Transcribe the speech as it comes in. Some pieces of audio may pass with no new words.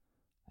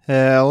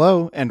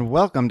Hello, and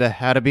welcome to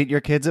How to Beat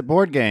Your Kids at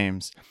Board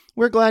Games.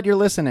 We're glad you're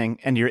listening,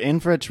 and you're in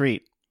for a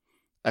treat.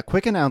 A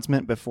quick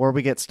announcement before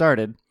we get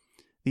started.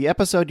 The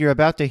episode you're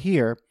about to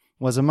hear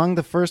was among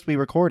the first we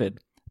recorded,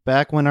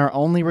 back when our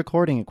only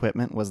recording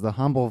equipment was the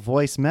humble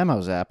Voice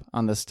Memos app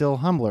on the still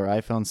humbler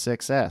iPhone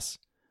 6s.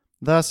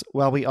 Thus,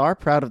 while we are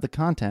proud of the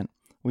content,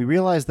 we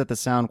realize that the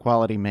sound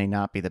quality may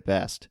not be the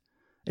best.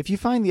 If you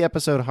find the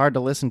episode hard to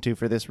listen to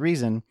for this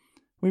reason,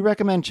 we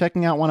recommend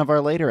checking out one of our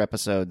later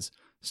episodes,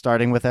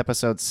 starting with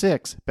episode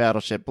 6,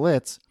 Battleship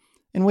Blitz,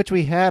 in which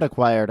we had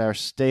acquired our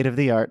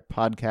state-of-the-art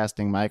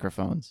podcasting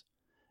microphones.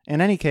 In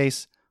any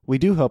case, we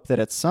do hope that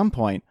at some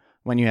point,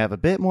 when you have a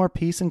bit more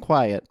peace and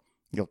quiet,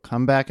 you'll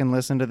come back and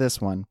listen to this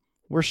one.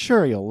 We're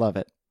sure you'll love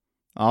it.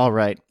 All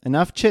right,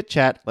 enough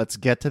chit-chat, let's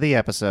get to the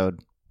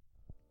episode.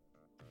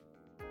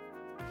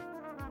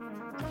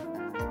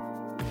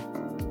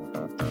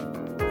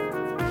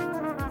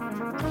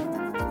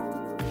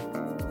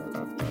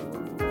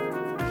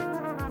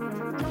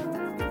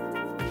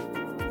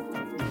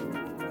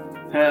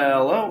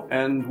 Hello,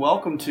 and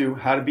welcome to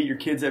How to Beat Your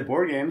Kids at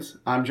Board Games.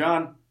 I'm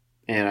John.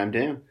 And I'm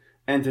Dan.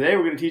 And today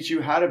we're going to teach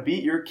you how to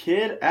beat your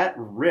kid at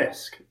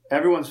Risk.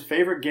 Everyone's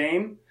favorite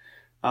game.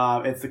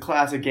 It's the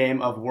classic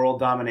game of world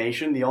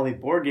domination, the only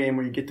board game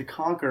where you get to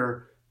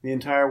conquer the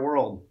entire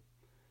world.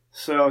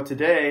 So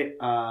today,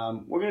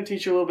 we're going to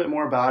teach you a little bit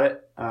more about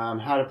it,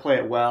 how to play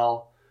it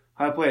well,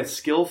 how to play it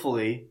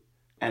skillfully,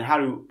 and how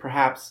to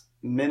perhaps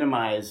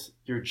minimize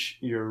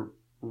your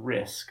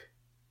risk.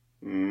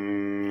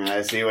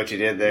 I see what you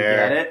did there. You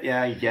get it?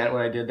 Yeah, you get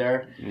what I did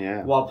there?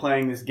 Yeah. While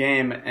playing this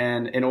game,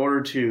 and in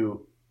order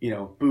to,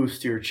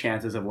 boost your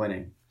chances of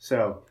winning.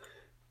 So,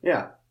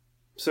 yeah.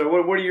 So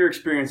what are your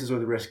experiences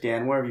with Risk,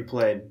 Dan? Where have you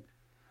played?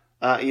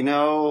 My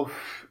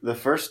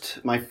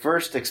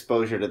first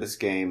exposure to this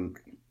game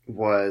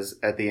was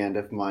at the end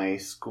of my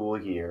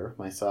school year,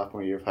 my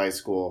sophomore year of high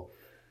school.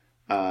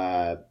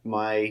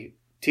 My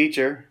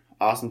teacher,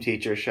 awesome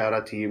teacher, shout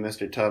out to you,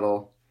 Mr.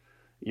 Tuttle.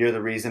 You're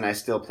the reason I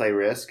still play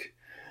Risk.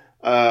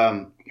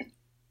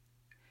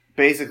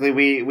 Basically,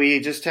 we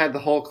just had the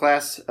whole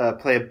class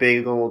play a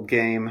big old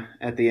game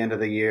at the end of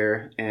the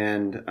year,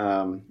 and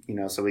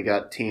so we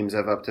got teams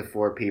of up to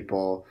 4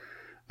 people,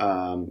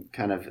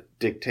 kind of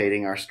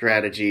dictating our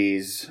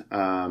strategies.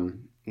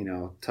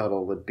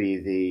 Tuttle would be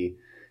the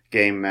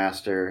game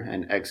master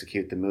and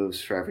execute the moves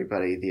for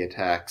everybody, the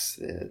attacks,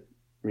 the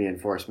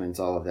reinforcements,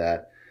 all of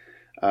that.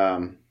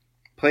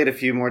 Played a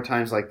few more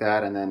times like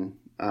that, and then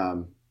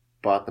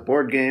bought the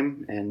board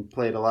game and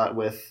played a lot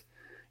with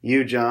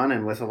you, John,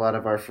 and with a lot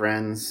of our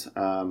friends.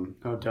 Don't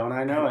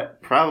I know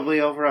it? Probably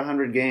over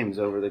 100 games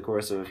over the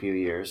course of a few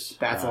years.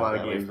 That's a lot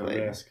of games of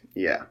Risk.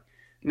 Yeah.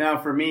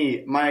 Now, for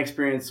me, my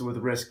experience with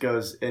Risk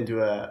goes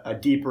into a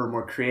deeper,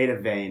 more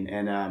creative vein,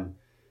 and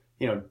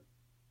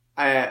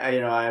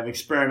I've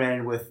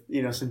experimented with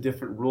some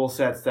different rule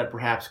sets that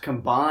perhaps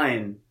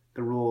combine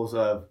the rules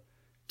of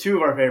 2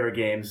 of our favorite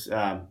games,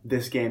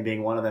 this game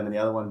being one of them and the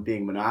other one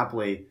being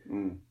Monopoly.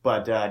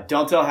 But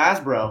don't tell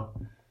Hasbro.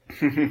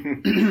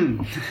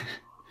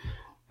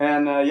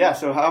 And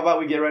so how about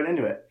we get right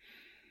into it?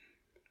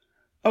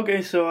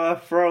 Okay, so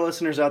for our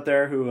listeners out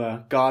there who,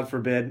 God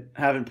forbid,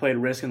 haven't played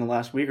Risk in the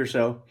last week or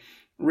so,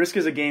 Risk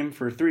is a game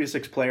for 3 to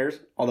 6 players,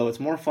 although it's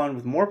more fun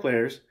with more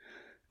players.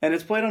 And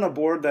it's played on a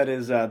board that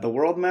is the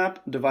world map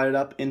divided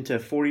up into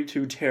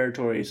 42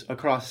 territories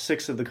across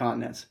 6 of the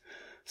continents.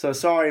 So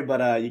sorry,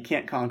 but you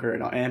can't conquer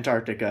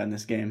Antarctica in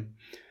this game.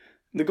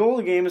 The goal of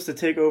the game is to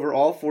take over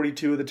all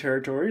 42 of the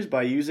territories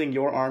by using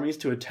your armies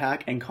to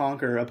attack and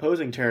conquer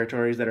opposing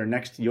territories that are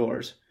next to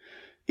yours.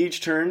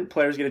 Each turn,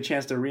 players get a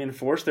chance to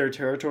reinforce their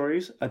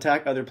territories,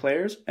 attack other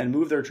players, and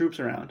move their troops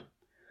around.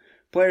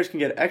 Players can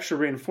get extra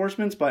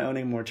reinforcements by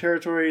owning more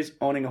territories,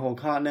 owning a whole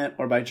continent,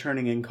 or by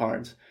turning in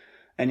cards.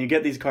 And you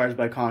get these cards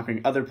by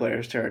conquering other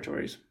players'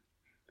 territories.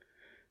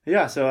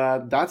 Yeah,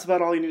 so that's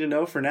about all you need to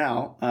know for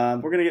now.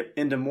 We're going to get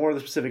into more of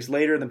the specifics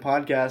later in the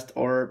podcast,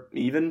 or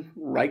even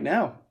right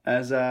now,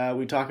 as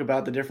we talk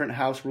about the different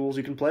house rules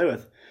you can play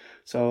with.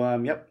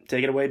 So,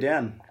 take it away,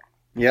 Dan.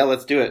 Yeah,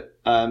 let's do it.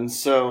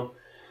 So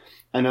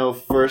I know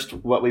first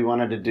what we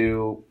wanted to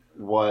do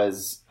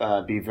was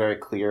be very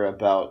clear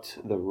about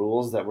the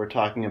rules that we're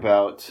talking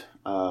about.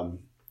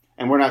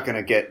 And we're not going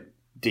to get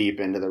deep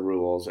into the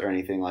rules or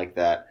anything like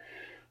that.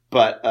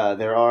 But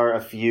there are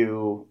a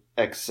few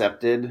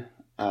accepted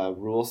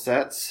rule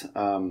sets,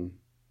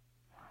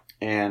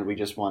 and we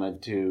just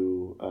wanted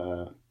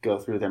to go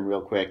through them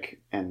real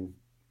quick and,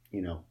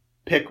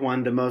 pick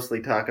one to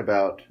mostly talk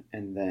about,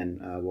 and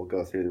then we'll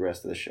go through the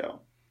rest of the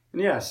show.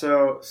 Yeah,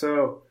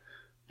 so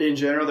in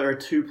general, there are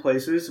 2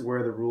 places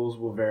where the rules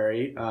will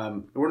vary.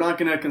 We're not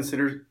going to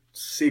consider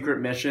secret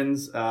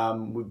missions,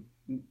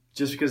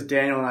 just because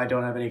Daniel and I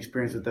don't have any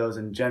experience with those,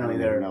 and generally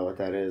I don't know what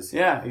that is.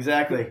 Yeah,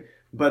 exactly.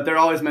 But they're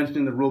always mentioned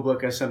in the rule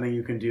book as something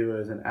you can do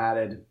as an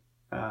added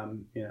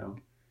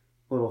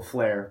little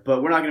flair.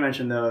 But we're not going to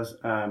mention those.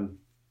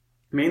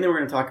 Mainly we're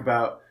going to talk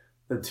about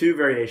the 2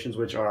 variations,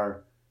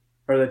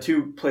 or the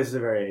 2 places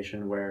of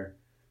variation where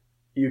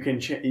you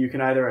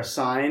can either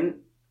assign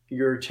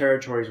your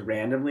territories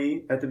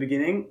randomly at the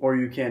beginning, or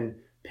you can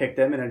pick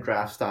them in a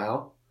draft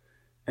style.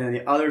 And then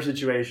the other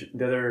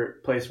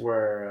place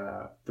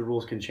where the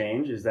rules can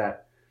change is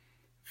that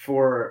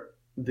for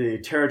the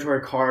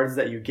territory cards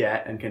that you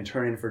get and can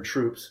turn in for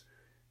troops,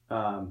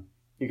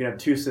 you can have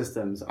two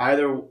systems.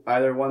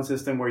 Either one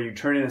system where you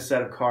turn in a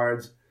set of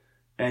cards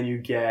and you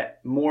get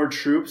more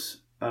troops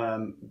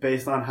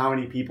based on how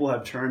many people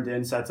have turned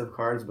in sets of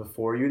cards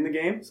before you in the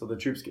game. So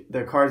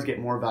the cards get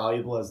more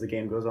valuable as the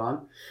game goes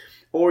on.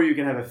 Or you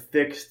can have a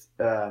fixed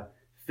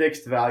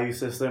value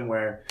system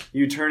where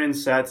you turn in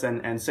sets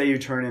and say you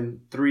turn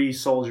in 3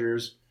 soldier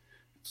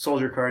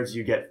cards,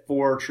 you get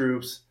 4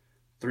 troops,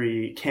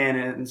 3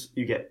 cannons,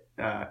 you get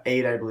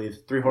 8, I believe.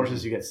 3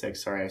 horses, you get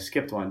 6. Sorry, I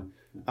skipped one.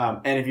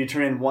 And if you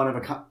turn in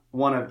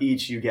one of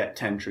each, you get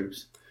 10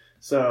 troops.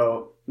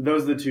 So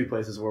those are the two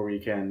places where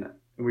you can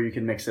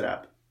mix it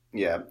up.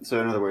 Yeah. So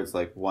in other words,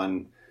 like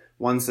one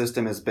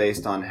system is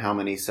based on how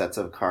many sets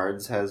of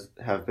cards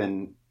have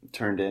been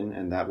turned in,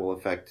 and that will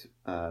affect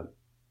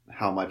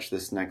how much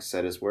this next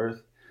set is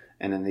worth.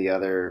 And in the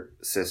other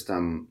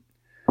system,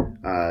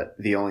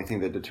 the only thing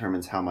that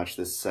determines how much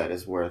this set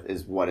is worth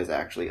is what is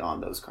actually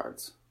on those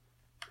cards.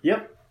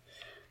 Yep.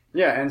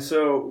 Yeah, and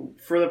so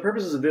for the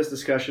purposes of this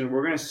discussion,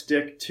 we're going to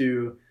stick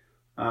to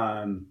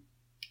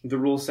the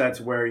rule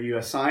sets where you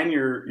assign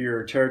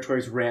your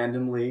territories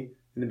randomly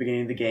in the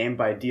beginning of the game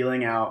by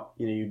dealing out,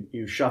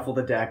 you shuffle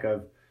the deck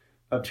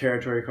of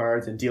territory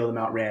cards and deal them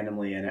out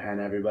randomly, and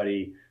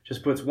everybody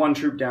just puts 1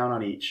 troop down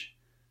on each.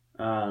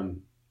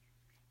 And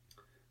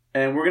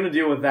we're going to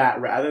deal with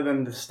that rather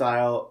than the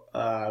style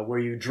where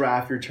you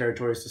draft your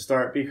territories to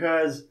start,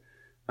 because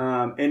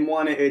in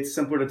one, it's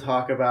simpler to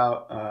talk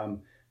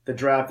about. The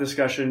draft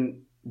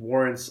discussion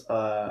warrants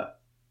a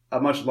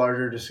much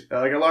larger,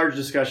 a large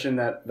discussion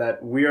that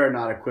we are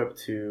not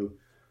equipped to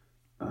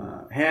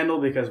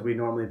handle because we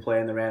normally play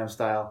in the random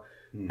style.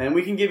 And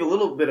we can give a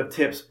little bit of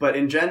tips, but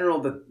in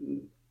general,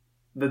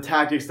 the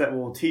tactics that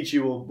we'll teach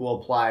you will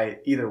apply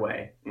either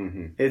way.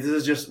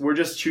 Mm-hmm. We're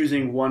just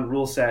choosing one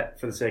rule set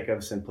for the sake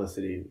of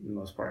simplicity, for the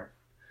most part.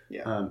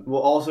 Yeah.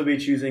 We'll also be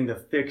choosing the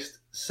fixed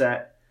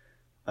set,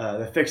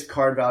 the fixed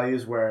card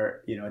values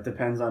where it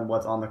depends on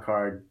what's on the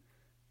card.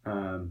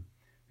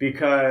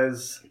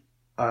 Because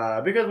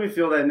we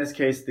feel that in this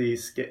case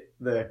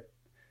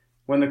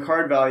when the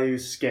card value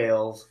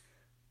scales,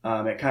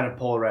 it kind of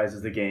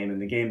polarizes the game,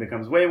 and the game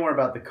becomes way more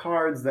about the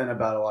cards than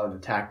about a lot of the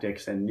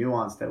tactics and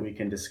nuance that we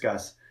can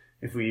discuss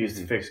if we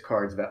use fixed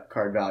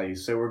card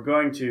values. So we're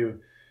going to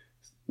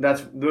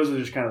those are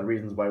just kind of the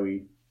reasons why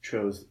we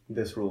chose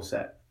this rule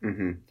set.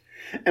 Mm-hmm.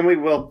 And we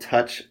will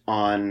touch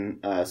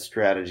on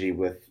strategy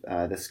with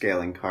the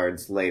scaling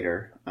cards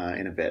later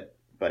in a bit.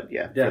 But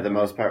yeah, for the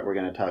most part, we're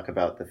going to talk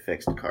about the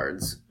fixed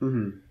cards.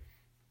 Mm-hmm.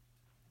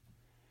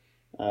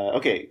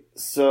 Okay,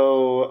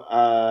 so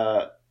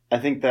I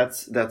think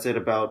that's it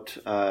about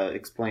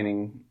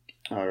explaining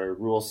our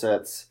rule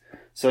sets.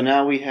 So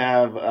now we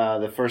have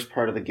the first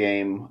part of the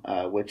game,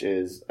 which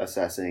is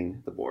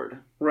assessing the board.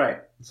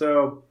 Right.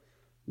 So,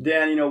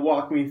 Dan,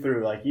 walk me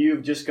through. Like,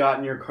 you've just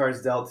gotten your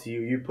cards dealt to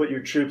you. You put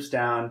your troops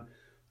down.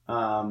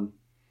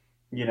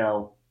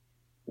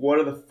 What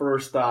are the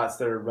first thoughts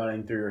that are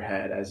running through your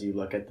head as you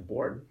look at the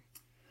board?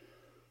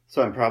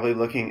 So I'm probably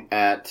looking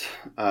at,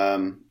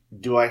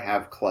 do I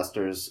have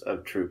clusters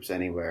of troops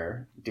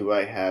anywhere? Do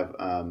I have,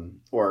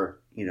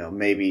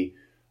 maybe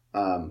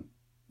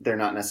they're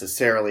not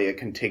necessarily a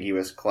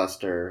contiguous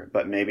cluster,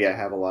 but maybe I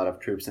have a lot of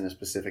troops in a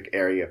specific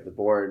area of the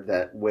board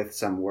that with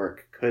some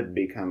work could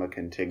become a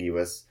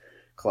contiguous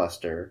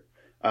cluster.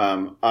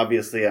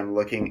 Obviously, I'm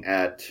looking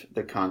at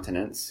the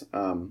continents.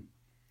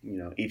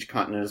 Each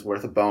continent is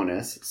worth a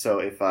bonus. So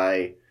if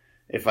I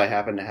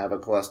happen to have a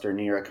cluster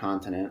near a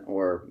continent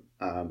or,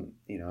 a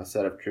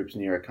set of troops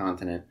near a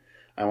continent,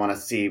 I want to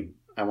see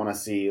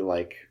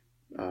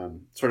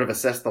sort of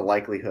assess the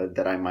likelihood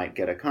that I might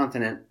get a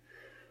continent.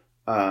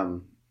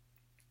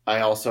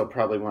 I also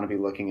probably want to be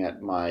looking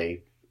at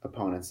my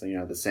opponents,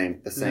 the same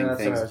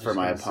things for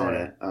my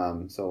opponent.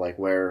 So like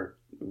where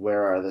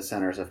are the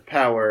centers of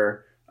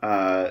power?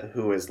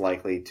 Who is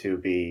likely to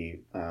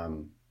be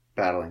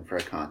battling for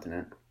a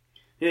continent?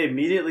 Yeah,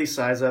 immediately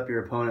size up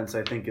your opponents,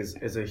 I think,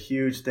 is a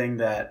huge thing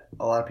that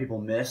a lot of people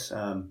miss.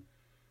 When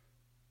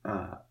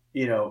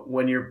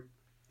you're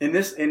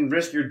in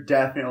Risk, you're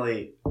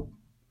definitely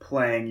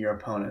playing your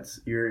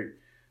opponents. You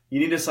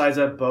need to size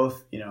up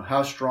both,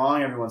 how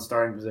strong everyone's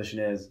starting position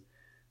is,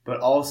 but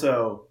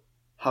also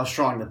how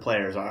strong the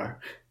players are,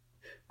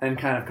 and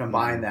kind of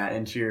combine that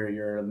into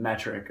your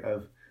metric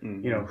of,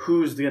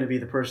 who's going to be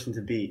the person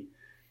to beat.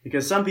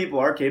 Because some people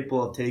are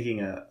capable of taking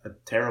a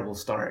terrible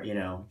start,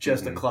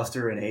 just a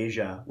cluster in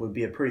Asia would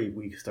be a pretty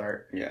weak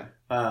start. Yeah.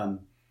 And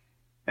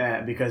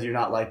because you're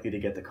not likely to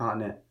get the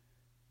continent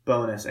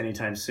bonus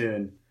anytime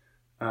soon.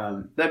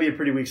 That'd be a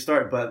pretty weak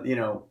start, but,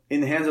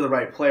 in the hands of the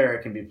right player,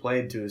 it can be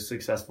played to a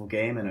successful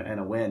game and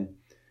a win.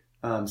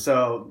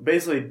 So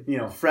basically,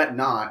 fret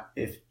not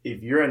if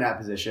you're in that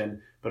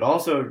position, but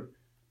also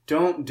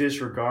don't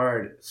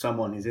disregard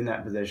someone who's in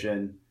that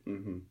position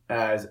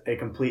as a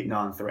complete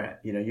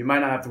non-threat. You might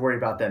not have to worry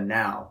about them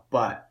now,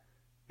 but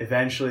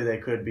eventually they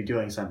could be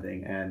doing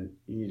something, and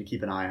you need to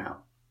keep an eye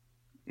out.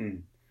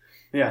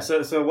 Yeah.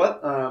 So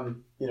what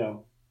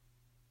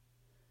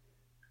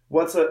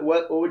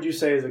what would you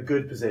say is a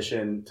good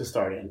position to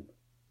start in?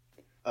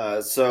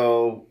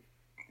 So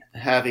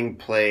having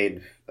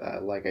played,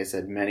 like I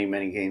said,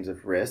 many games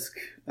of Risk,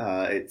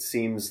 it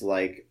seems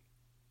like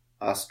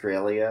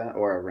Australia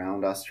or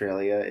around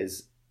Australia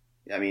is,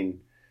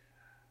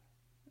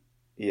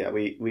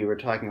 we were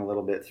talking a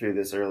little bit through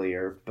this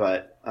earlier,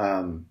 but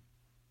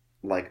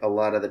like a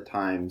lot of the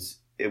times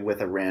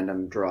with a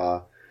random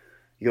draw,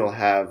 you'll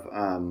have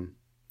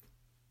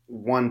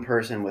one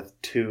person with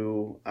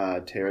two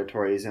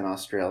territories in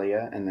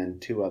Australia and then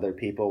two other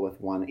people with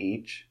one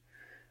each.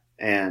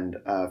 And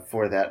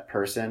for that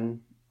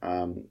person,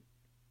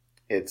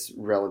 it's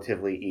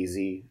relatively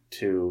easy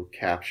to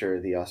capture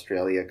the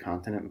Australia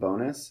continent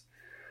bonus.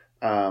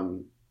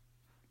 And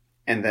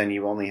then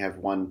you only have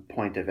 1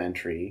 point of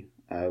entry,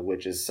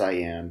 which is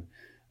Siam,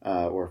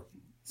 or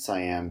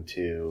Siam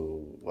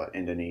to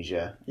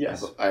Indonesia,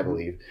 yes, I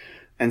believe.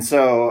 And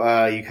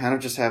so you kind of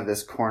just have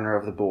this corner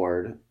of the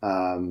board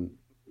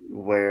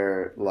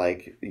where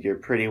like you're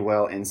pretty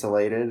well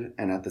insulated,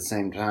 and at the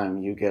same time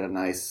you get a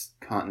nice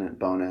continent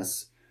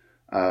bonus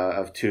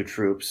of 2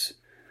 troops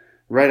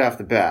right off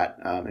the bat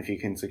if you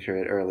can secure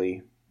it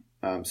early.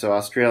 So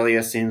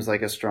Australia seems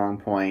like a strong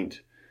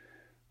point.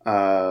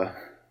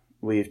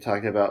 We've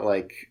talked about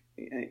like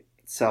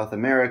South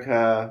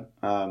America.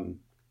 In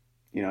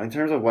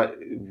terms of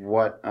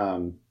what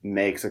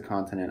makes a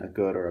continent a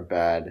good or a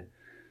bad,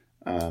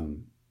 I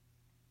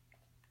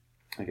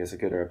guess a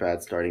good or a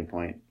bad starting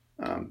point.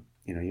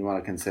 You want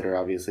to consider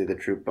obviously the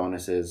troop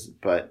bonuses,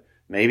 but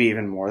maybe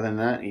even more than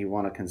that, you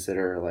want to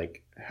consider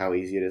like how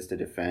easy it is to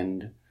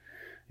defend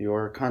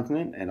your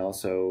continent, and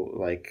also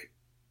like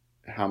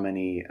how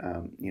many,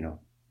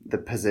 the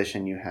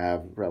position you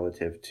have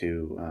relative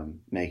to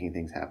making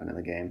things happen in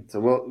the game. So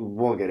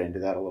we'll get into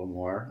that a little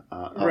more.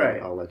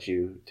 Right. I'll let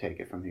you take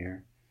it from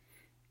here.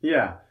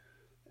 Yeah,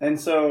 and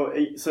so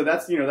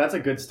that's that's a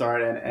good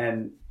start,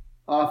 and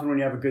often when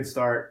you have a good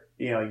start,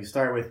 you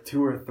start with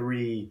 2 or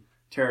 3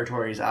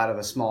 territories out of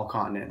a small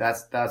continent.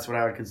 That's what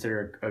I would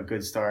consider a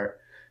good start.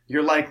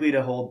 You're likely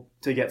to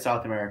get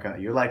South America.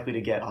 You're likely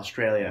to get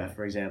Australia,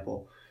 for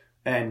example,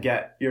 and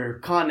get your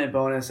continent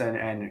bonus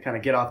and kind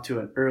of get off to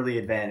an early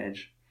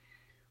advantage.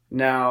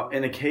 Now,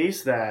 in the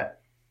case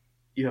that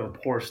you have a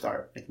poor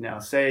start, like now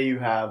say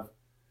you've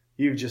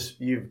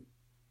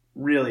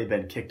really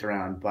been kicked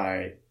around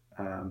by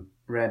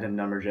random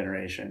number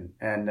generation,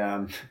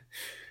 and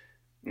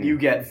you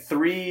get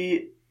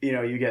 3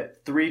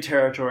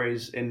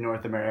 territories in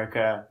North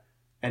America,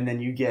 and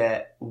then you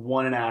get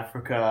 1 in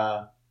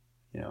Africa,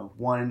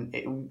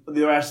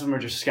 the rest of them are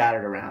just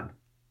scattered around.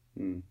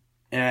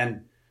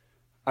 And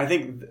I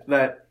think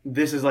that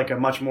this is like a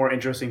much more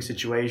interesting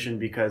situation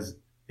because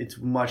it's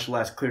much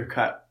less clear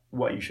cut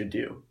what you should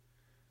do.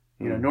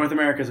 North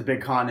America is a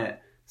big continent.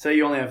 Say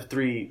you only have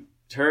 3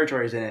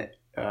 territories in it.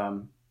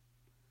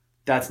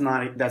 That's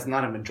not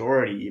a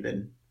majority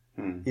even.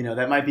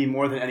 That might be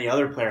more than any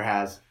other player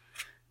has,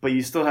 but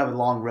you still have a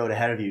long road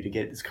ahead of you to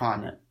get this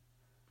continent.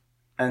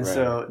 And right.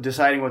 So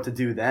deciding what to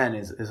do then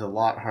is a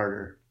lot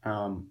harder.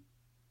 And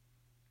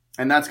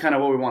that's kind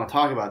of what we want to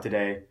talk about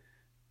today,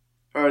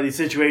 are these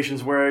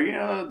situations where,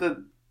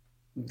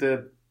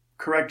 the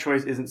correct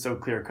choice isn't so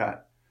clear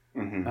cut.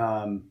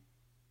 And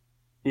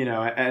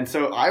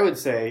so I would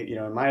say,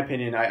 in my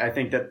opinion, I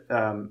think that,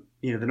 the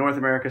North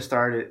America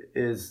start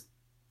is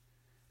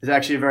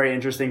actually a very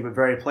interesting but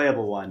very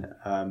playable one.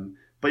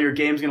 But your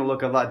game's going to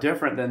look a lot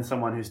different than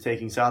someone who's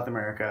taking South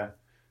America.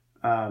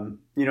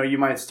 You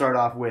might start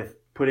off with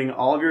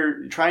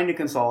trying to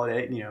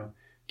consolidate,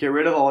 get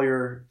rid of all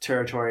your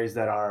territories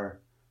that are,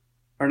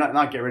 or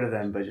not get rid of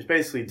them, but just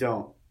basically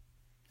don't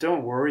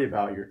worry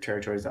about your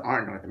territories that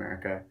aren't North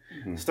America.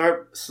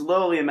 Start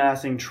slowly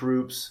amassing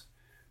troops,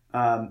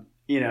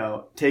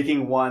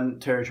 taking 1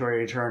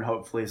 territory a turn,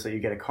 hopefully, so you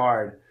get a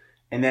card,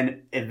 and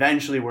then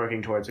eventually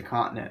working towards a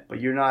continent, but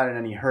you're not in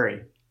any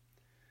hurry.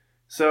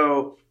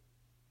 So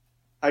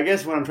I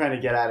guess what I'm trying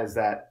to get at is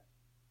that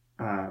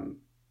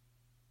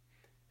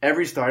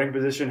every starting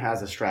position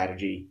has a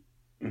strategy.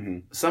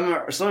 Some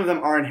of them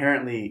are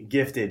inherently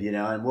gifted,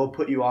 and will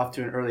put you off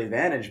to an early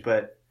advantage,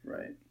 but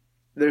right.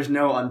 There's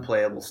no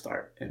unplayable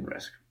start in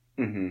Risk.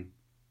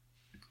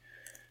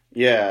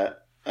 Yeah,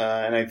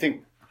 and I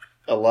think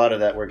a lot of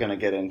that we're going to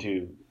get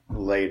into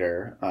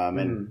later,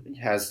 and it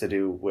has to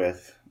do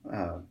with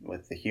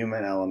the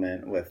human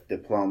element, with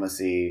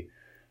diplomacy,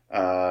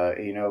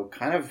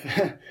 kind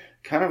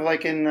of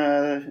like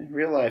in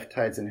real life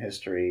Tides in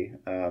History.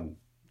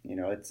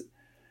 It's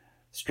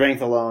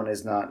strength alone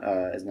is not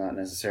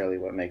necessarily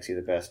what makes you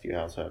the best. You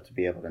also have to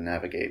be able to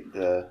navigate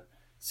the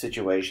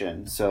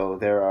situation. So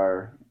there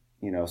are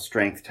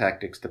strength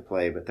tactics to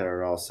play, but there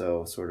are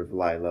also sort of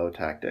lie low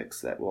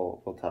tactics that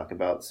we'll talk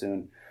about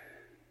soon.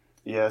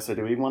 Yeah. So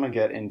do we want to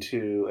get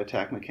into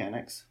attack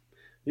mechanics?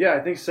 Yeah, I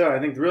think so. I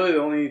think really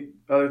the only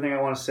other thing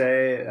I want to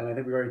say, and I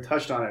think we already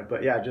touched on it,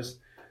 but yeah, just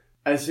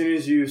as soon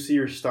as you see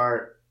your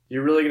start,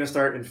 you're really going to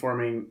start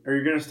informing, or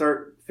you're going to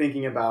start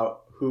thinking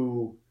about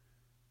who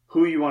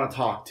you want to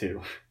talk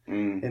to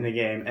in the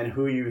game and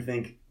who you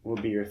think will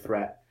be your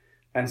threat.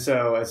 And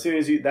so as soon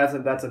as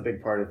that's a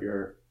big part of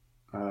your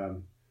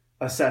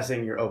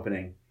assessing your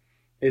opening,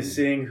 is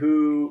seeing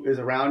who is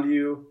around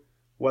you,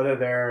 whether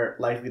they're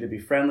likely to be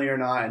friendly or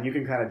not, and you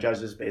can kind of judge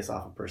this based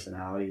off of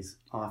personalities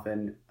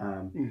often,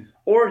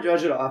 or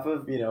judge it off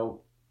of,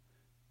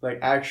 like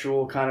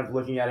actual kind of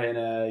looking at it in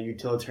a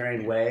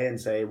utilitarian way and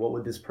say, what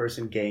would this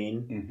person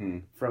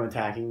gain from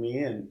attacking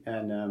me? And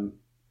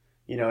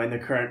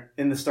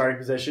in the starting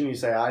position, you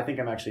say, I think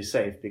I'm actually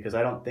safe because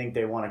I don't think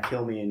they want to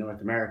kill me in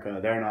North America.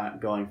 They're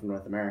not going from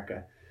North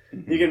America.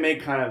 You can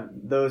make kind of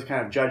those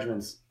kind of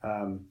judgments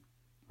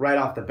right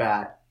off the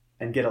bat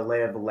and get a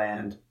lay of the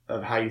land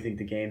of how you think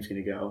the game's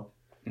going to go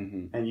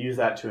and use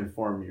that to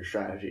inform your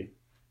strategy.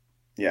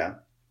 Yeah,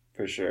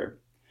 for sure.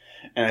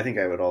 And I think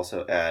I would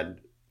also add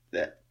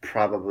that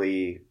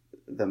probably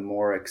the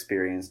more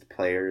experienced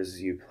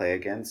players you play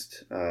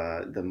against,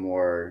 the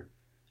more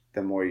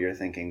your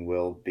thinking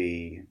will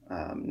be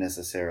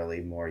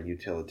necessarily more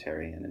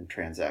utilitarian and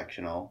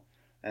transactional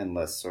and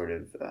less sort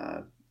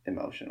of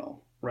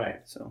emotional.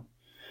 Right. So,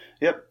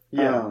 yep.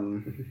 Yeah.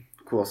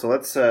 Cool. So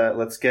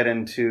let's get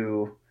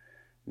into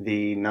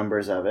the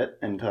numbers of it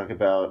and talk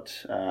about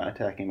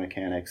attacking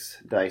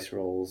mechanics, dice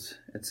rolls,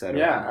 etc.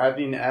 Yeah, I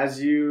mean, if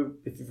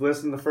you've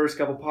listened to the first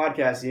couple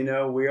podcasts,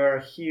 we are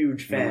a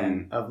huge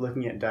fan of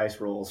looking at dice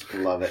rolls.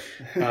 Love it.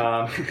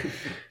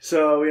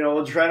 So,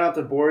 we'll try not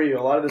to bore you.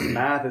 A lot of this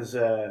math is,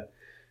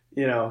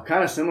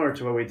 kind of similar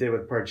to what we did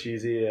with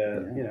Parcheesi,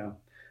 a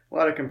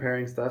lot of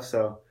comparing stuff.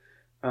 So,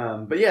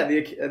 but yeah,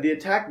 the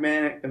attack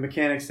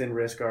mechanics in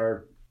Risk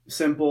are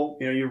simple.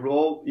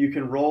 You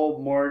can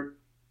roll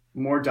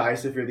more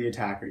dice if you're the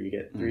attacker. You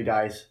get 3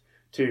 dice.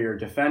 To your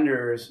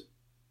defenders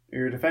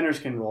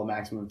can roll a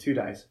maximum of 2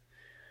 dice.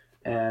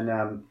 And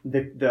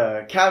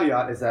the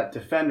caveat is that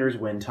defenders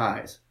win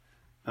ties.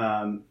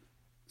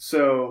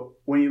 So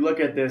when you look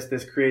at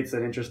this creates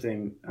an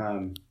interesting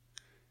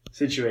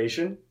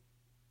situation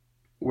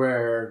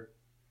where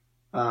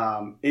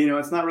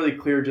it's not really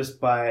clear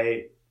just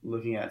by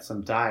looking at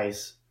some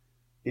dice,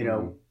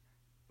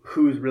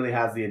 who really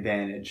has the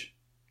advantage.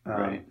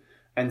 Right.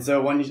 And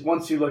so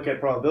once you look at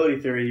probability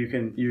theory, you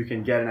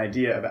can get an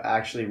idea of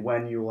actually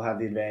when you will have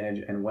the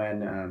advantage and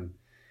when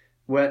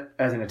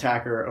as an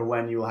attacker or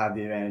when you will have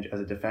the advantage as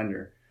a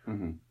defender.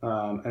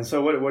 And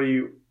so what do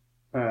you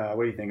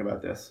think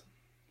about this?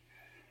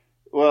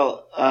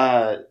 Well,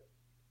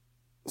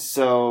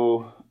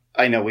 so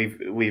I know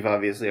we've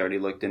obviously already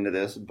looked into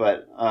this,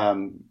 but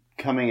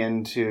coming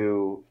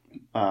into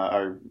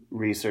our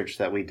research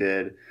that we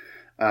did,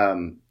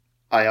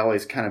 I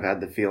always kind of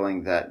had the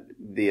feeling that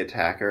the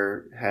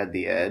attacker had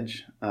the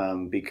edge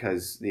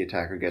because the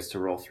attacker gets to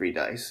roll 3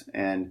 dice.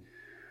 And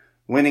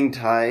winning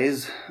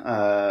ties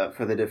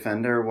for the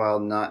defender, while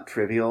not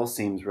trivial,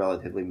 seems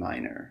relatively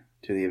minor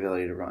to the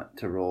ability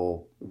to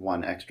roll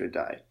 1 extra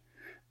die.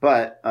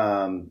 But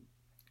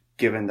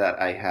given that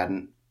I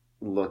hadn't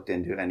looked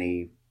into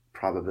any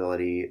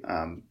probability,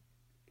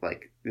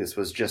 like this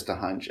was just a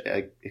hunch,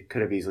 it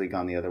could have easily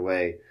gone the other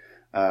way.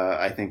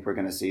 I think we're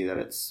going to see that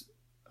it's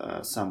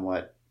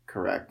somewhat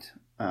correct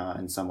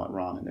and somewhat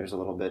wrong, and there's a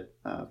little bit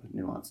of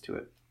nuance to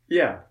it.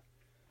 Yeah.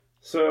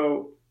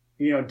 So,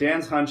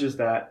 Dan's hunch is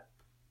that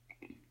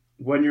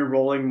when you're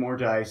rolling more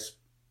dice,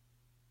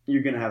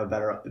 you're going to have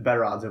a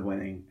better odds of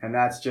winning, and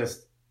that's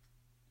just,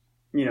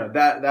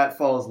 that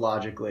follows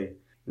logically.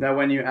 Now,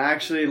 when you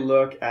actually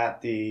look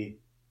at the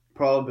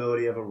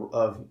probability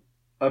of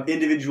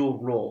individual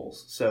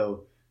rolls,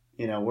 so,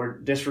 we're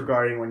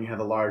disregarding when you have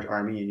a large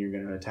army and you're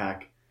going to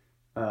attack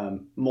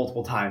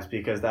multiple times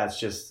because that's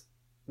just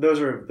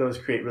those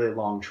create really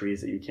long trees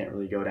that you can't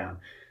really go down.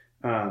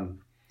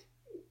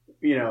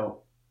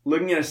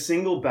 Looking at a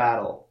single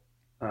battle,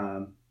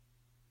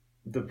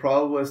 the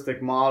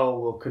probabilistic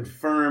model will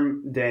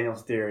confirm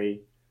Daniel's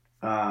theory.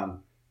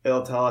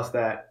 It'll tell us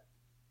that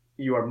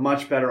you are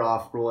much better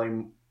off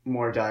rolling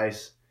more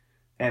dice,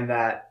 and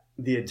that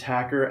the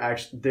attacker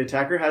has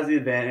the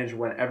advantage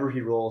whenever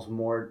he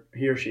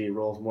or she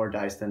rolls more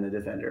dice than the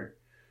defender.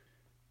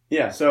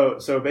 Yeah,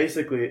 so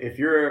basically, if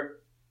you're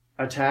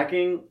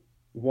attacking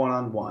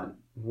one-on-one,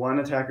 one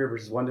attacker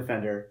versus one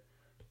defender,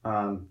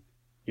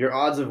 your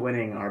odds of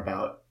winning are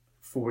about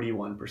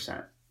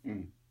 41%.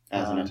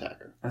 As an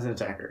attacker. As an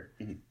attacker.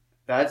 Mm-hmm.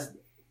 That's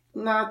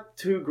not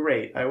too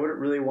great. I wouldn't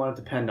really want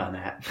to depend on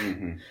that.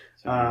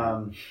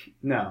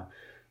 No.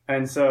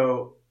 And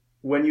so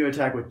when you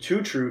attack with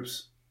 2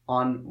 troops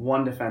on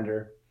one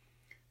defender,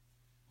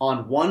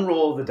 on one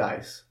roll of the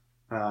dice,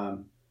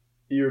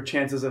 your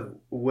chances of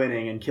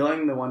winning and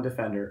killing the one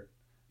defender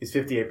is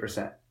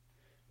 58%.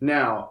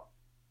 Now,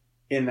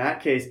 in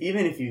that case,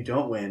 even if you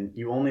don't win,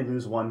 you only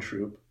lose 1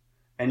 troop,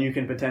 and you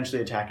can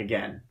potentially attack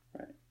again.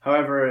 Right.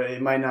 However,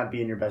 it might not be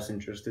in your best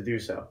interest to do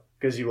so,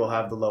 because you will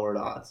have the lowered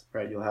odds,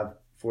 right? You'll have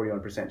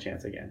 41%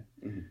 chance again.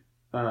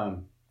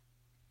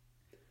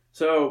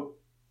 So,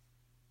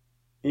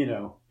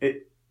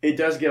 it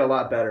does get a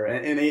lot better,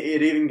 and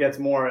it even gets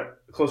more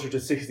closer to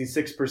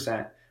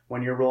 66%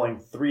 when you're rolling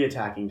 3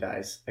 attacking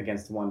dice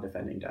against 1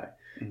 defending die.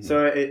 Mm-hmm.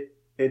 So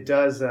it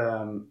does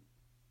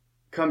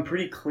come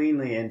pretty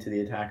cleanly into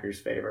the attacker's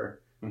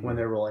favor when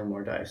they're rolling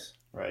more dice.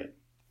 Right.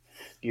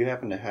 Do you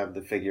happen to have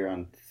the figure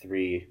on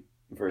 3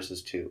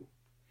 versus 2?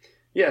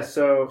 Yeah,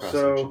 so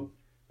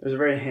there's a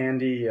very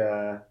handy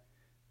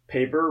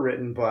paper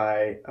written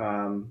by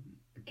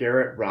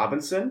Garrett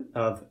Robinson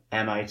of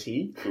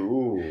MIT.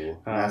 Ooh,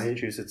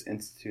 Massachusetts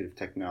Institute of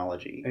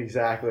Technology.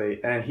 Exactly,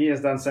 and he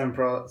has done some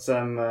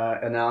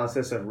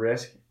analysis of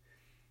risk,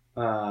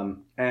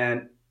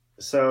 and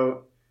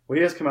so what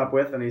he has come up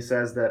with, and he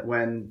says that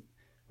when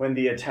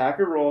the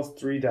attacker rolls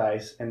 3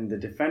 dice and the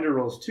defender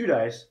rolls 2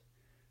 dice,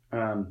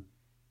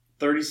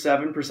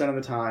 37% of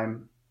the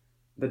time,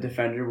 the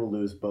defender will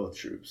lose both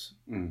troops.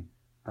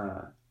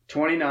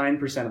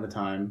 29% of the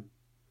time,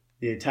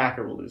 the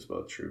attacker will lose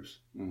both troops.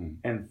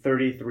 And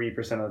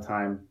 33% of the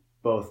time,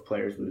 both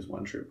players lose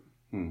 1 troop.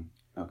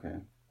 Okay.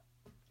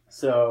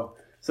 So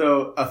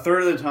a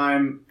third of the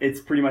time,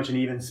 it's pretty much an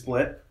even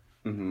split.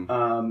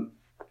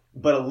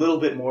 But a little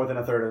bit more than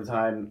a third of the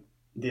time,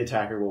 the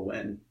attacker will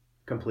win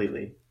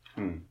completely.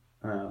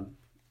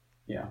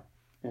 Yeah.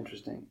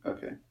 Interesting.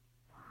 Okay.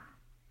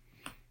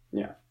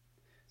 Yeah.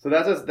 So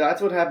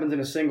that's what happens in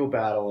a single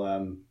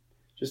battle.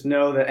 Just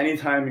know that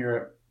anytime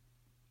you're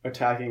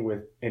attacking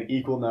with an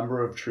equal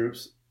number of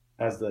troops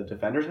as the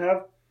defenders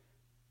have,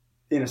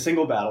 in a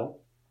single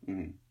battle,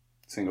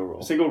 single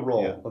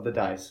roll of the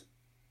dice,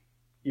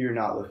 you're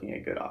not looking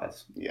at good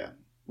odds. Yeah.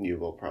 You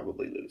will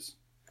probably lose.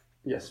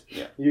 Yes.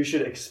 Yeah. You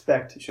should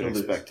expect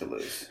to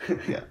lose.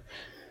 Yeah.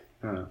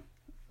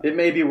 It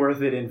may be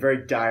worth it in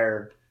very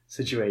dire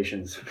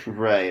situations.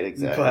 Right,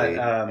 exactly.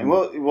 But, and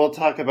we'll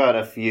talk about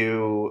a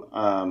few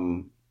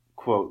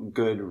quote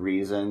good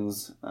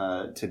reasons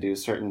to do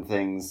certain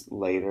things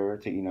later,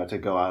 to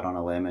go out on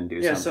a limb and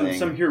do something.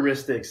 some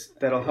heuristics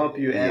that'll help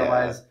you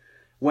analyze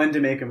when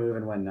to make a move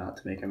and when not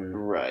to make a move.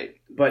 Right.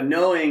 But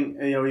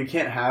knowing, you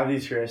can't have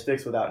these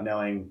heuristics without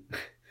knowing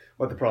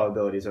what the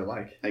probabilities are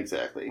like.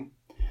 Exactly.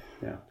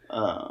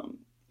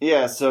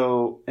 Yeah.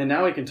 So and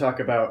now we can talk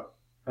about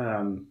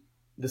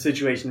the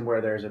situation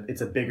where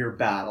it's a bigger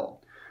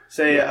battle.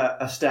 Say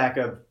a stack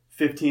of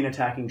 15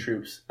 attacking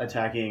troops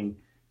attacking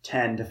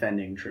 10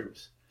 defending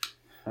troops.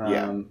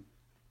 And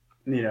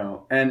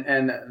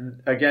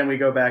again, we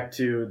go back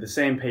to the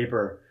same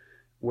paper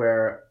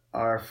where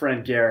our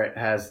friend Garrett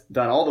has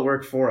done all the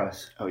work for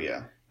us. Oh,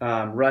 yeah.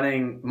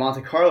 Running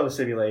Monte Carlo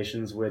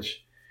simulations,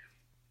 which,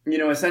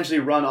 essentially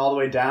run all the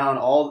way down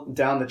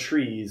the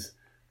trees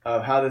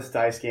of how this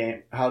dice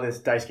game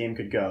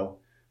could go.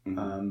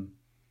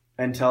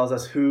 And tells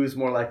us who's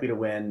more likely to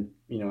win,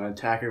 an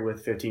attacker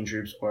with 15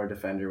 troops or a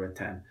defender with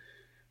 10.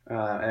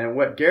 And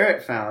what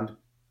Garrett found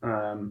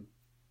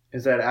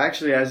is that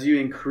actually as you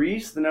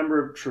increase the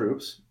number of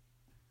troops,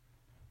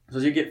 so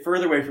as you get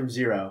further away from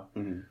 0,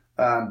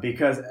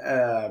 because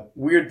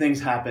weird things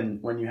happen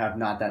when you have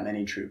not that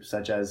many troops,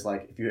 such as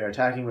like if you're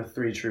attacking with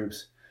 3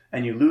 troops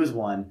and you lose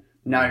 1,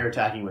 now you're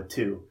attacking with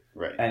 2.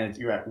 Right. And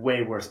you're at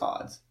way worse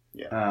odds.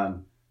 Yeah.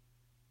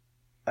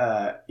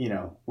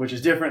 Which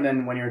is different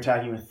than when you're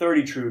attacking with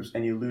 30 troops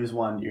and you lose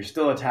 1, you're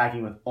still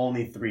attacking with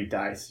only 3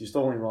 dice. You're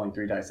still only rolling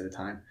 3 dice at a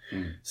time.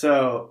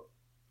 So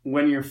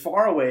when you're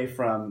far away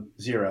from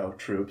 0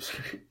 troops,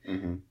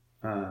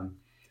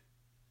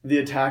 the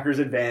attacker's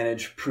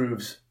advantage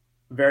proves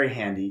very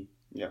handy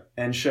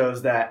and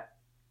shows that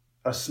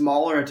a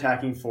smaller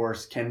attacking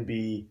force can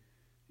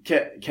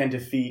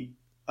defeat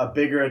a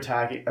bigger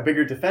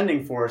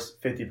defending force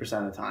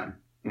 50% of the time.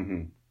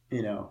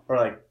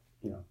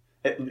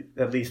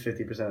 At least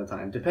 50% of the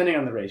time, depending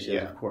on the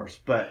ratio, of course.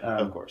 But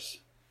of course,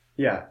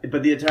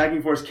 but the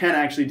attacking force can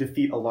actually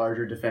defeat a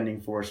larger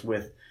defending force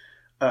with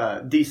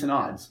decent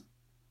odds.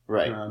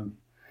 Right. And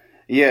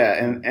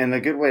the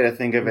good way to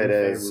think of it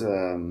is,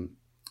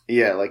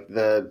 like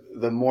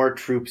the more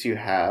troops you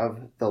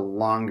have, the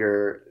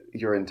longer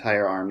your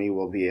entire army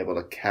will be able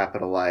to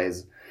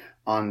capitalize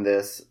on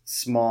this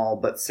small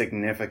but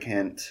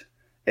significant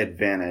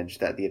advantage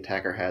that the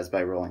attacker has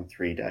by rolling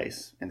 3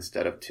 dice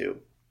instead of 2.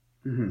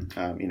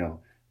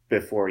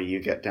 Before you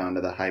get down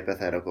to the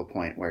hypothetical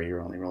point where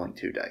you're only rolling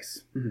 2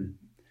 dice.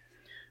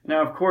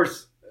 Now, of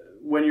course,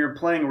 when you're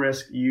playing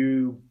Risk,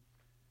 you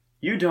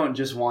don't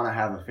just want to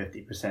have a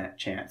 50%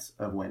 chance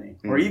of winning,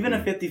 or even a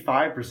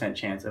 55%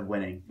 chance of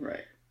winning.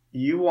 Right.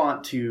 You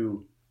want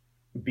to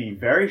be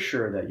very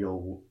sure that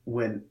you'll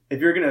win. If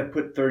you're going to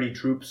put 30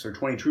 troops or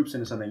 20 troops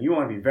into something, you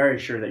want to be very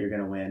sure that you're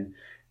going to win,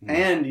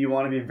 and you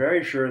want to be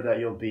very sure that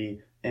you'll be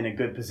in a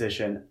good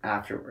position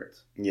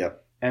afterwards.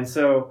 Yep. And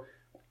so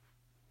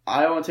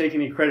I don't take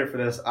any credit for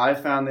this. I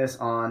found this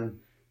on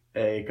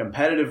a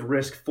competitive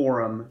Risk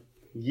forum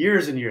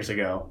years and years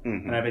ago,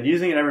 and I've been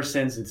using it ever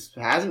since. It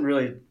hasn't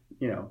really,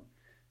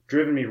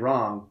 driven me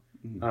wrong,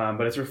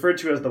 but it's referred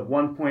to as the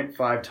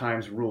 1.5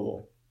 times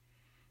rule.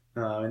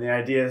 And the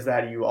idea is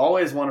that you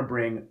always want to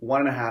bring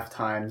 1.5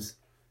 times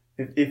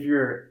if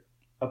your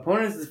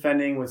opponent is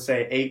defending with,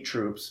 say, 8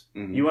 troops,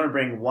 you want to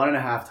bring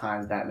 1.5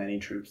 times that many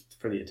troops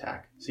for the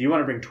attack. So you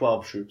want to bring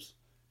 12 troops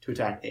to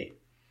attack 8.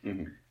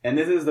 And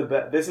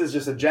this is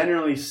just a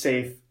generally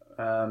safe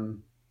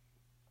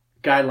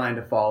guideline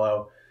to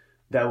follow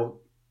that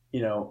will,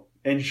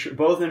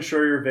 both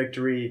ensure your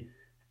victory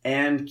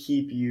and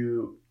keep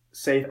you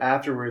safe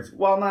afterwards,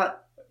 while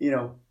not,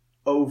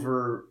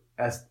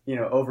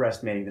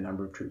 overestimating the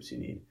number of troops you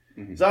need.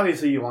 So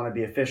obviously you want to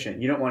be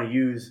efficient. You don't want to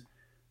use,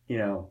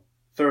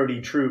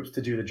 30 troops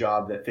to do the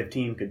job that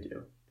 15 could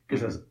do,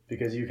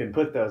 because you can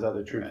put those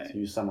other troops to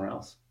use somewhere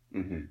else.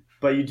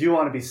 But you do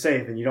want to be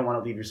safe, and you don't want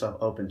to leave yourself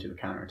open to a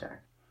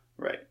counterattack.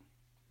 Right.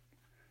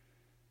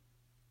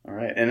 All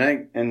right,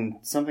 and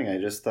something I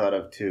just thought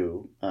of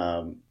too.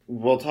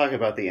 We'll talk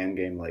about the end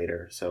game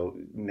later, so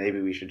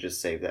maybe we should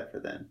just save that for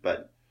then.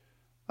 But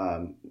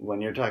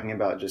when you're talking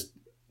about just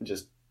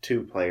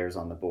 2 players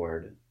on the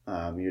board,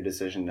 your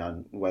decision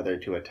on whether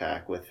to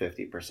attack with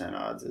 50%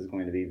 odds is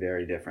going to be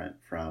very different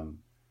from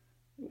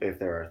if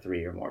there are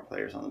 3 or more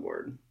players on the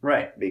board.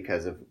 Right.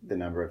 Because of the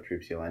number of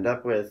troops you'll end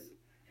up with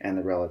and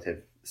the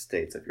relative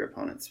states of your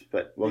opponents.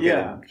 But we'll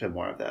get into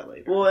more of that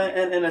later. Well,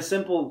 and a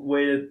simple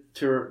way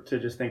to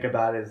just think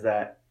about it is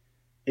that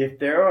if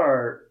there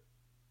are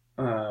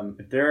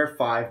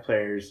 5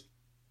 players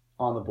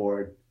on the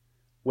board,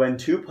 when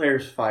 2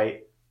 players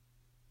fight,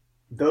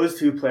 those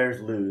 2 players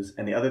lose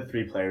and the other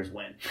 3 players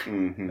win.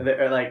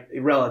 They're like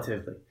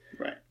relatively.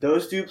 Right.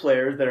 Those 2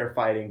 players that are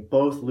fighting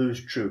both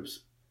lose troops.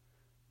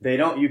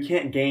 You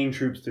can't gain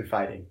troops through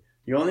fighting.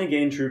 You only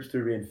gain troops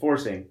through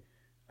reinforcing,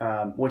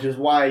 which is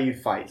why you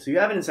fight. So you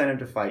have an incentive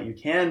to fight. You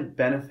can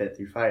benefit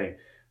through fighting.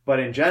 But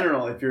in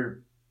general,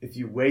 if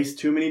you waste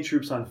too many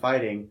troops on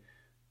fighting,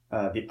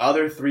 the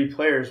other 3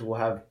 players will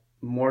have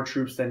more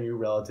troops than you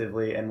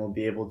relatively and will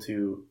be able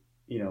to,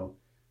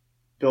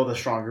 build a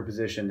stronger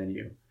position than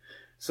you.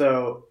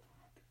 So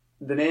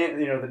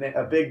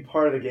a big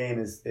part of the game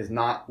is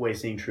not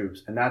wasting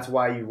troops. And that's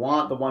why you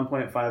want the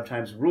 1.5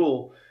 times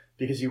rule,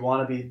 because you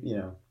want to be,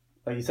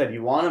 like you said,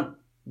 you want to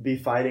be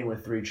fighting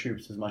with 3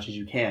 troops as much as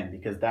you can,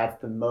 because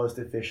that's the most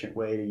efficient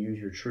way to use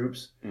your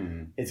troops.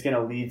 It's going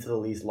to lead to the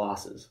least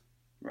losses.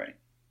 Right.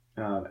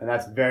 And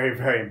that's very,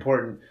 very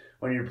important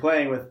when you're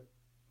playing with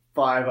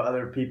 5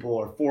 other people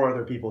or 4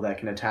 other people that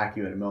can attack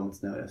you at a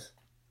moment's notice.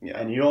 Yeah.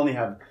 And you only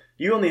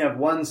have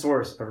one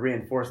source of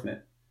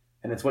reinforcement,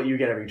 and it's what you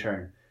get every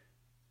turn.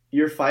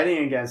 You're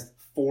fighting against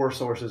 4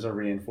 sources of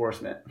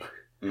reinforcement.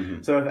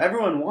 So if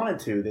everyone wanted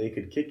to, they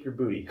could kick your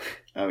booty.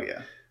 Oh,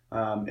 yeah.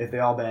 If they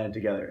all banded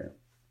together.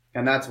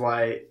 And that's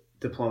why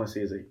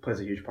diplomacy plays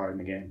a huge part in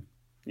the game.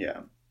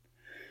 Yeah.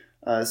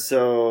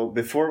 So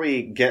before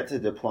we get to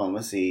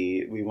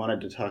diplomacy, we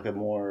wanted to talk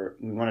more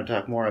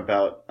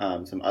about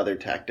some other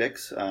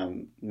tactics,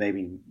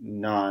 maybe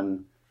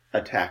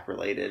non-attack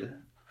related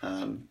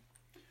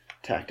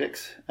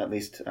tactics, at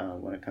least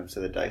when it comes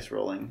to the dice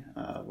rolling.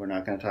 We're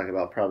not going to talk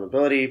about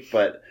probability,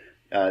 but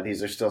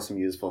these are still some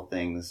useful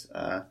things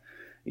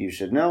you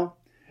should know.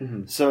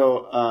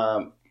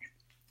 So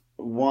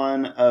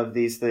one of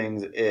these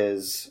things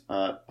is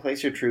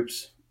place your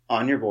troops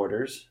on your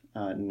borders,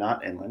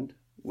 not inland,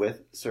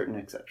 with certain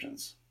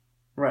exceptions.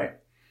 Right.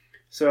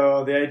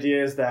 So the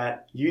idea is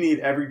that you need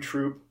every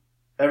troop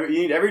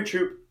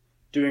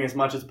doing as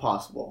much as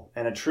possible,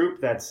 and a troop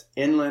that's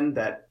inland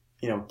that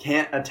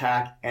can't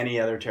attack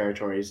any other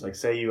territories. Like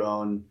say you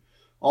own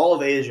all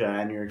of Asia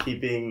and you're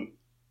keeping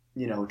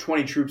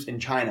 20 troops in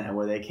China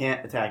where they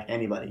can't attack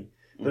anybody.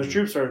 Those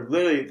troops are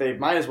they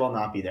might as well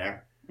not be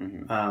there,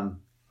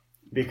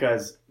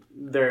 because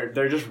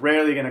they're just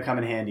rarely going to come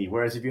in handy.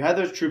 Whereas if you had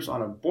those troops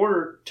on a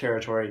border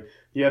territory,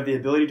 you have the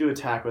ability to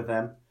attack with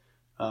them.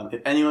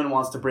 If anyone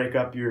wants to break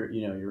up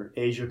your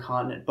Asia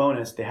continent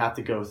bonus, they have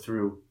to go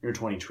through your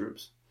 20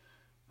 troops.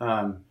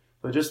 So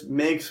it just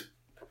makes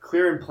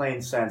clear and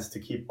plain sense to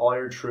keep all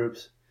your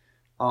troops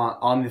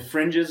on the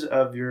fringes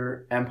of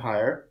your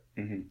empire,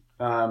 in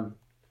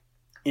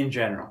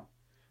general.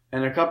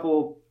 And a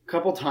couple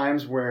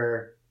times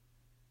where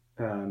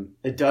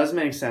it does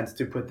make sense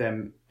to put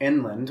them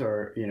inland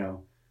or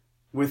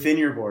within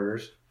your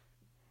borders,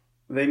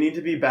 they need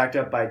to be backed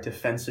up by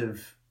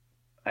defensive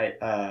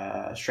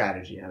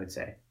strategy, I would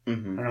say. I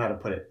don't know how to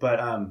put it, but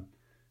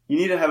you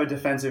need to have a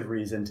defensive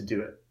reason to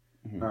do it.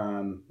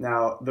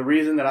 Now, the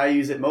reason that I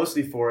use it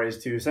mostly for is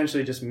to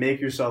essentially just make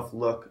yourself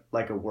look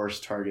like a worse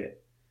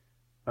target,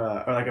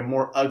 or like a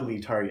more ugly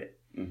target.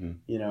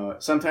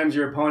 Sometimes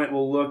your opponent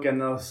will look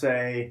and they'll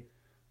say,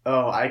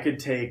 oh, I could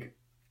take,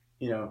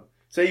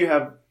 say you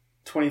have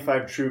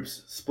 25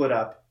 troops split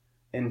up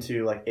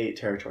into like 8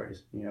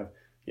 territories. You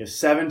have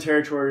 7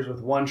 territories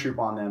with 1 troop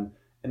on them,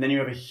 and then you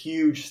have a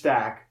huge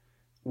stack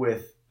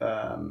with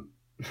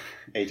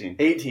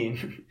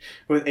 18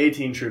 with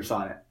 18 troops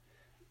on it.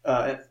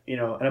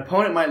 An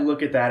opponent might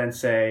look at that and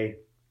say,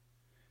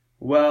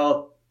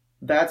 well,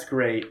 that's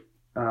great,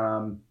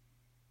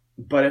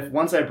 but if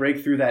once I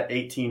break through that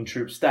 18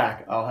 troop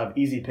stack, I'll have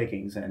easy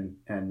pickings and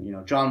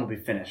John will be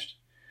finished.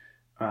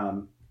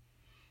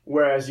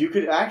 Whereas you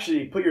could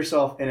actually put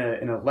yourself in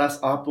a less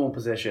optimal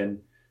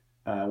position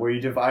where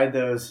you divide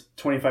those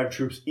 25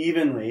 troops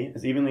evenly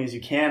as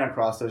you can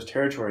across those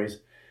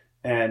territories,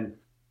 and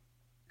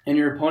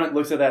your opponent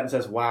looks at that and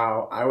says,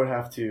 "Wow, I would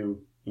have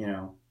to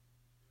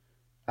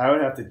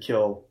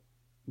kill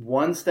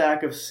one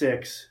stack of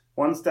 6,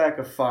 one stack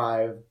of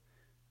 5,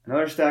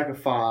 another stack of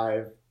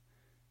 5,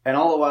 and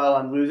all the while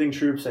I'm losing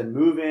troops and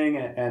moving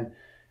and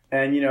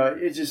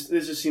this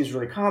just seems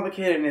really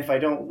complicated. And if I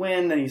don't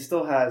win, then he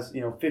still has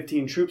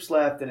 15 troops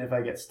left, and if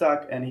I get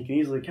stuck, and he can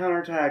easily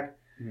counterattack."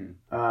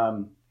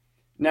 Mm-hmm.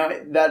 Now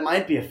that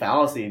might be a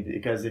fallacy,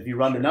 because if you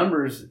run the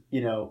numbers,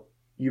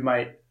 he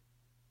might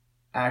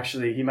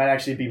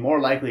actually be more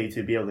likely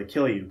to be able to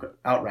kill you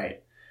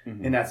outright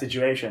in that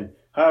situation.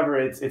 However,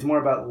 it's more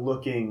about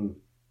looking.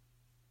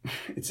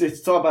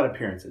 It's all about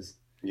appearances.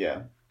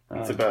 Yeah,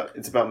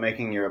 it's about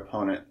making your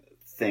opponent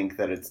think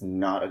that it's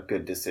not a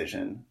good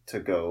decision to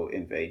go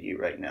invade you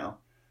right now.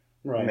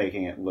 Right.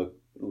 Making it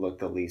look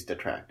the least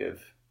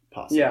attractive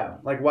possible. Yeah,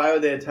 like why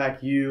would they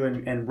attack you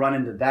and run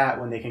into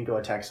that when they can go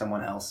attack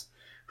someone else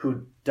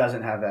who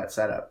doesn't have that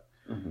setup?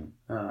 Mm-hmm.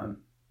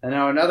 And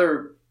now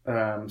another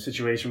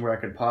situation where it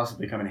could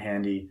possibly come in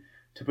handy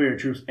to put your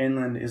troops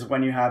inland is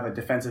when you have a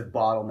defensive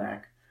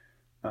bottleneck.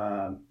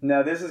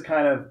 Now this is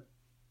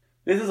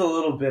a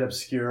little bit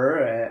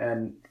obscure,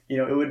 and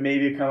it would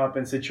maybe come up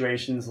in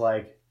situations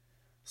like,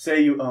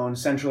 say you own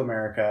Central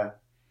America,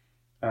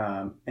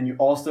 and you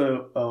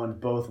also own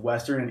both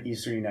Western and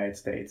Eastern United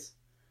States,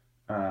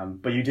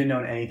 but you didn't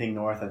own anything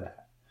north of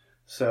that.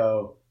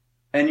 So,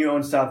 and you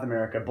own South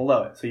America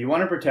below it. So you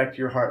want to protect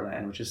your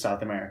heartland, which is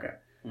South America.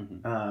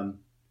 Mm-hmm.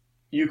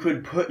 You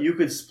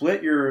could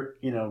split your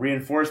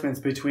reinforcements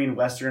between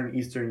Western and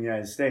Eastern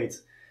United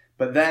States,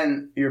 but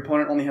then your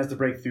opponent only has to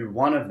break through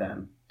one of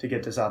them to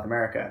get to South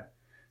America.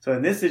 So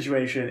in this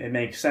situation, it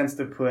makes sense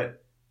to put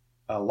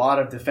a lot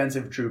of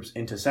defensive troops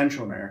into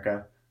Central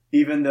America,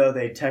 even though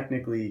they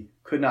technically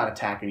could not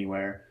attack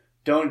anywhere,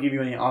 don't give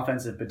you any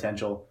offensive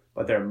potential,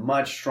 but they're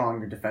much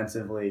stronger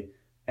defensively.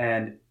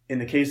 And in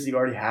the cases you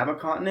already have a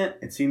continent,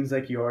 it seems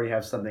like you already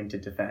have something to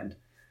defend.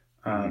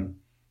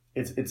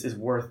 It's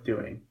worth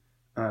doing.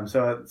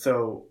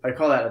 So I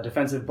call that a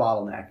defensive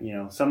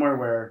bottleneck. Somewhere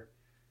where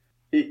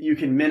you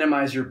can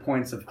minimize your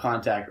points of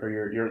contact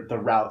or the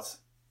routes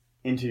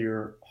into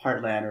your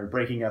heartland or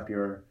breaking up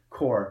your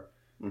core.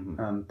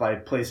 Mm-hmm. By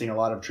placing a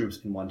lot of troops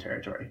in one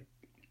territory.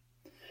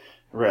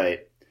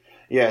 Right.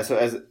 Yeah, so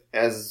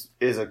as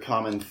is a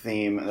common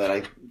theme that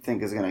I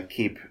think is going to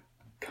keep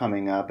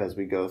coming up as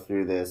we go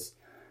through this,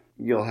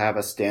 you'll have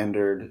a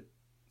standard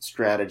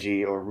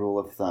strategy or rule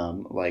of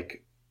thumb,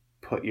 like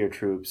put your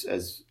troops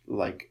as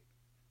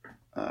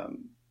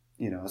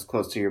as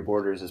close to your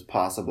borders as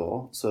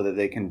possible so that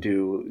they can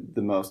do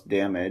the most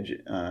damage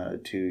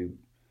to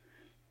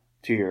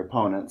your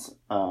opponents.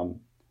 And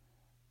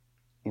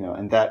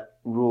that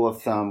rule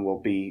of thumb will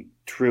be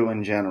true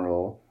in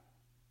general,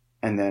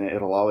 and then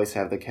it'll always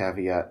have the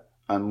caveat,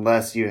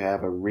 unless you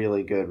have a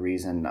really good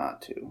reason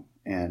not to.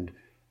 And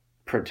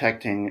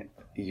protecting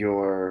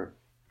your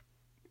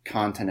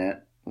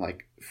continent,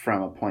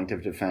 from a point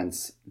of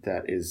defense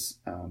that is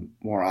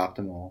more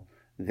optimal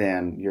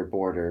than your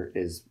border,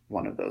 is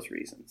one of those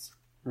reasons.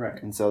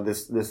 Right. And so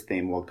this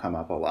theme will come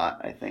up a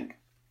lot, I think.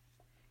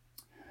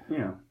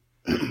 Yeah.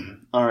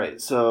 All right,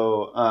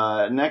 so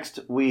next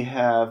we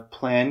have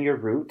plan your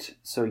route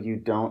so you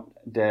don't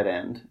dead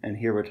end. And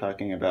here we're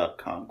talking about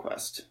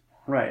conquest.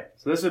 Right.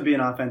 So this would be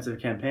an offensive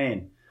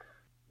campaign.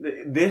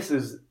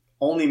 This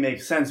only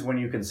makes sense when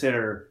you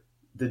consider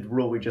the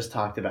rule we just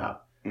talked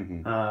about.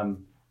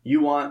 Mm-hmm.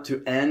 You want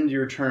to end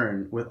your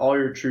turn with all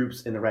your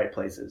troops in the right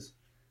places.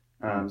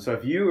 So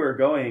if you are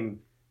going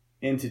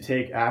in to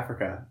take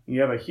Africa,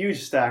 you have a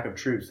huge stack of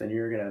troops and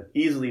you're going to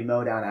easily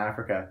mow down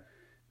Africa.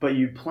 But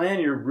you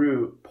plan your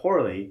route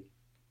poorly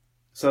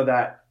so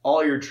that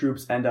all your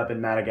troops end up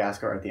in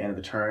Madagascar at the end of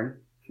the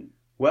turn.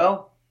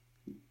 Well,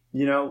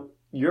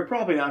 you're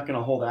probably not going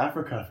to hold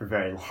Africa for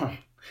very long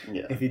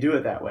if you do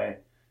it that way.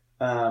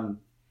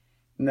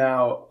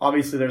 Now,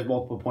 obviously, there's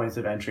multiple points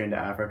of entry into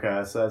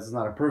Africa, so this is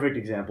not a perfect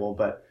example,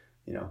 but,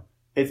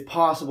 it's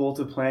possible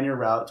to plan your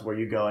route to where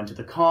you go into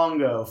the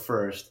Congo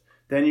first,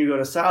 then you go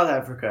to South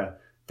Africa,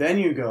 then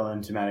you go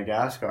into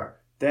Madagascar.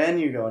 Then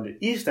you go into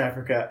East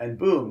Africa, and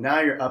boom,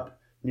 now you're up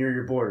near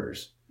your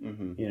borders.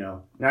 Mm-hmm.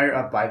 Now you're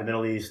up by the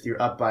Middle East,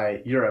 you're up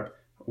by Europe,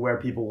 where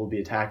people will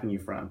be attacking you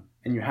from.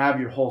 And you have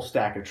your whole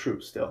stack of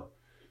troops still.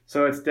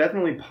 So it's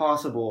definitely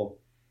possible,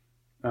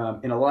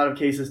 in a lot of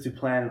cases, to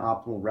plan an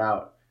optimal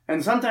route.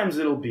 And sometimes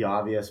it'll be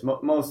obvious.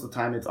 Most of the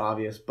time it's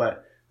obvious.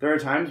 But there are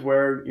times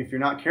where, if you're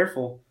not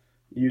careful,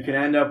 you can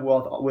end up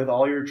with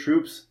all your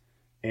troops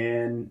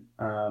in,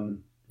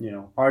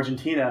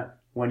 Argentina,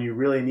 when you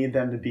really need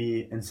them to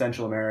be in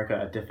Central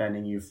America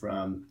defending you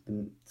from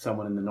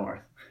someone in the north.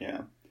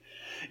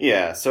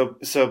 Yeah. So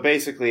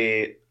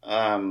basically,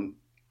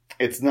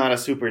 it's not a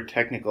super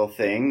technical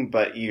thing,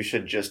 but you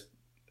should just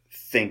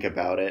think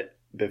about it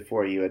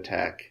before you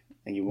attack.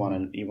 And you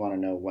want to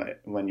know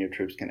when your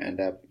troops can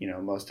end up.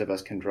 Most of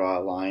us can draw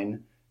a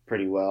line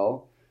pretty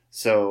well.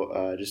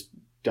 So just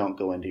don't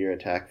go into your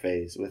attack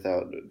phase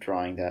without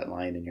drawing that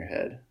line in your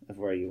head of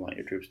where you want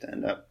your troops to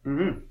end up.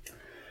 Mm-hmm.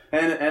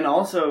 And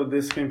also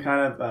this can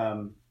kind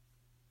of,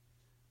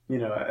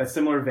 a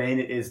similar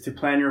vein is to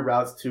plan your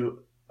routes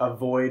to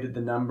avoid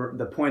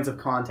the points of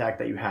contact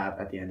that you have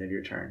at the end of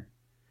your turn.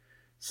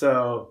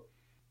 So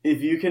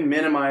if you can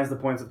minimize the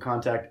points of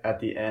contact at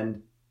the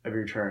end of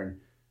your turn,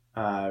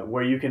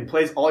 where you can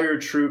place all your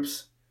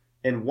troops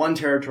in one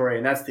territory,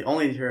 and that's the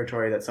only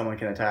territory that someone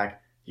can attack,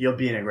 you'll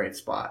be in a great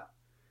spot.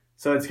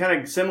 So it's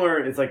kind of similar.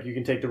 It's like you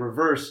can take the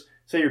reverse.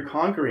 Say you're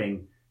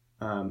conquering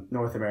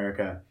North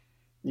America.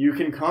 You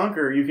can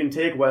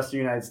take Western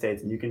United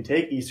States and you can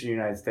take Eastern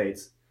United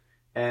States,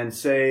 and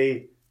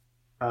say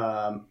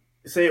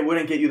it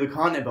wouldn't get you the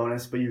continent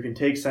bonus, but you can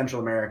take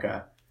Central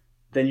America.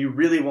 Then you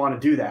really want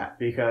to do that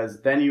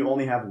because then you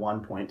only have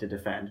 1 point to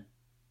defend.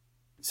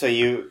 So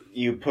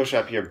you push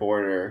up your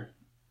border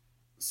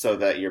so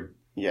that your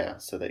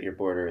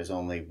border is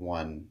only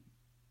one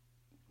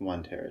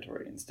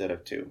territory instead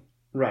of 2.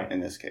 Right. In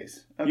this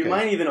case. Okay. You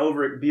might even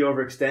be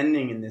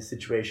overextending in this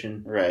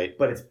situation. Right.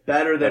 But it's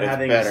better than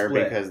having a split. It's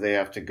better because they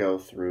have to go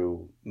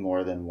through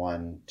more than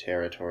one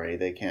territory.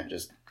 They can't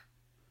just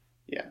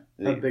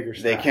a bigger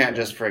stack. They can't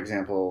just, for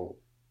example,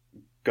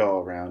 go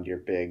around your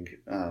big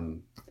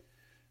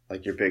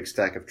your big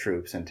stack of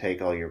troops and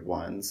take all your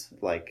ones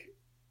like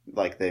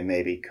they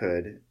maybe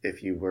could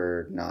if you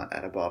were not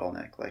at a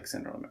bottleneck like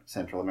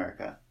Central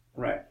America.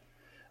 Right.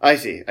 I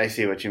see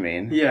what you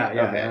mean. Yeah.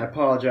 Okay. I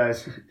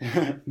apologize.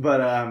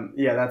 But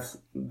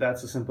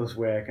that's the simplest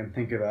way I can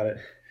think about it.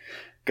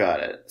 Got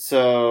it.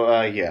 So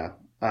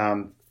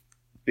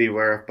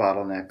beware of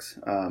bottlenecks.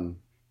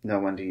 Know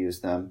when to use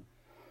them.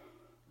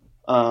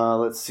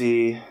 Let's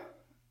see.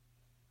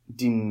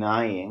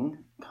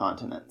 Denying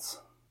continents.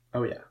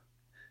 Oh yeah.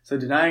 So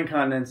denying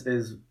continents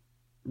is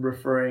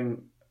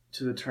referring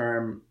to the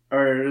term,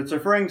 or it's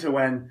referring to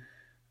when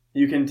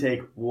you can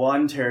take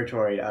one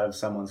territory out of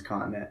someone's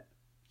continent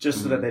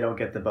just so that they don't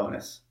get the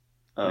bonus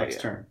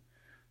next turn.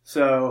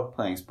 So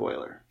playing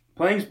spoiler,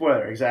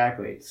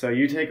 exactly. So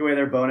you take away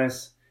their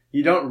bonus.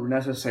 You don't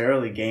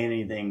necessarily gain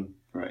anything,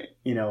 right?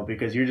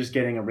 Because you're just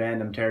getting a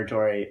random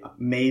territory.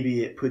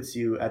 Maybe it puts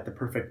you at the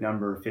perfect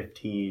number of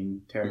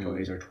 15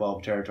 territories or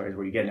 12 territories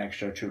where you get an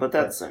extra troop. But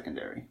that's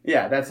secondary.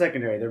 Yeah, that's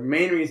secondary. The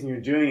main reason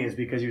you're doing it is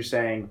because you're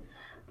saying,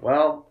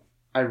 well,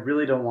 I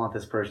really don't want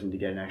this person to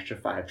get an extra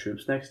 5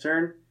 troops next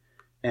turn,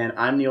 and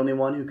I'm the only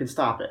one who can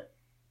stop it.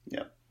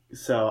 Yep.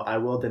 So I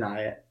will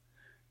deny it.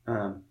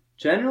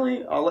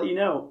 Generally, I'll let you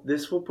know,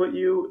 this will put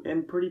you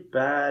in pretty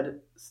bad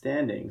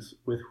standings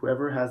with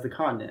whoever has the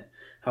continent.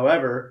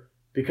 However,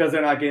 because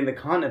they're not getting the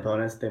continent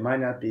bonus, they might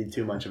not be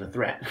too much of a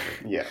threat.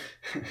 Yeah.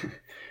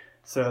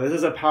 So this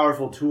is a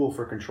powerful tool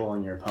for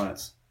controlling your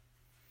opponents.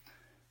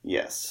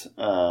 Yes.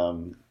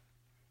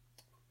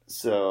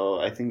 So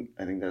I think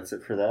that's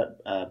it for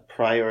that.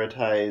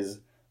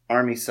 Prioritize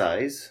army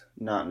size,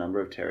 not number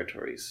of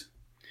territories.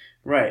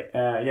 Right.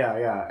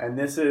 Yeah. And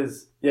this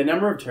is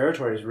number of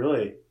territories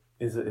really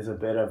is a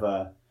bit of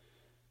a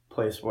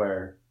place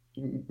where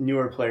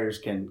newer players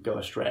can go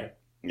astray.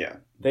 Yeah.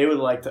 They would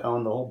like to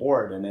own the whole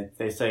board, and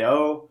they say,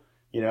 the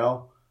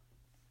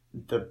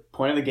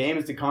point of the game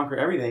is to conquer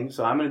everything,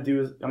 so I'm going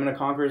to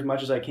conquer as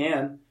much as I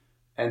can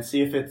and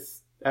see if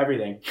it's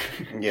everything.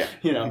 Yeah.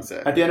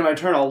 Exactly. At the end of my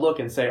turn, I'll look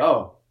and say,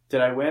 oh,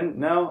 did I win?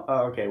 No?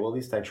 Oh, okay. Well, at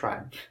least I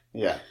tried.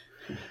 Yeah.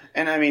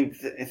 And I mean,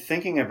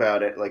 thinking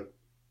about it, like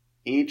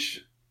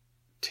each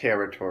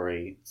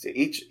territory, so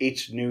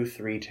each new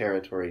 3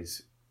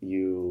 territories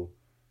you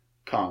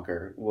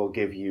conquer will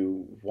give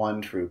you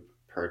 1 troop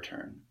per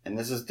turn. And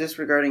this is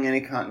disregarding any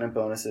continent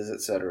bonuses,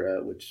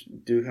 etc., which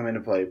do come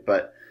into play,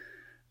 but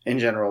in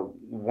general,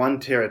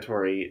 1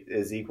 territory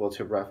is equal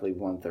to roughly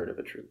 1/3 of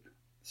a troop.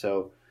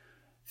 So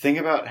think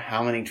about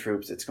how many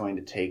troops it's going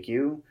to take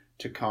you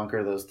to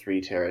conquer those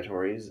 3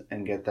 territories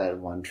and get that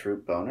 1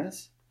 troop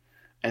bonus.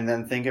 And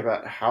then think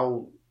about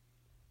how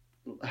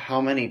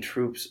many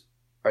troops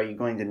are you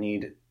going to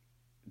need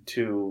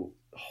to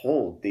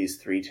hold these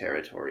 3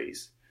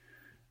 territories.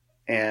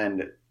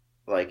 And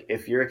like,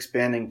 if you're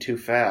expanding too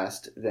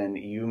fast, then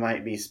you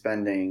might be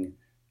spending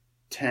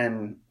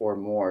 10 or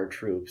more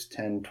troops,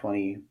 10,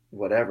 20,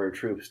 whatever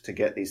troops to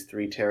get these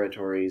 3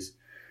 territories.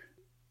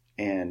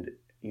 And,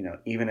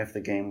 even if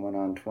the game went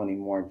on 20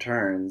 more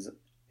turns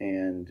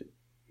and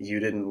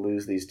you didn't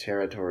lose these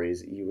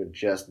territories, you would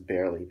just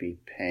barely be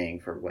paying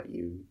for what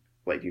you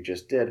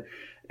just did.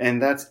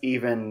 And that's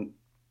even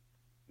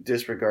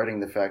disregarding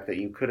the fact that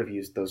you could have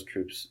used those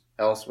troops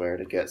elsewhere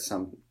to get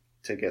some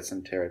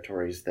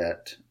territories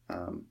that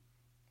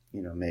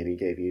maybe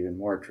gave you even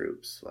more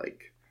troops,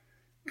 like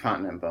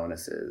continent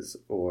bonuses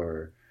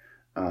or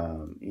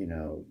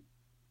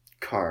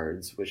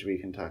cards, which we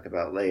can talk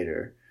about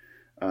later.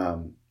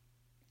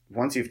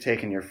 Once you've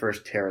taken your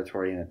first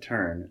territory in a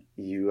turn,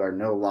 you are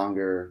no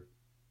longer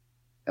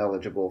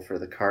eligible for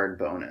the card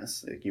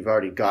bonus. Like, you've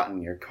already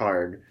gotten your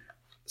card,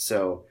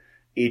 so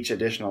each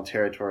additional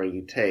territory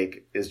you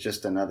take is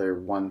just another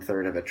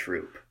 1/3 of a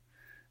troop.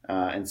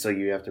 and so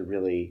you have to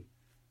really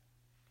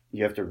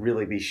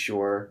be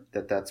sure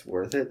that that's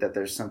worth it, that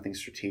there's something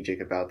strategic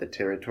about the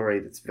territory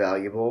that's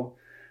valuable,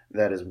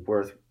 that is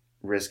worth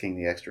risking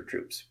the extra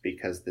troops,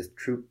 because the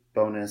troop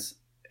bonus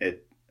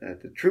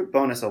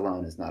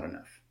alone is not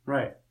enough.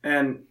 Right.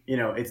 And,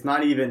 it's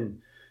not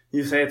even,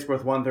 you say it's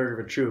worth 1/3 of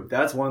a troop.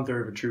 That's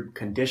 1/3 of a troop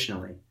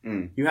conditionally.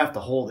 You have to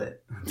hold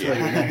it until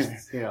your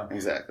next,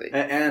 Exactly.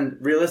 And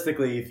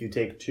realistically, if you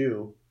take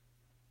two,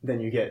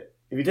 then if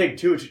you take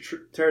two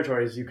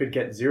territories, you could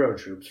get 0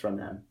 troops from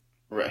them.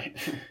 Right.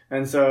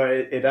 And so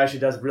it actually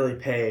does really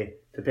pay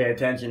to pay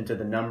attention to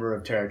the number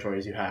of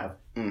territories you have.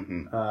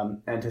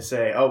 And to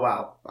say, oh,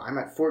 wow, I'm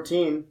at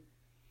 14.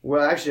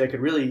 Well, actually, I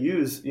could really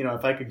use,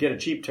 if I could get a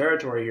cheap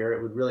territory here,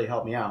 it would really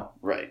help me out.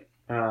 Right.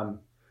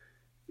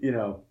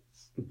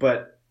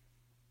 But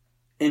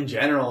in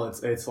general,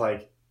 it's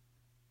like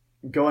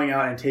going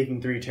out and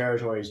taking 3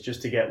 territories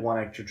just to get 1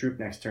 extra troop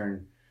next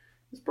turn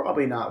is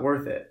probably not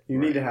worth it. You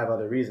need to have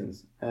other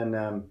reasons. And,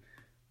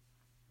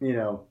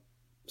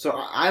 so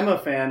I'm a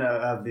fan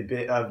of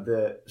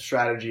the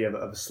strategy of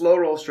a slow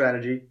roll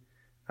strategy.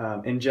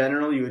 In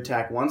general, you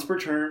attack once per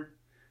turn.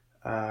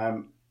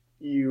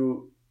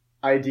 You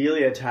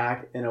ideally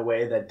attack in a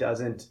way that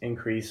doesn't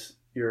increase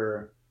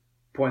your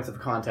points of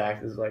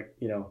contact. Is like,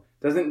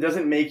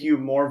 doesn't make you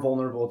more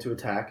vulnerable to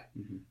attack.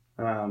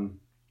 And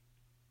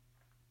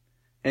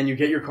you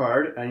get your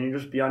card and you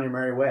just be on your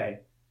merry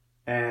way.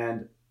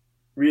 And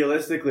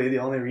realistically, the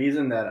only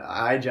reason that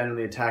I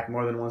generally attack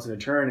more than once in a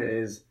turn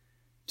is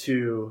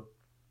to,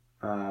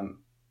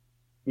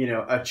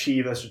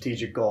 achieve a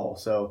strategic goal.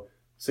 So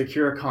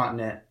secure a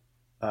continent,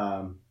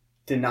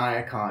 deny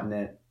a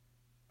continent.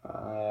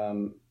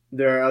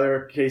 There are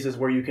other cases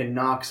where you can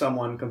knock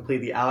someone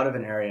completely out of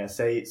an area.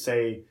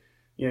 Say,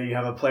 you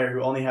have a player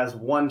who only has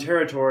 1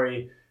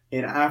 territory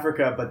in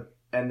Africa,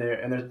 and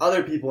there's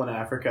other people in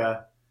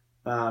Africa,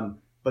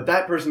 but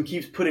that person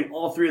keeps putting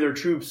all 3 of their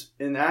troops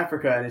in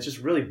Africa, and it's just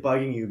really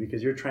bugging you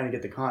because you're trying to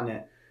get the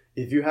continent.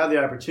 If you have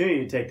the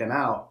opportunity to take them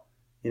out,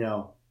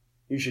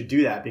 you should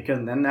do that,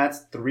 because then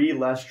that's 3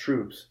 less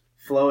troops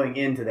flowing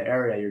into the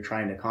area you're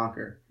trying to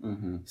conquer.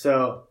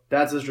 So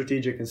that's a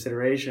strategic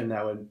consideration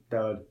that would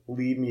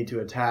lead me to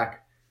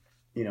attack,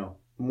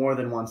 more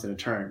than once in a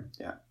turn.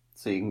 Yeah.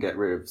 So you can get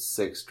rid of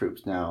 6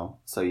 troops now,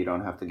 so you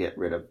don't have to get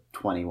rid of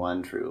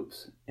 21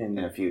 troops in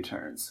a few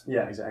turns.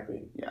 Yeah,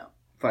 exactly. Yeah.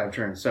 5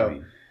 turns.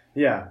 So,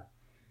 yeah.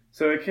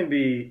 So it can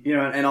be,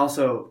 and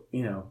also,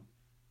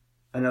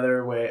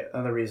 another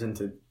reason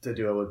to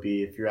do it would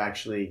be if you're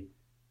actually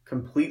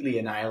completely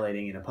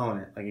annihilating an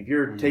opponent. Like if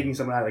you're taking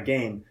someone out of the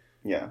game,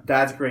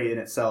 that's great in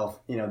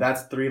itself.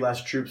 That's 3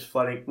 less troops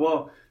flooding.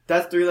 Well,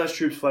 that's 3 less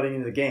troops flooding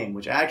into the game,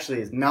 which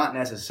actually is not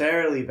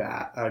necessarily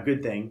a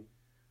good thing.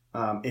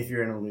 If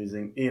you're in a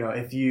losing,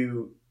 if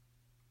you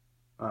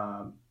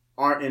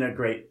aren't in a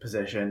great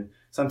position,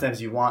 sometimes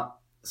you want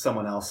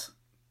someone else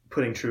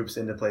putting troops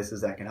into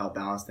places that can help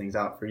balance things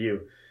out for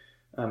you.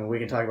 We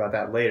can talk about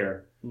that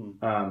later.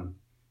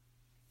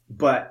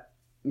 But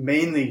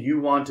mainly you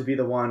want to be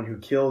the one who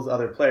kills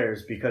other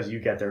players because you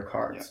get their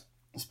cards. Yeah.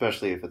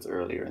 Especially if it's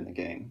earlier in the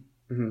game.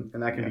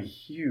 And that can be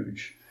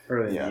huge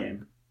early in the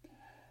game.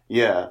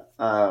 Yeah.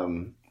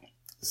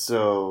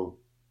 So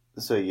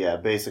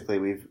basically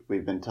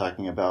we've been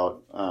talking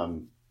about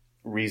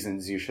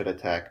reasons you should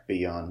attack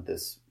beyond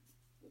this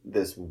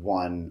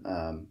one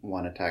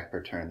attack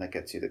per turn that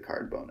gets you the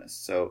card bonus.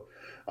 So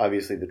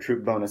obviously the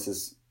troop bonus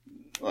is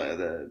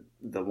the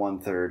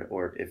 1/3,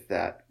 or if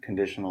that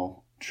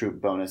conditional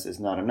troop bonus is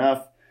not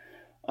enough.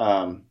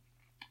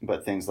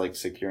 But things like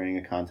securing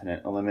a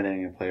continent,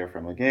 eliminating a player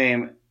from a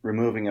game,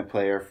 removing a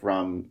player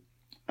from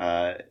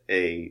an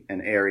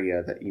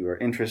area that you are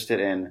interested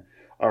in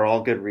are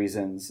all good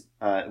reasons.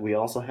 We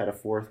also had a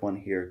 4th one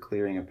here,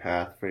 clearing a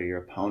path for your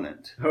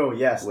opponent. Oh,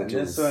 yes. Which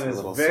and is this one a is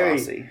little very,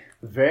 saucy.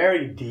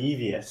 very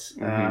devious.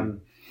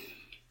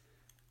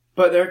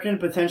 But there can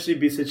potentially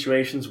be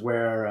situations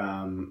where,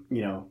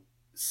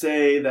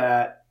 say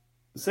that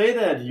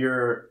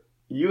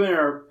you and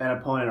an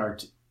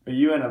opponent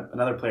you and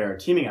another player are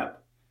teaming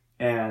up,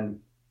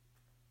 and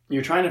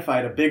you're trying to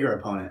fight a bigger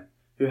opponent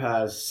who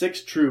has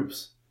 6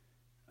 troops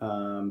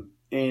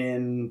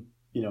in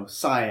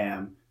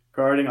Siam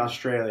guarding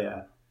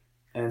Australia,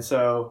 and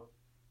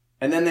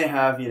then they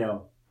have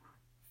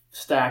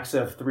stacks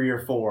of 3 or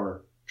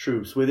 4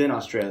 troops within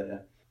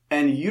Australia,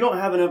 and you don't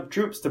have enough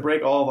troops to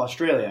break all of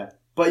Australia,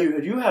 but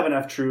you have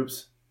enough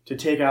troops to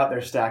take out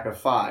their stack of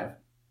 5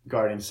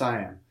 guarding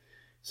Siam.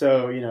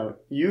 So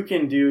you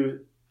can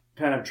do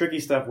kind of tricky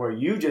stuff where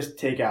you just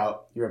take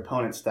out your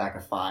opponent's stack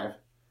of 5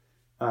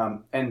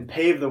 and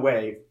pave the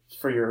way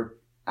for your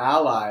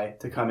ally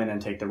to come in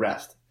and take the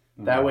rest.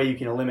 That way you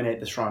can eliminate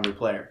the stronger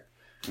player.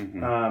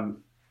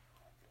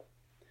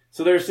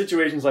 So there are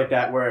situations like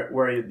that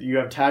where you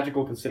have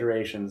tactical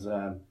considerations.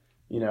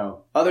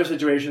 Other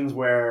situations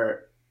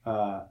where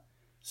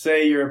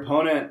say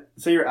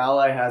your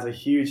ally has a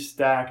huge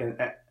stack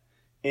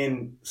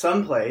in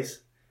some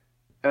place.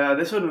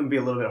 This would be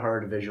a little bit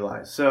harder to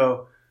visualize.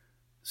 So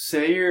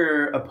say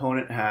your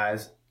opponent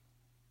has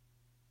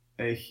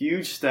a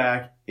huge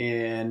stack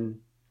in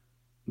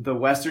the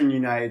western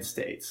United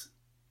States,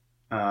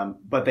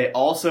 but they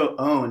also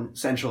own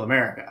Central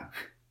America,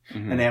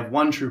 and they have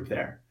one troop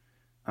there,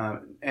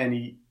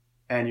 and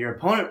your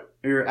opponent,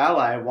 your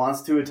ally,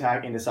 wants to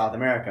attack into South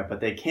America, but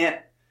they can't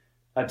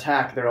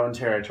attack their own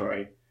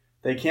territory.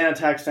 They can't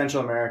attack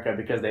Central America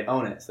because they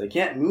own it, so they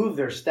can't move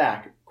their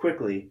stack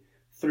quickly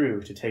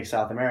through to take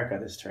South America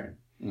this turn.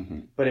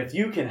 But if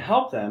you can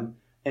help them,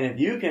 and if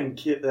you can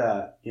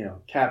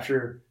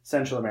capture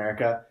Central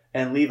America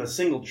and leave a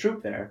single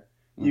troop there,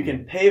 you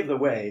can pave the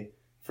way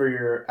for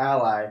your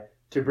ally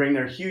to bring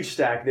their huge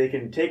stack. They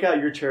can take out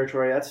your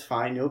territory. That's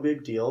fine. No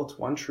big deal. It's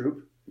one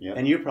troop. Yep.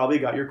 And you probably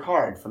got your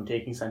card from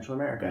taking Central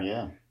America.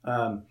 Yeah.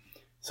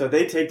 So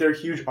they take their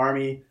huge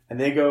army and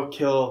they go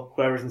kill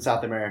whoever's in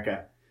South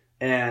America.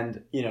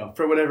 And,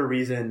 for whatever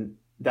reason,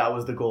 that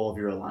was the goal of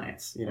your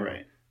alliance.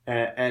 Right.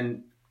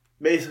 And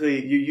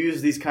basically, you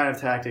use these kind of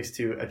tactics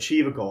to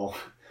achieve a goal.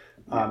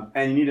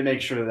 And you need to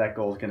make sure that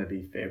goal is going to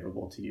be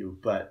favorable to you.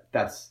 But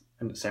that's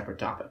a separate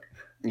topic.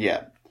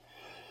 Yeah.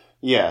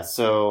 Yeah.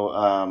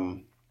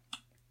 So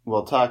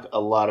we'll talk a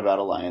lot about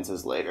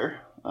alliances later.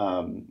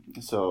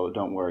 So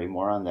don't worry,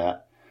 more on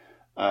that.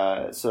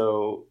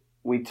 So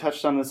we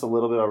touched on this a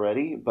little bit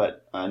already,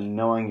 but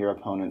knowing your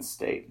opponent's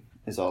state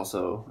is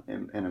also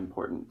an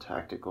important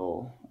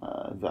tactical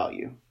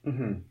value.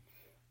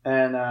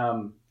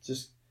 And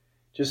just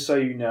so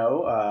you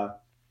know,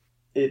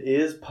 it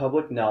is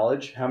public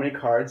knowledge how many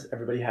cards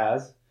everybody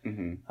has.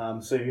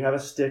 So if you have a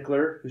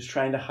stickler who's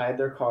trying to hide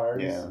their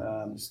cards,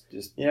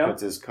 just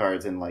puts his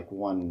cards in like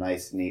one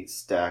nice neat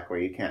stack where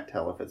you can't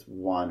tell if it's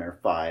 1 or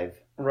 5.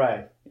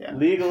 Right. Yeah.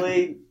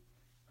 Legally,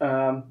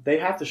 they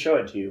have to show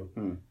it to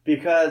you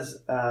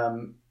because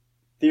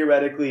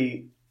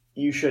theoretically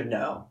you should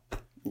know.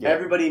 Yeah.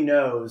 Everybody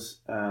knows,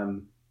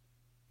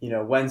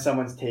 when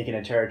someone's taken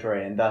a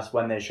territory and thus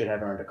when they should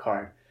have earned a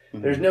card.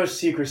 There's no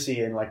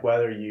secrecy in like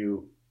whether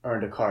you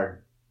earned a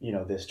card,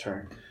 this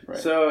turn. Right.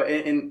 So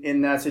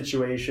in that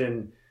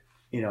situation,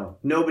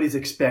 nobody's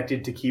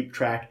expected to keep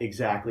track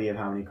exactly of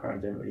how many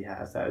cards everybody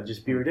has. That would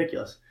just be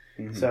ridiculous.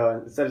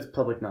 So instead it's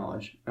public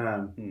knowledge.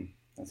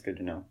 That's good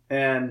to know.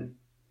 And,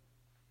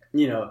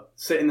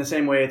 so in the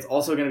same way, it's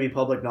also going to be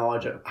public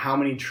knowledge of how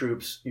many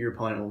troops your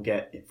opponent will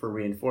get for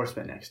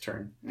reinforcement next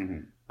turn.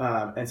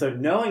 And so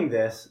knowing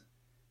this,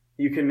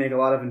 you can make a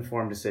lot of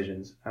informed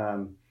decisions.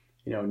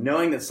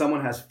 Knowing that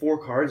someone has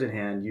 4 cards in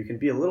hand, you can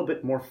be a little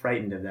bit more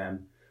frightened of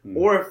them.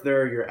 Or if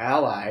they're your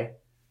ally,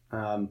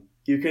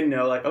 you can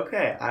know, like,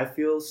 okay, I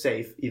feel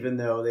safe even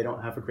though they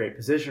don't have a great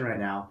position right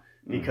now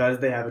because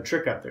they have a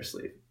trick up their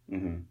sleeve.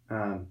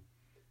 And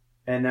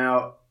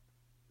now,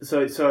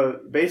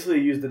 so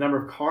basically use the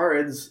number of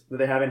cards that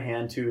they have in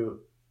hand to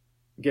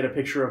get a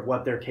picture of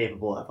what they're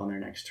capable of on their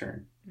next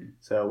turn.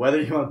 So whether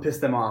you want to piss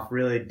them off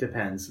really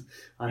depends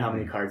on how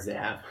many cards they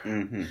have.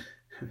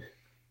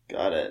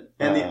 Got it.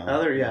 And the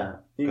other,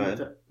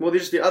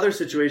 just the other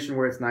situation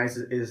where it's nice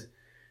is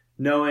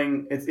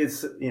knowing it's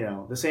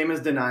the same as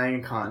denying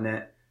a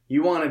continent.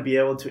 You want to be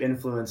able to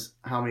influence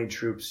how many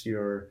troops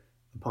your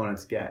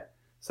opponents get.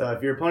 So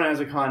if your opponent has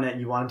a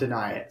continent, you want to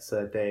deny it so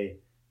that they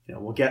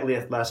will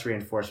get less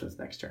reinforcements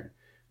next turn.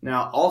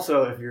 Now,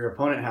 also, if your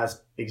opponent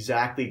has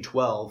exactly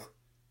 12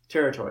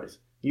 territories,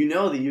 you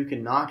know that you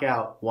can knock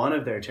out one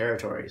of their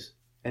territories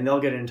and they'll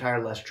get an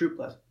entire less troop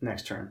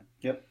next turn.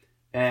 Yep.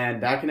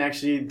 And that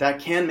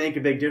can make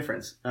a big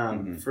difference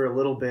for a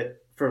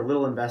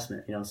little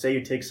investment. Say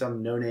you take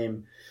some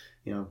no-name,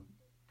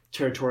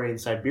 territory in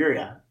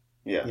Siberia.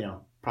 Yeah.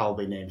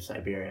 Probably named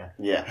Siberia.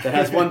 Yeah. That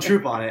has one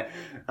troop on it.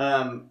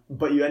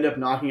 But you end up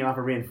knocking off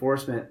a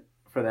reinforcement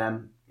for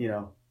them.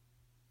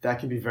 That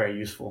can be very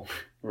useful.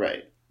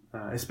 Right.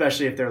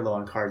 Especially if they're low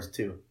on cards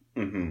too.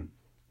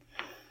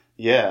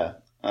 Yeah.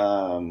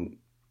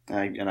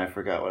 I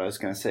forgot what I was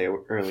going to say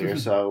earlier,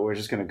 so we're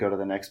just going to go to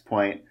the next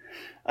point.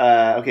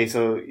 Okay,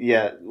 so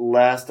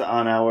last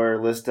on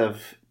our list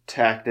of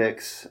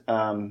tactics /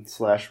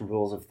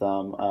 rules of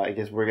thumb, I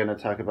guess we're going to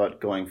talk about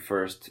going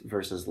first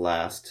versus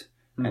last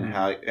and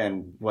how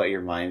and what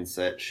your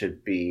mindset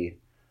should be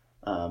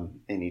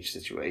in each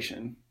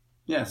situation.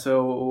 Yeah.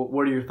 So,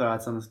 what are your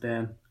thoughts on this,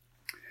 Dan?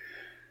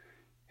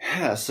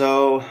 Yeah.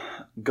 So,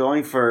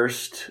 going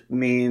first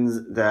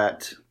means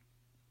that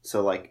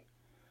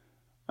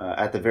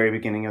at the very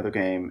beginning of the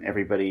game,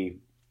 everybody,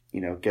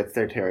 gets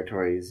their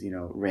territories,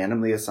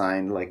 randomly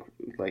assigned, like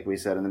we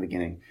said in the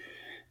beginning,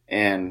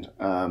 and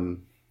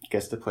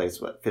gets to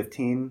place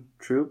 15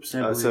 troops.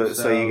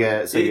 So you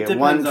get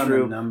one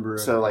troop.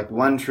 So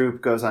one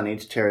troop goes on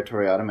each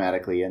territory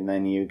automatically, and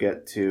then you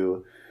get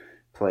to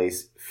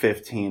place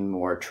 15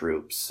 more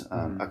troops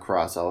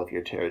across all of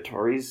your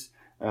territories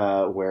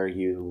where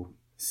you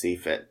see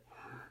fit.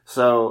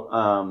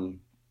 So.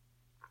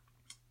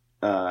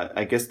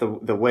 I guess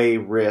the way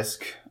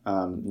Risk,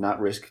 not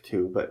Risk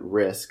 2, but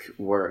Risk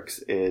works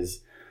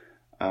is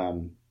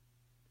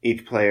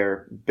each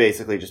player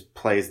basically just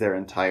plays their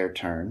entire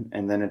turn,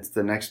 and then it's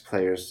the next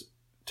player's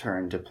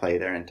turn to play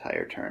their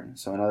entire turn.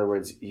 So in other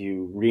words,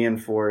 you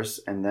reinforce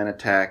and then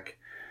attack,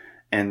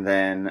 and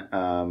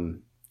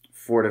then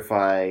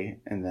fortify,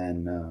 and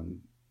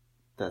then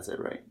that's it,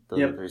 right?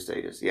 Those are 3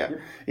 stages. Yeah.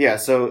 Yeah.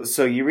 So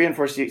you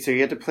reinforce. So you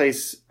get to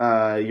place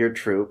your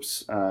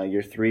troops,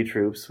 your 3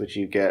 troops, which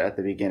you get at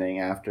the beginning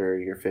after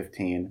your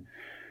 15.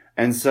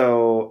 And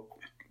so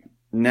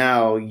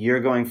now you're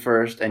going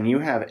first, and you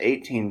have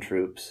 18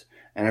 troops,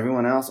 and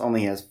everyone else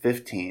only has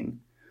 15.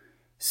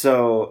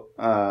 So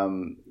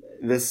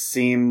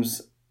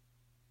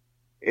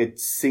it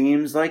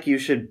seems like you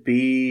should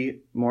be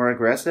more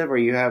aggressive, or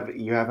you have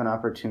an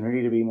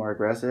opportunity to be more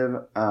aggressive.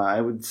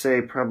 I would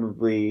say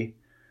probably,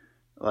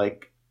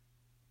 like,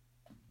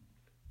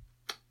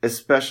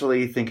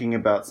 especially thinking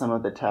about some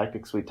of the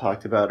tactics we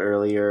talked about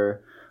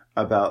earlier,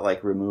 about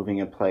like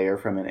removing a player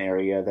from an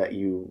area that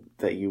you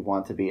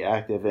want to be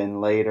active in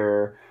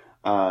later,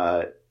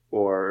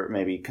 or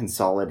maybe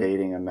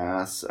consolidating a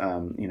mass,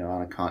 on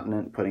a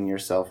continent, putting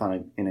yourself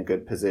in a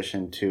good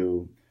position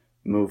to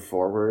move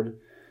forward.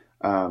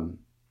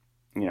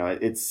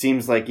 It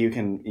seems like you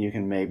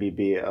can maybe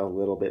be a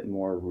little bit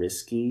more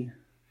risky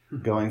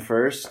going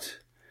first,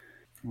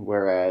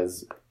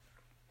 whereas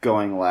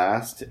going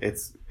last,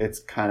 it's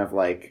kind of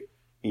like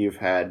you've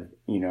had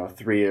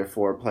 3 or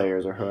 4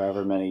 players, or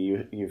however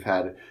many you've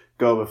had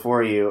go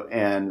before you,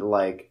 and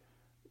like,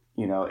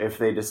 if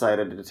they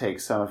decided to take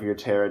some of your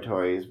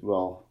territories,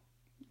 well,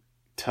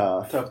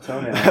 tough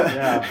toenails.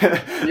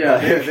 Yeah.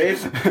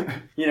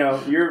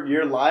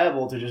 You're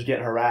liable to just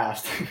get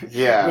harassed.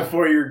 Yeah.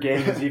 Before your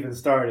game has even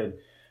started.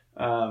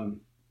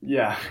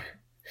 Yeah,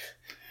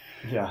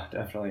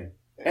 definitely.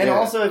 And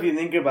also, if you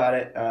think about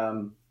it,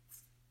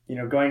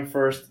 going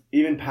first,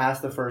 even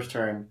past the first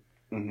turn,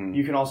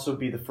 you can also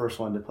be the first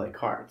one to play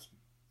cards.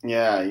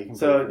 Yeah, you can.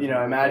 So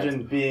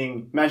imagine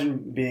being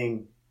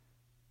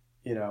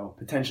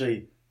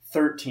potentially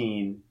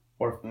 13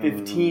 or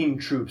 15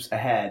 troops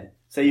ahead.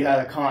 Say you had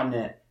a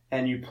continent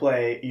and you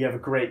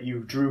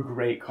drew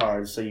great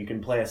cards, so you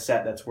can play a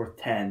set that's worth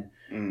 10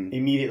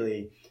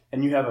 immediately,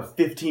 and you have a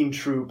 15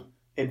 troop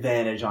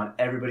advantage on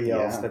everybody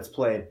else that's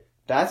played.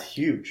 That's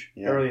huge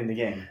early in the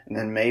game. And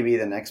then maybe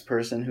the next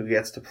person who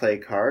gets to play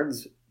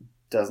cards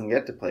doesn't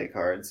get to play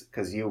cards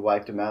because you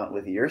wiped them out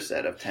with your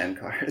set of 10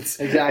 cards.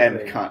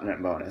 Exactly. And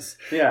continent bonus.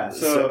 Yeah.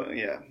 So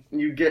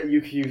you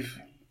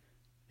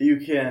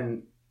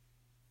can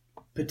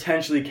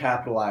potentially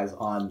capitalize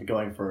on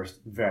going first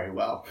very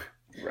well.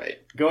 Right.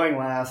 Going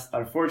last,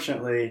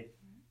 unfortunately,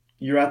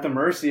 you're at the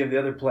mercy of the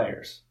other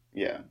players.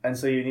 Yeah. And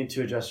so you need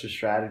to adjust your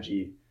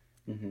strategy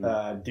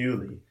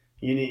duly.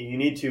 You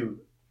need to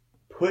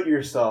put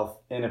yourself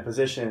in a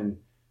position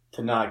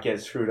to not get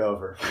screwed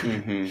over.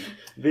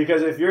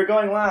 Because if you're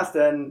going last,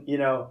 then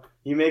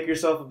you make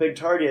yourself a big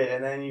target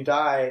and then you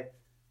die.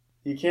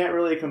 You can't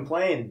really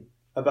complain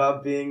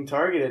about being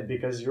targeted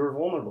because you're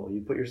vulnerable.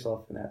 You put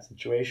yourself in that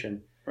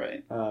situation.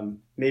 Right.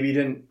 Maybe you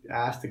didn't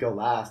ask to go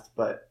last,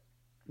 but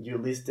you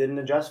at least didn't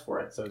adjust for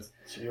it, so it's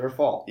your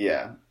fault.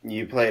 Yeah.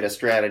 You played a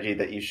strategy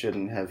that you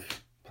shouldn't have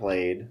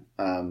played.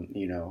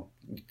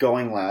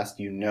 Going last,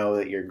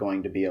 that you're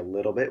going to be a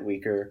little bit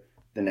weaker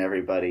than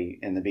everybody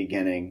in the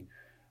beginning.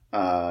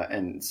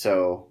 And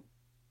so,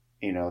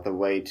 the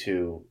way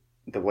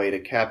to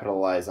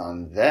capitalize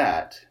on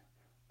that,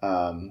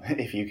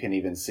 if you can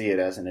even see it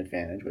as an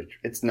advantage, which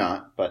it's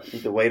not, but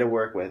the way to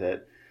work with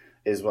it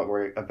is what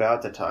we're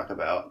about to talk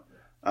about,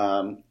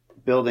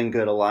 building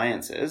good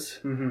alliances.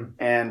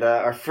 And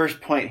our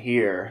first point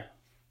here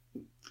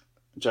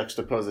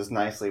juxtaposes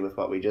nicely with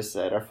what we just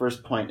said. Our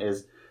first point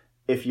is,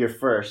 if you're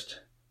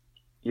first,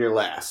 you're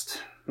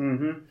last.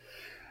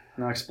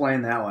 Now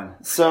explain that one.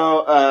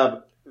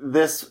 So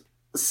this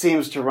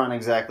seems to run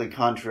exactly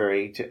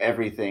contrary to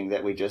everything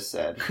that we just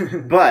said.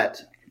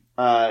 But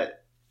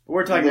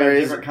we're talking about a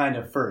different kind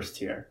of first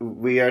here.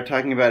 We are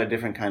talking about a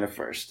different kind of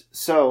first.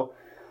 So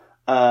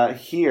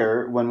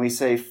here, when we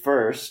say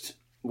first,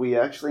 we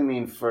actually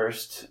mean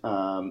first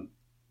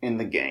in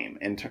the game.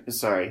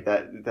 Sorry,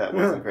 that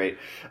wasn't great.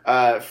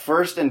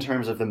 First in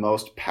terms of the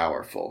most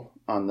powerful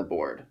on the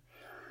board.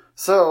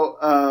 So,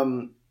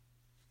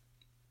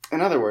 in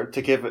other words,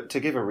 to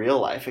give a real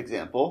life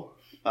example,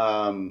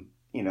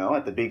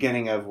 at the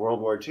beginning of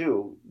World War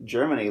II,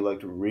 Germany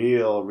looked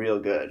real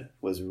good,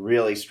 was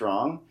really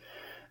strong.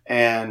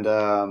 And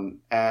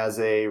as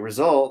a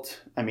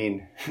result,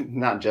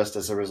 not just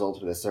as a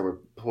result of this, there were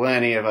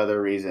plenty of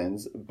other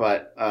reasons,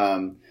 but,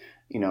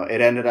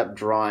 it ended up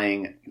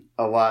drawing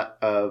a lot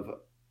of,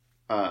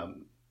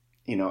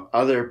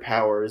 other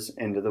powers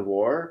into the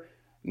war,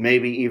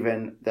 maybe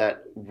even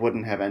that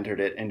wouldn't have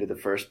entered it into the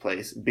first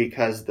place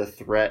because the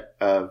threat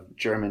of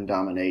German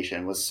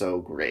domination was so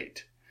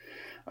great.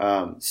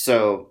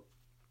 So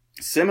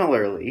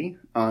similarly,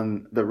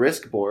 on the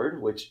Risk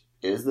board, which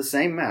is the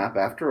same map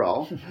after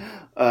all,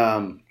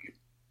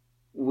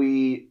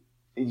 you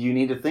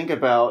need to think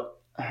about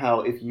how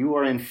if you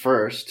are in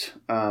first,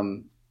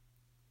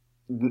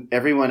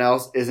 everyone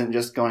else isn't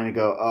just going to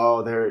go,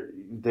 oh,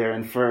 they're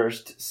in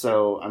first,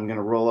 so I'm going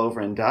to roll over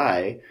and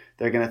die.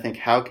 They're going to think,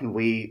 how can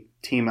we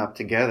team up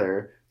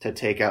together to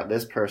take out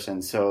this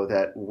person so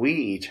that we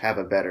each have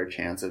a better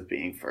chance of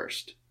being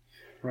first?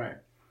 Right.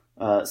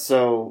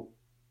 So,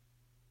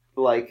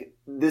 like,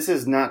 this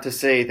is not to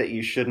say that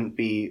you shouldn't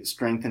be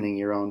strengthening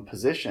your own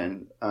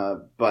position,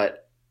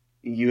 but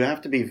you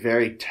have to be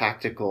very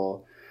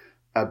tactical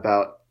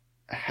about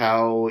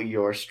how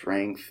your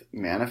strength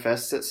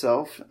manifests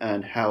itself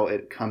and how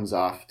it comes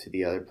off to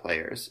the other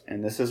players.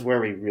 And this is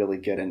where we really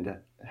get into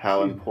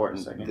how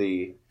important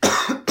the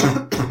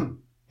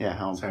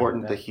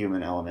the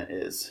human element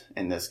is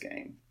in this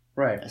game.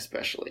 Right.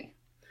 Especially.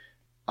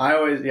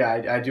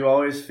 I do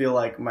always feel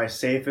like my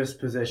safest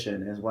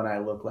position is when I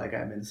look like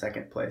I'm in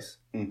second place.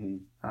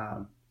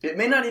 Mm-hmm. It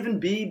may not even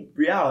be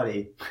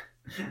reality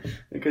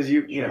because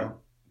you know,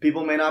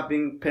 people may not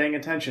be paying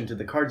attention to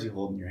the cards you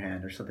hold in your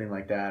hand or something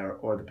like that,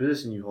 or the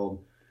position you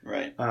hold.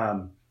 Right.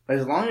 But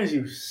as long as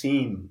you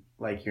seem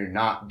like you're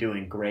not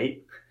doing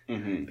great,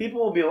 mm-hmm.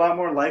 people will be a lot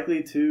more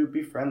likely to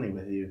be friendly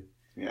with you.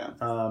 Yeah.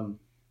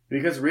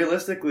 Because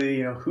realistically,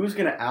 you know, who's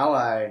going to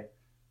ally?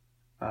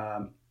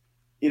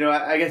 You know,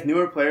 I guess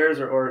newer players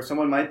or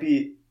someone might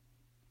be,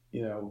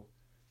 you know,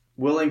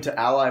 willing to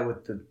ally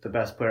with the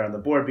best player on the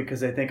board because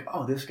they think,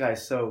 oh, this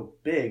guy's so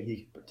big, he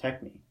can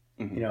protect me.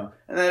 Mm-hmm. You know,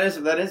 and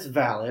that is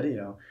valid, you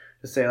know,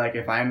 to say like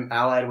if I'm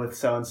allied with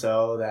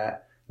so-and-so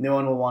that no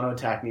one will want to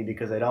attack me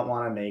because they don't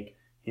want to make,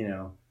 you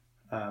know,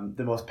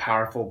 the most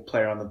powerful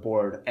player on the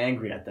board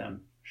angry at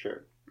them.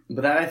 Sure.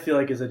 But that I feel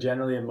like is a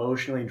generally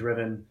emotionally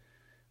driven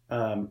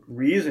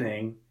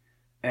reasoning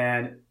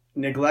and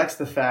neglects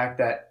the fact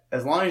that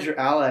as long as you're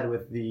allied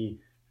with the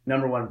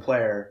number one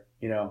player,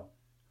 you know,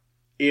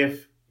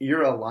 if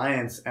your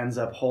alliance ends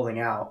up holding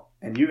out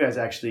and you guys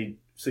actually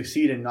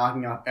succeed in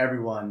knocking off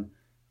everyone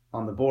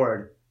on the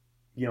board,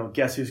 you know,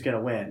 guess who's going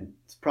to win?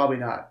 It's probably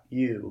not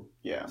you.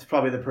 Yeah. It's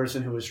probably the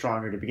person who was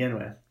stronger to begin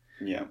with.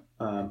 Yeah.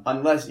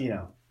 Unless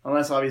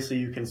obviously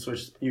you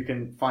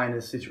can find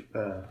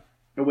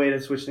a way to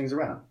switch things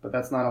around, but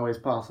that's not always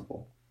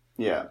possible.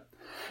 Yeah.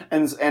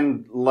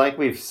 And like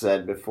we've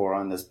said before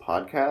on this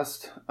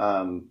podcast,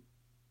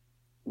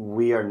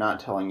 we are not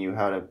telling you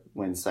how to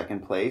win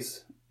second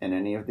place in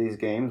any of these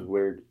games.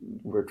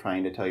 We're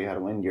trying to tell you how to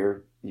win.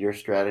 Your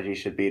strategy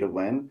should be to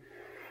win.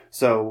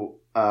 So,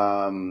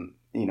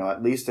 you know,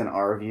 at least in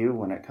our view,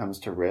 when it comes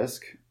to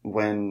Risk,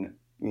 when,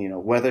 you know,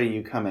 whether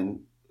you come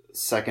in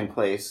second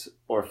place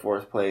or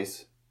fourth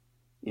place,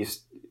 you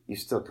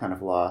still kind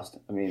of lost.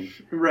 I mean,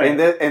 right.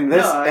 in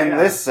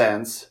this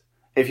sense,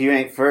 if you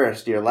ain't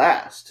first, you're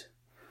last.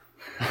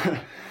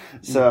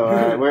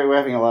 So we're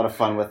having a lot of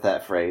fun with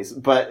that phrase.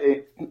 But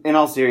in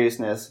all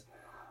seriousness,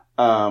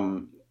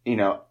 you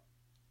know,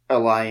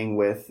 allying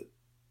with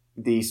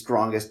the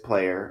strongest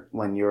player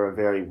when you're a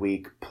very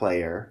weak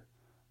player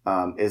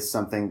is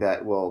something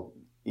that will,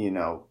 you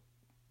know,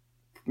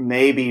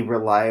 maybe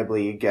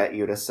reliably get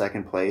you to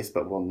second place,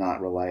 but will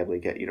not reliably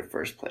get you to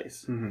first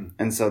place. Mm-hmm.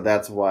 And so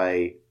that's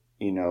why,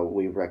 you know,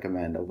 we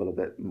recommend a little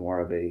bit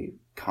more of a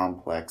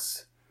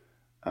complex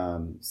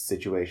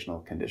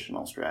situational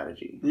conditional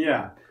strategy.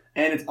 Yeah.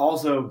 And it's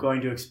also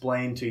going to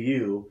explain to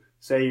you,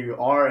 say you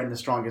are in the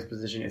strongest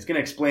position, it's going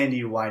to explain to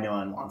you why no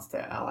one wants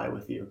to ally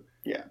with you.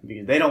 Yeah.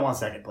 Because they don't want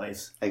second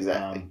place.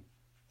 Exactly.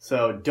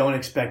 So don't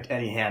expect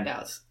any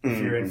handouts if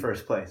you're in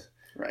first place.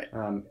 Right.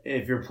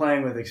 If you're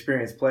playing with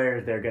experienced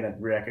players, they're going to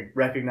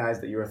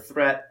recognize that you're a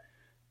threat,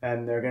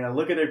 and they're going to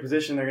look at their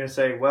position. They're going to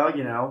say, well,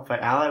 you know, if I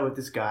ally with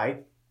this guy,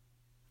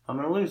 I'm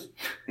going to lose.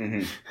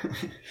 Mm-hmm.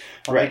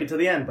 I'll make it to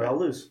the end, but I'll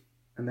lose.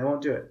 And they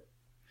won't do it.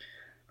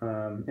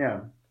 Yeah.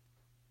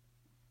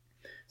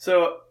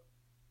 So,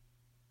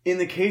 in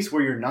the case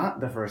where you're not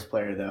the first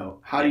player,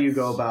 though, how do you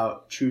go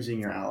about choosing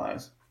your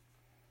allies?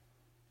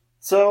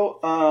 So,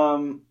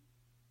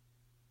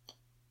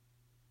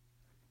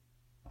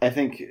 I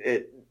think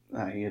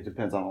it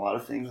depends on a lot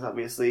of things,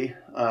 obviously.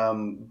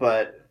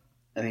 But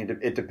I think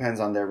it depends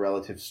on their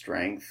relative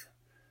strength.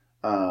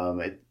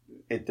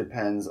 It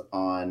depends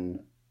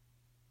on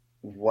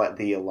what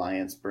the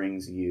alliance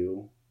brings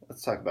you.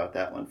 Let's talk about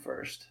that one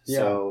first. Yeah.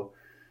 So,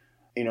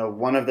 you know,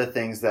 one of the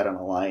things that an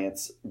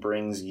alliance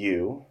brings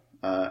you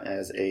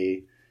as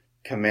a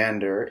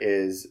commander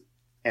is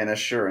an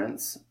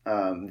assurance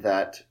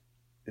that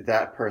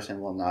that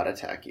person will not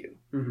attack you,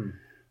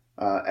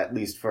 at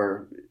least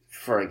for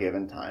a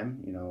given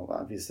time. You know,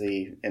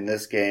 obviously, in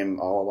this game,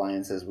 all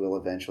alliances will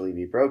eventually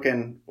be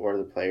broken or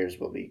the players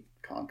will be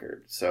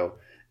conquered. So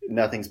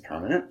nothing's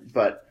permanent,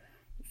 but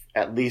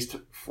at least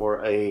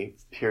for a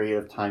period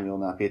of time, you'll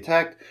not be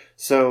attacked.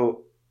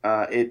 So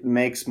it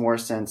makes more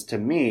sense to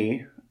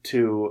me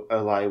to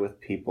ally with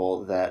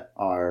people that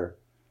are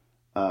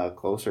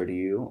closer to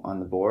you on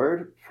the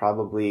board,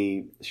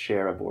 probably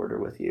share a border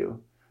with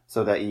you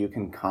so that you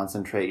can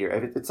concentrate your...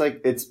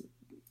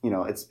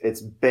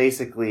 It's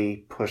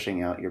basically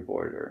pushing out your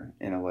border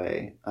in a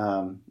way.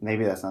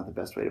 Maybe that's not the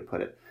best way to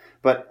put it.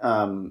 But,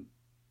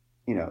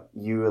 you know,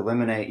 you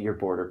eliminate your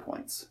border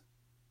points.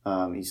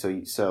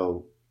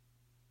 So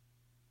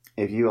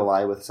if you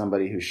ally with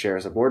somebody who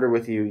shares a border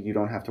with you, you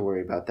don't have to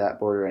worry about that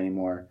border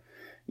anymore.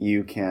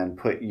 You can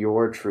put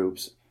your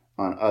troops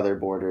on other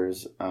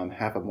borders,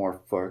 have a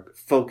more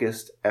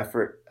focused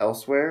effort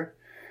elsewhere.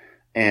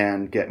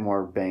 and get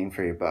more bang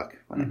for your buck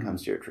when it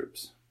comes to your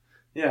troops.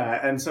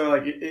 Yeah, and so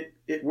like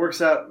it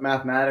works out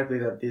mathematically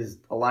that these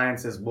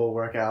alliances will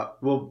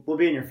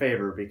be in your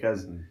favor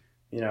because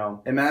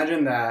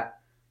imagine that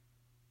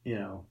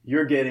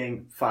you're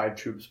getting 5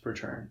 troops per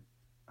turn.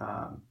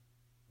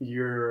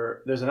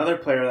 There's another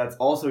player that's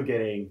also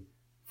getting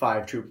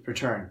 5 troops per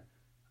turn,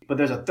 but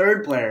there's a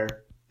third player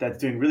that's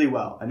doing really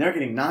well, and they're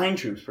getting 9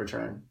 troops per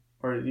turn,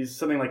 or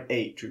something like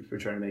 8 troops per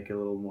turn to make it a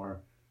little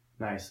more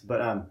nice.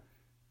 But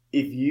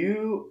if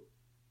you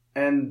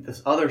and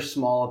this other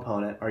small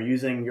opponent are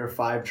using your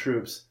 5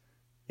 troops,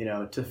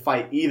 to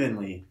fight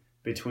evenly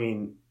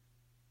between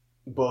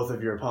both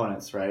of your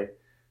opponents, right?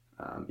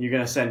 You're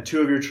going to send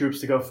 2 of your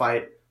troops to go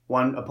fight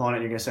one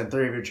opponent. You're going to send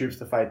 3 of your troops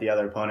to fight the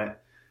other opponent.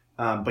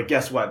 But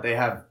guess what? They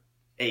have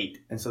 8.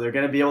 And so they're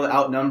going to be able to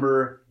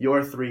outnumber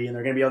your 3, and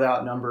they're going to be able to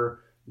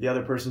outnumber the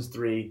other person's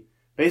 3.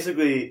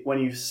 Basically, when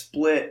you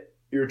split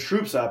your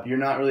troops up, you're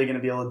not really going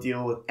to be able to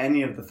deal with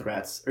any of the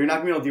threats, or you're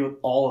not going to be able to deal with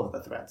all of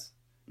the threats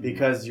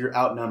because you're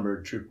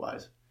outnumbered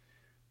troop-wise.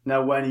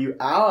 Now, when you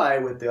ally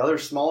with the other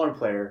smaller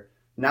player,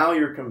 now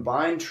your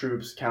combined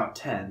troops count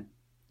 10.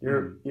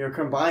 You're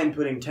combined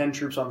putting 10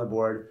 troops on the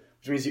board,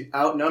 which means you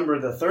outnumber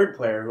the third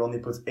player who only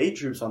puts 8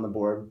 troops on the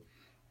board,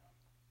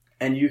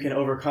 and you can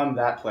overcome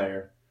that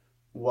player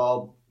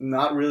while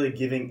not really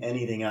giving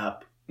anything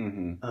up,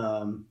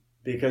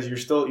 because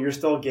you're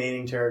still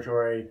gaining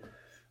territory.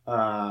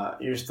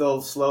 You're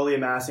still slowly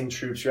amassing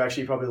troops. You're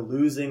actually probably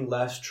losing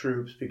less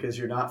troops because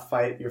you're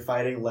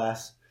fighting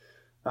less.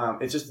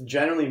 It's just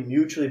generally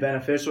mutually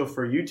beneficial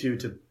for you two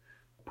to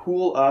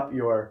pool up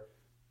your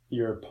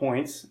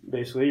points,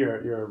 basically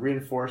your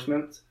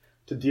reinforcements,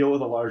 to deal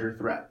with a larger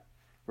threat.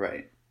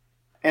 Right.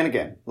 And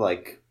again,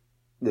 like,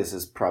 this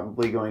is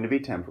probably going to be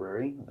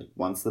temporary. Like,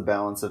 once the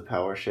balance of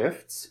power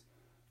shifts,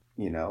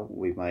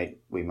 we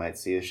might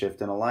see a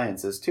shift in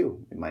alliances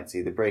too. We might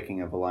see the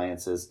breaking of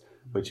alliances,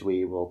 which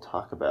we will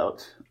talk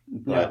about.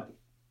 But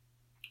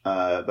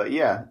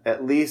yeah,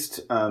 at least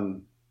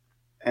an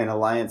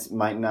alliance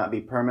might not be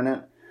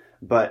permanent,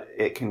 but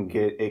it can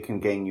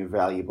gain you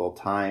valuable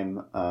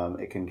time.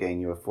 It can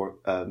gain you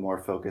a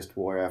more focused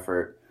war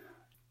effort.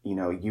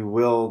 You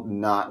will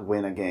not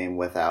win a game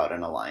without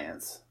an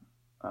alliance.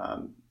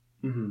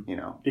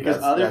 Because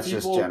that's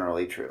just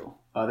generally true.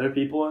 Other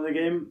people in the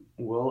game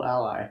will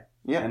ally.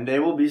 Yeah. And they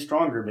will be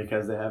stronger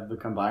because they have the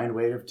combined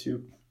weight of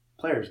 2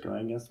 players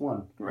going against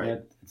 1. Right.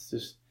 And it's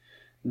just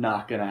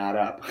not going to add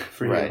up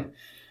for right. you.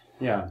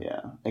 Yeah.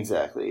 Yeah,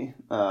 exactly.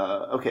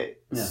 Okay.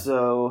 Yeah.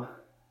 So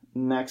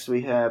next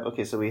we talked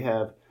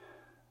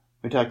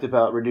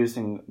about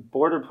reducing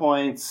border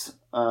points.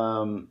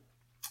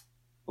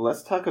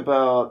 Let's talk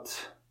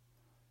about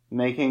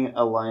making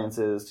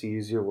alliances, to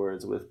use your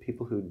words, with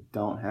people who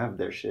don't have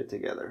their shit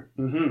together.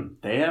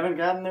 They haven't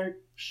gotten their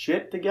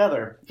shit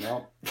together.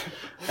 No.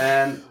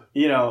 And,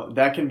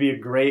 that can be a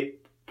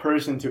great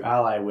person to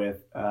ally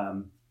with,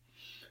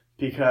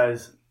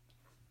 because,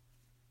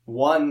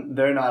 one,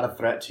 they're not a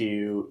threat to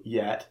you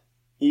yet,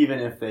 even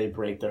if they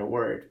break their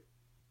word.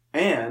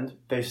 And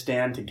they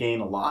stand to gain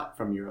a lot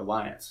from your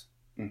alliance.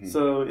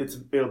 So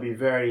it'll be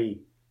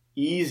very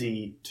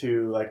easy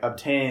to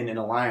obtain an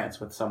alliance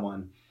with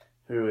someone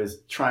who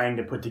is trying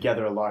to put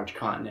together a large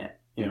continent.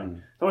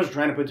 Someone's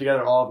trying to put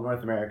together all of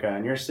North America,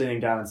 and you're sitting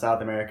down in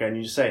South America, and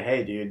you just say,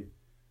 "Hey, dude,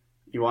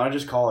 you want to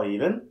just call it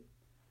even,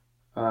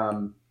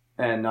 and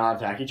not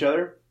attack each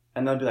other?"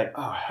 And they'll be like,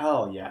 "Oh,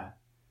 hell yeah,"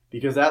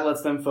 because that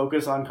lets them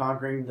focus on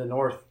conquering the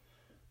north,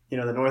 the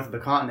north of the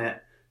continent,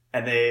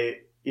 and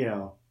they,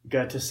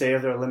 get to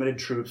save their limited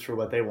troops for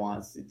what they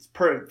want. It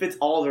fits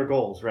all their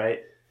goals, right?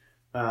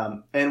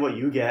 And what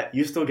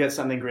you still get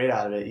something great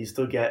out of it. You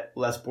still get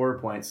less border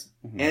points,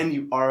 and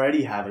you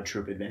already have a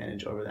troop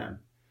advantage over them.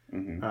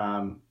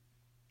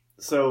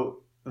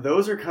 So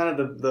those are kind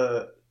of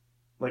the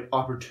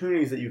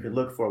opportunities that you could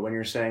look for when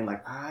you're saying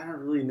I don't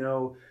really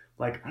know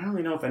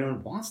if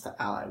anyone wants to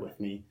ally with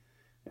me.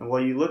 And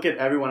well, you look at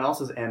everyone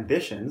else's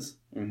ambitions,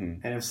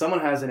 and if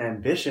someone has an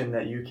ambition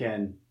that you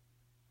can,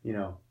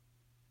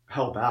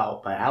 help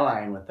out by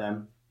allying with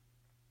them,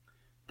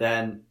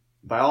 then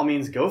by all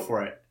means go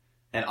for it.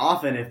 And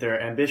often, if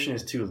their ambition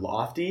is too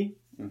lofty,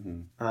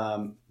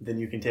 then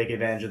you can take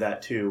advantage of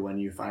that too when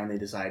you finally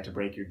decide to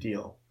break your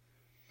deal.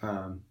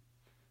 So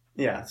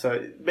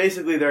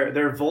basically,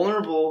 they're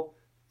vulnerable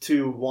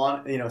to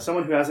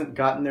someone who hasn't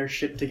gotten their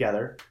shit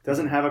together,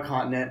 doesn't have a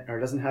continent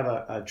or doesn't have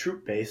a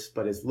troop base,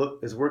 but is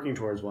working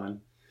towards one,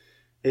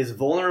 is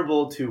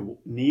vulnerable to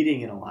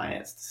needing an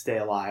alliance to stay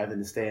alive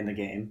and to stay in the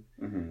game,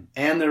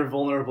 and they're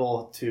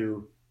vulnerable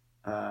to,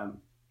 to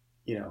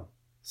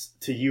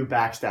you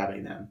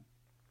backstabbing them.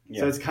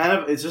 Yeah.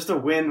 So it's just a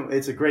win.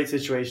 It's a great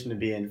situation to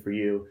be in for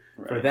you.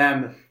 Right. For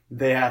them,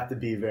 they have to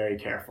be very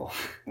careful.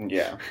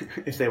 Yeah.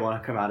 If they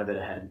want to come out of it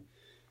ahead.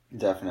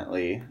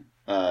 Definitely.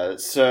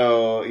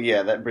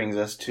 That brings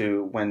us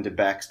to when to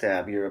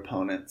backstab your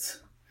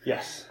opponents.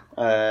 Yes.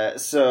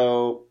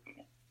 So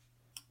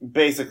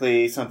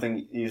basically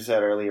something you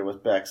said earlier was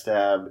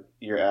backstab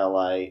your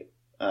ally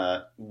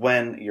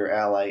when your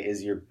ally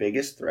is your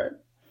biggest threat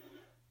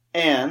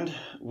and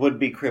would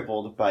be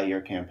crippled by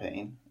your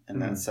campaign.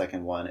 And then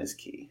second one is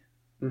key.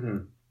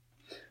 Mm-hmm.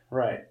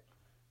 Right.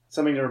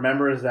 Something to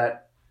remember is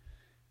that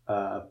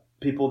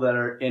people that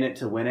are in it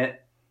to win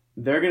it,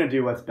 they're going to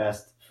do what's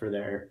best for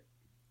their,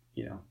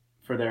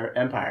 for their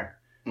empire.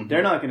 Mm-hmm.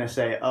 They're not going to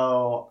say,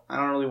 "Oh, I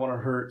don't really want to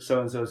hurt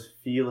so and so's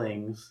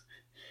feelings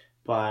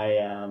by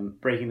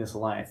breaking this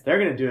alliance." They're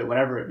going to do it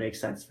whenever it makes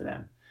sense for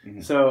them.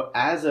 Mm-hmm. So,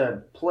 as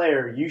a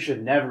player, you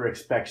should never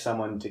expect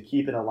someone to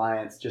keep an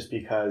alliance just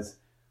because,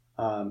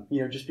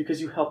 just because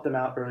you helped them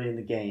out early in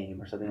the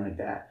game or something like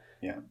that.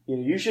 Yeah.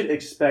 You should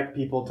expect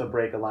people to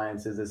break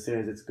alliances as soon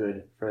as it's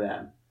good for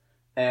them,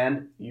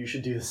 and you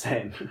should do the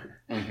same.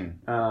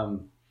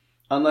 Mm-hmm.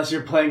 Unless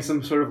you're playing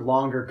some sort of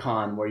longer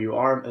con where you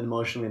are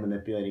emotionally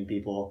manipulating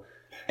people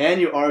and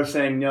you are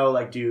saying, no,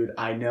 like, dude,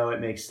 I know it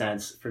makes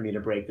sense for me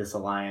to break this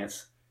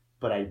alliance,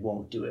 but I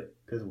won't do it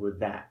because we're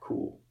that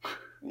cool.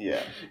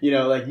 Yeah.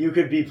 You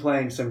could be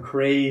playing some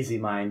crazy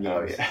mind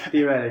games,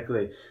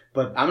 theoretically.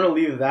 But I'm going to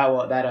leave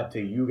that up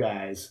to you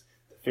guys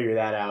to figure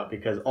that out,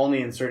 because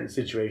only in certain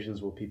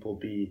situations will people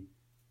be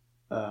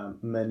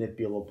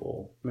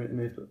manipulable,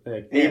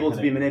 able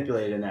to be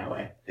manipulated in that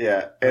way.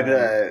 Yeah,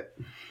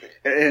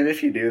 and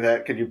if you do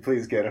that, could you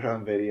please get it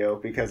on video?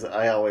 Because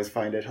I always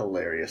find it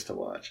hilarious to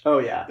watch. Oh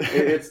yeah,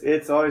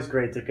 it's always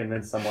great to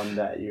convince someone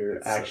that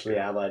you're actually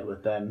allied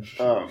with them.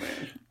 Oh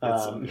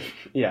man,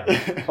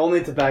 yeah,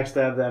 only to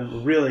backstab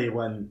them really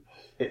when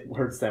it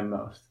hurts them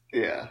most.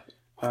 Yeah.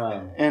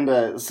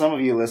 And some of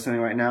you listening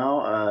right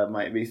now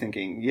might be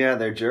thinking, yeah,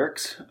 they're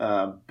jerks,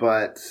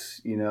 but,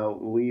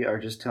 we are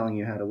just telling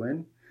you how to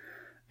win.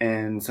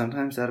 And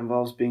sometimes that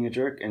involves being a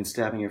jerk and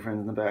stabbing your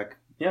friends in the back.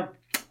 Yeah.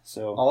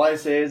 So all I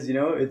say is,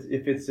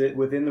 if it's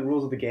within the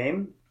rules of the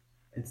game,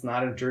 it's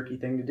not a jerky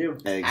thing to do.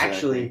 Exactly.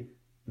 Actually,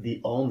 the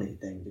only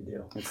thing to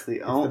do. It's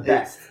the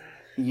best.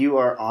 You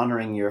are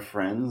honoring your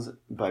friends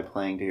by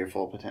playing to your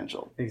full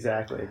potential.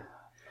 Exactly.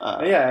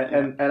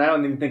 And I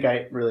don't even think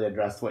I really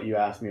addressed what you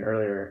asked me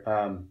earlier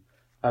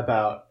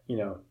about,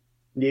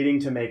 needing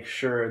to make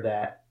sure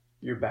that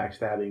your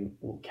backstabbing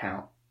will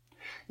count.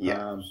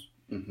 Yeah.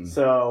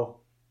 So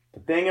the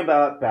thing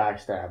about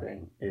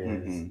backstabbing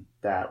is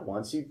that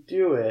once you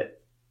do it,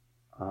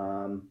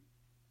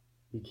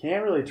 you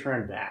can't really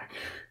turn back.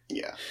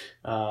 Yeah.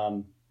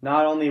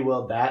 Not only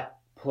will that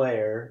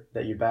player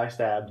that you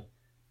backstabbed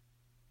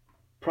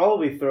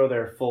probably throw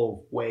their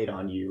full weight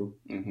on you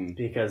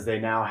because they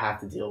now have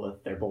to deal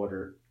with their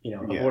border,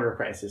 border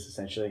crisis,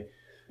 essentially.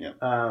 Yeah.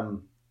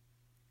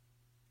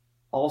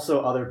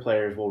 Also, other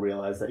players will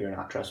realize that you're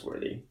not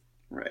trustworthy.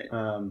 Right.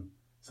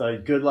 So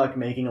good luck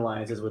making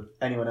alliances with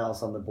anyone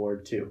else on the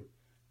board too,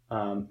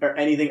 or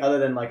anything other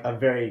than like a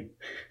very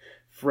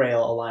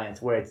frail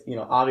alliance where it's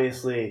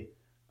obviously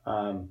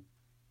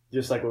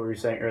just like what we were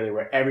saying earlier,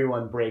 where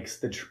everyone breaks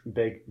the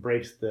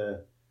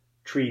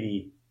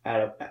treaty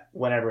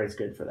whenever it's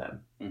good for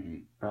them,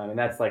 and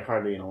that's like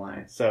hardly an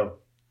alliance. So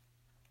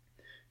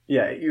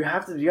yeah, you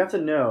have to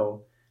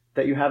know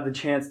that you have the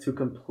chance to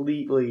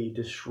completely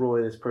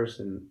destroy this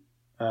person's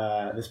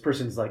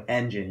like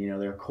engine,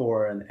 their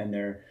core and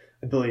their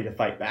ability to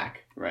fight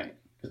back. Right.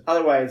 Because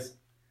otherwise,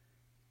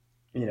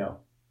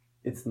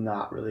 it's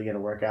not really going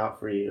to work out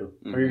for you,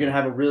 or you're going to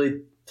have a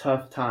really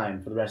tough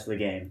time for the rest of the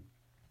game.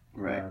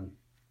 Right.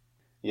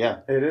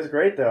 Yeah. It is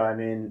great though. I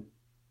mean,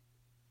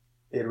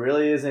 it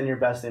really is in your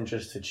best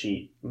interest to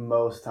cheat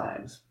most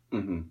times.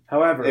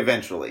 However,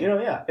 eventually,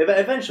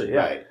 eventually, yeah.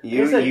 Right.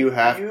 You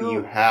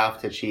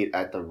have to cheat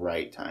at the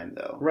right time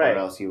though, right? Or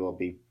else you will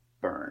be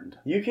burned.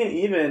 You can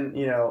even,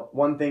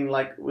 one thing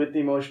like with the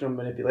emotional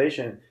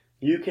manipulation,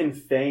 you can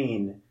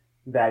feign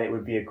that it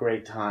would be a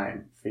great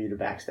time for you to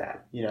backstab.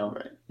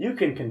 Right. You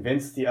can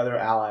convince the other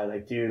ally,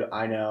 like, dude,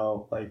 I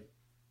know, like,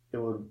 it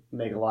would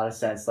make a lot of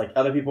sense. Like,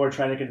 other people are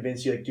trying to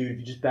convince you, like, dude, if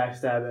you just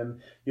backstab him,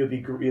 you'll be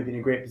in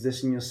a great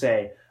position. You'll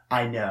say,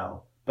 I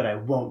know, but I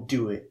won't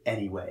do it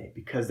anyway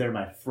because they're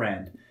my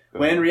friend.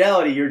 When in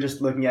reality, you're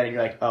just looking at it,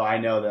 you're like, oh, I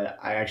know that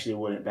I actually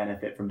wouldn't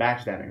benefit from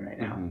backstabbing right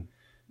now.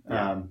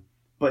 Yeah.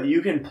 But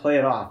you can play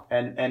it off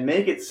and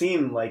make it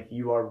seem like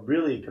you are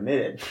really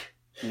committed.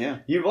 Yeah.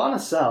 You want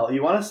to sell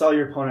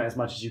your opponent as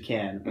much as you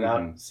can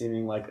without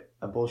seeming like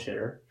a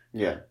bullshitter.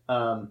 Yeah.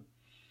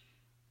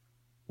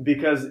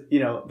 Because,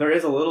 there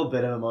is a little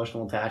bit of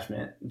emotional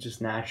attachment,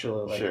 just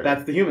naturally. Like, sure.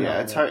 That's the human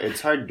element.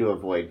 It's hard to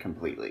avoid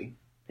completely.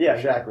 Yeah,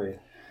 exactly.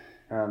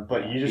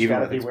 But you just got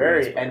to be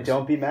wary and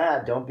don't be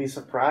mad. Don't be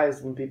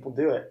surprised when people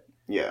do it.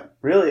 Yeah.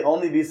 Really,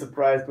 only be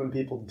surprised when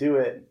people do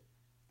it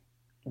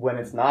when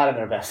it's not in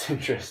their best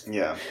interest.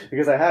 Yeah.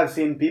 Because I have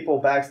seen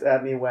people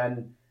backstab me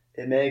when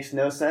it makes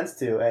no sense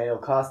to, and it'll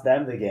cost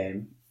them the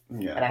game.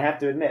 Yeah. And I have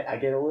to admit, I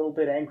get a little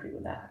bit angry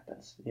when that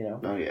happens,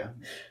 Oh, yeah.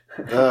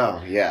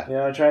 Oh,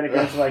 yeah. Trying to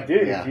go to like,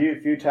 dude,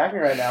 if you attack me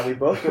right now, we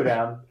both go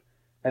down.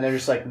 And they're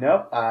just like,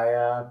 nope,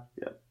 I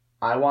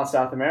want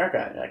South America.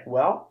 And you're like,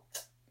 well,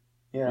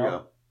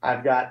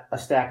 I've got a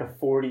stack of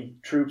 40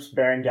 troops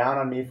bearing down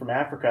on me from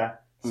Africa.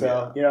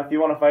 So, if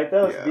you want to fight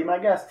those, be my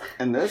guest.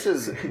 And this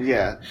is,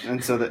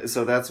 and so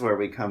that's where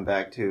we come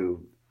back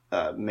to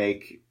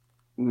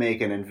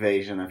make an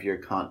invasion of your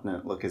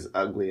continent look as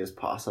ugly as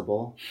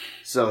possible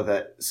so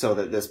that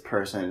this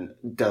person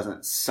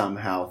doesn't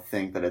somehow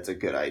think that it's a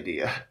good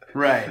idea.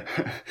 Right.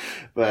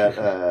 But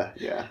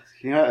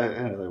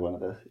another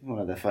one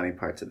of the funny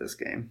parts of this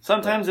game.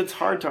 Sometimes it's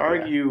hard to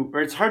argue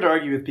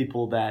with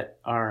people that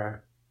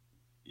are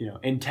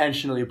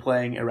intentionally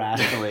playing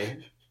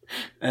irrationally.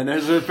 And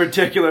there's a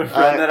particular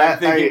friend that I'm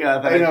thinking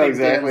of. I know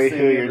exactly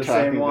who you're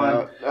talking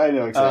about. I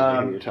know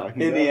exactly who you're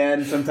talking about. In the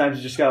end, sometimes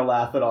you just gotta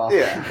laugh it off.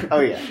 Yeah.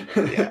 Oh, yeah.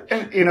 Yeah.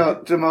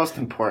 And, the most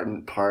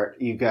important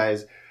part, you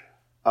guys,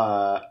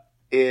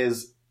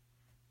 is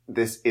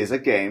this is a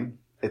game.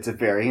 It's a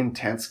very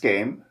intense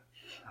game.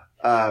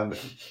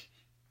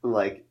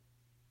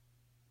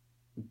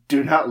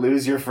 Do not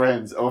lose your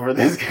friends over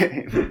this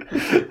game.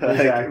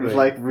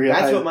 Exactly.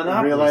 That's what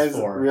Monopoly is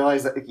for.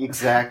 Realize that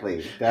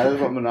exactly. That is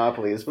what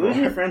Monopoly is for.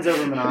 Losing your friends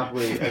over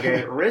Monopoly.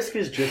 Okay, Risk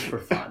is just for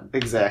fun.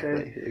 Exactly.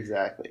 Okay?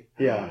 Exactly.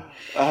 Yeah.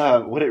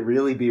 Would it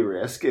really be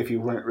Risk if you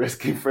weren't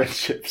risking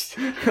friendships?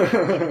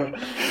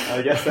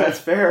 I guess that's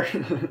fair.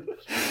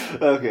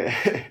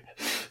 Okay.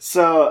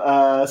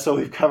 So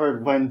we've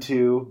covered when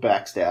to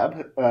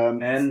backstab.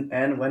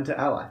 And when to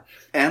ally.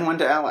 And when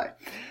to ally.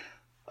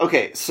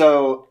 Okay,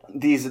 so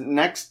these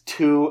next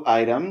 2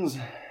 items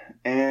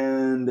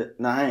and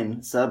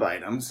 9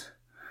 sub-items.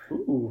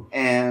 Ooh.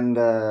 And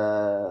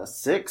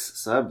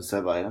 6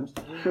 sub-items.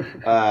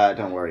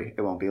 Don't worry,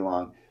 it won't be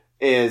long.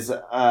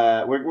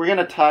 We're going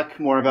to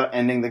talk more about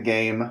ending the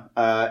game,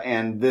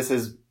 and this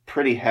is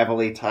pretty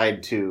heavily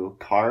tied to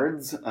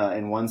cards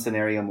in one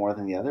scenario more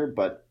than the other,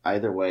 but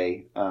either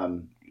way,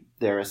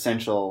 they're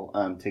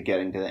essential to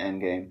getting to the end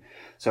game.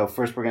 So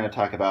first we're going to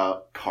talk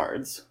about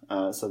cards.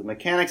 So the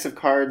mechanics of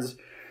cards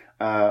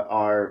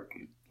are,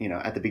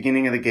 at the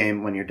beginning of the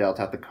game when you're dealt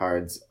out the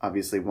cards,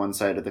 obviously one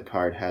side of the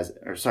card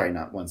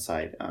not one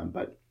side,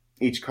 but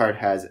each card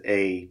has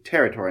a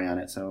territory on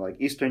it. So like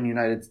Eastern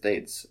United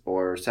States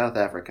or South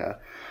Africa.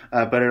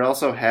 But it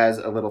also has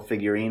a little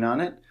figurine on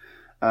it.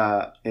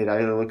 It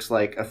either looks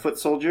like a foot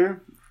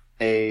soldier,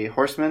 a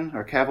horseman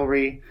or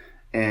cavalry,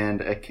 and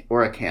a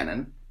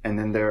cannon. And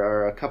then there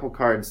are a couple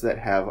cards that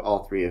have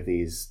all 3 of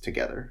these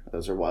together.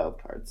 Those are wild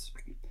cards.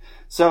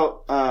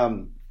 So,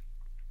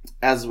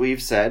 as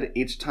we've said,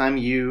 each time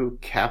you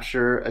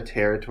capture a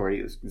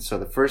territory, so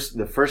the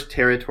first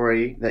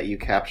territory that you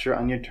capture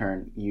on your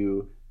turn,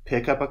 you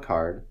pick up a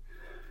card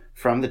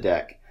from the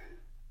deck.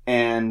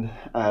 And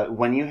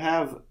when you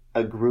have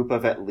a group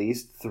of at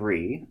least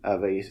 3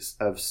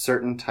 of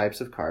certain types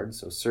of cards,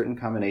 so certain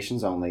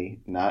combinations only,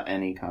 not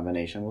any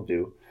combination will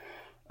do,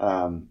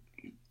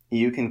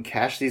 you can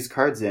cash these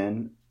cards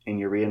in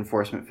your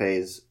reinforcement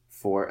phase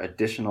for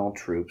additional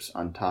troops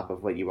on top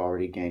of what you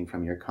already gained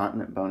from your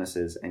continent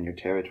bonuses and your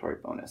territory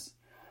bonus.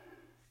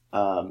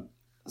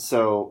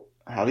 So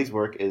how these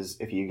work is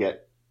if you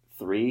get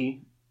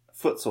 3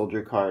 foot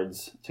soldier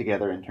cards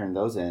together and turn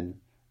those in,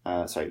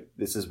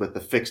 this is with the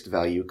fixed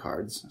value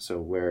cards, so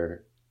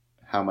where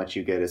how much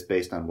you get is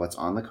based on what's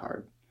on the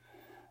card.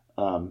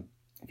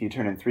 If you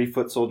turn in 3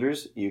 foot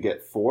soldiers, you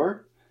get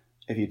 4.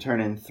 If you turn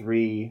in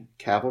 3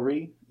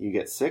 cavalry, you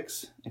get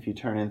 6. If you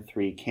turn in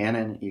 3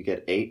 cannon, you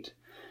get 8.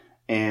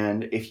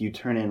 And if you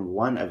turn in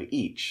 1 of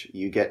each,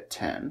 you get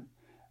 10.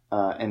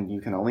 And you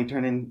can only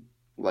turn in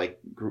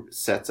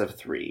sets of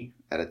 3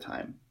 at a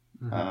time.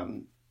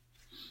 Mm-hmm.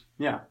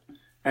 Yeah.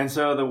 And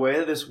so the way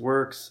that this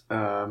works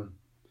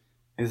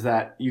is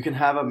that you can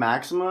have a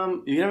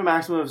maximum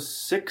of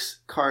 6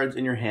 cards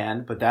in your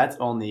hand, but that's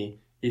only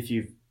if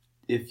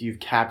you've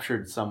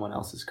captured someone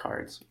else's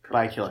cards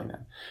by killing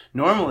them.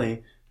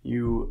 Normally,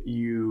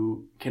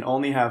 you can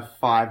only have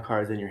 5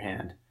 cards in your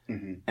hand.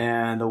 Mm-hmm.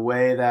 And the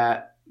way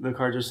that the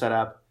cards are set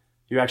up,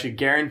 you're actually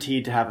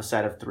guaranteed to have a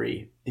set of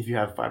 3 if you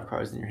have 5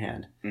 cards in your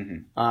hand.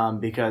 Mm-hmm.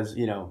 Because,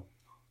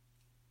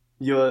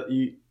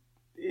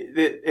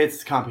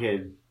 it's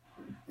complicated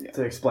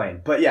to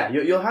explain. But yeah,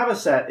 you'll have a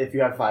set if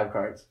you have 5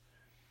 cards.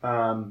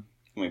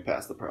 We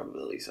passed the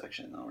probability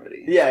section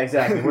already. Yeah,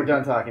 exactly. We're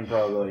done talking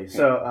probability.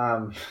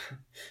 So,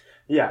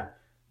 yeah.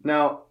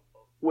 Now,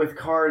 with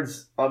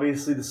cards,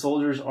 obviously the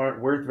soldiers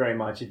aren't worth very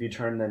much if you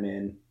turn them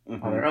in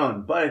on their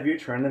own. But if you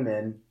turn them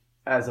in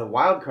as a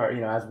wild card,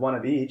 as one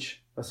of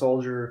each, a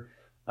soldier,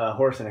 a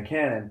horse, and a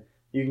cannon,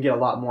 you can get a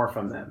lot more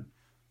from them.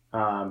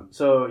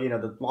 So,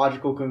 the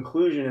logical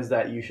conclusion is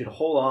that you should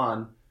hold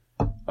on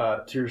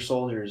to your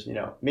soldiers.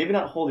 Maybe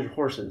not hold your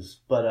horses,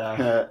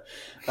 but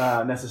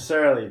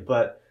necessarily,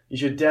 but you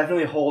should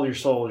definitely hold your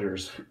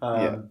soldiers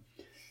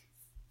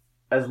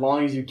as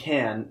long as you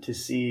can to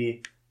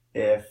see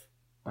if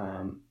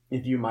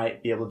you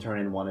might be able to turn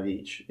in 1 of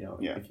each.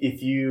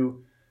 If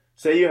you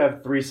say you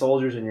have 3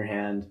 soldiers in your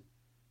hand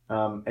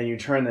and you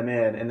turn them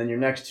in, and then your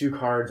next 2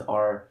 cards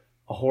are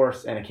a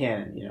horse and a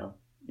cannon, you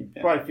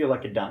probably feel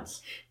like a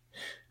dunce.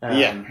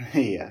 Yeah.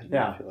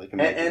 Feel like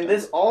and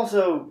this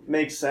also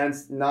makes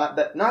sense. Not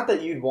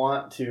that you'd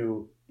want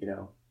to,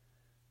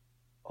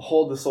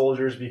 hold the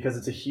soldiers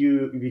because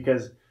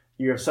because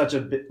you have such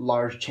a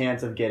large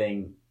chance of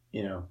getting,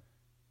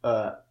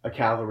 a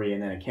cavalry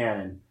and then a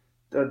cannon.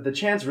 The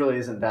chance really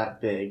isn't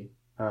that big.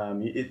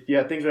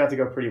 Things would have to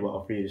go pretty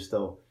well for you to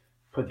still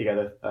put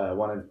together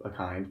one of a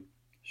kind.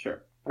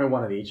 Sure. Or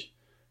one of each.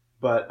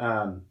 But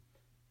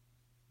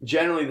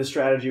generally the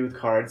strategy with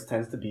cards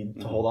tends to be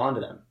to hold on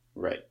to them.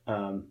 Right.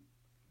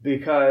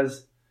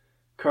 Because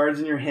cards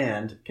in your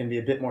hand can be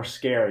a bit more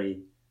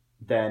scary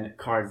than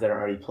cards that are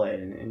already played.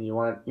 And you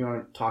want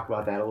to talk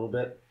about that a little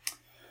bit?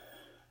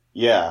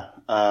 Yeah.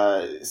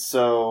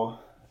 So,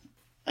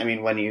 I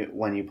mean, when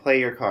you play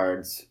your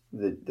cards,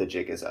 the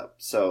jig is up.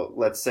 So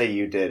let's say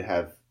you did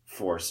have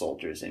 4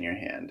 soldiers in your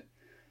hand.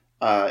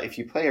 If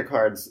you play your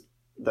cards,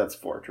 that's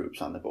 4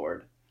 troops on the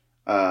board.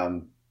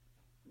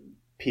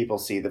 People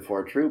see the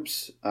 4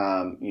 troops,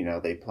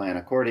 they plan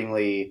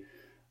accordingly,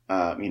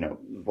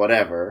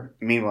 whatever.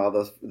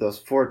 Meanwhile, those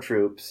 4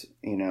 troops,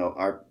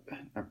 are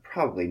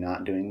probably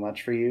not doing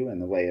much for you in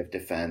the way of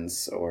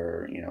defense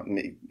or,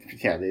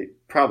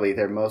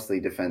 they're mostly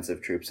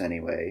defensive troops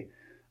anyway.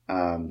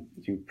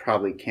 You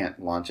probably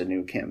can't launch a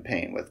new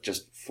campaign with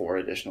just 4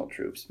 additional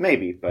troops.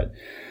 Maybe, but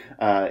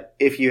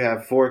if you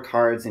have 4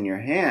 cards in your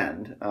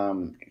hand,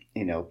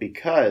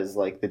 because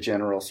like the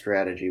general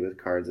strategy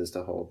with cards is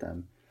to hold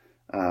them.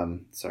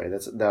 Sorry,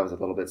 that was a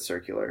little bit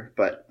circular.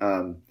 But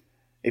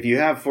if you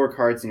have 4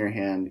 cards in your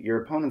hand,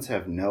 your opponents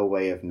have no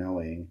way of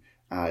knowing,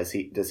 does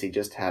he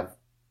just have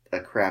a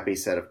crappy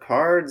set of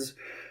cards?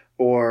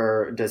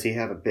 Or does he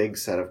have a big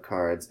set of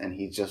cards and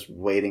he's just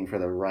waiting for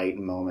the right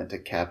moment to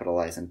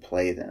capitalize and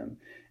play them?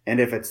 And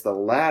if it's the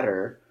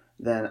latter,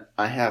 then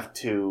I have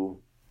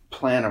to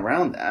plan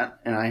around that,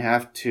 and I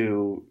have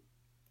to,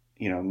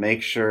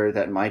 make sure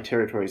that my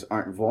territories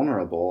aren't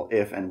vulnerable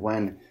if and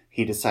when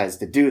he decides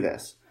to do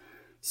this.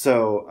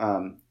 So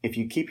if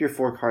you keep your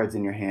 4 cards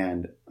in your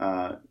hand,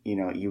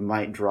 you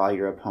might draw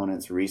your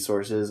opponent's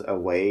resources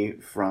away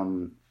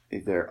from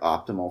their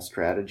optimal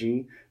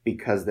strategy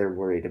because they're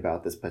worried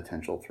about this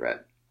potential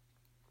threat.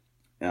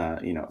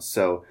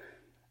 So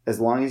as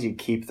long as you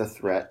keep the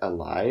threat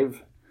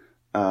alive,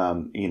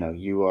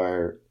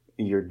 you're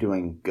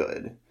doing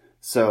good.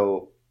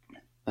 So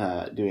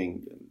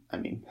doing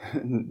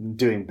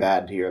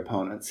bad to your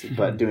opponents,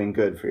 but doing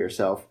good for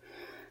yourself.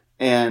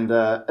 And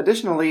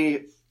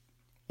additionally,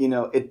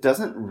 it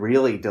doesn't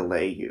really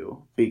delay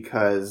you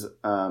because,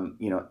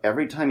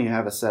 every time you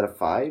have a set of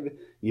 5,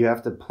 you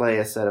have to play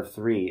a set of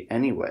 3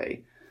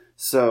 anyway.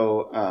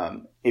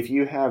 So if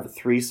you have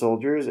 3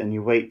 soldiers and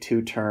you wait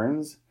 2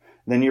 turns,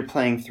 then you're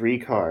playing 3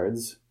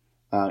 cards,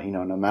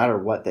 no matter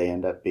what they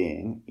end up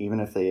being, even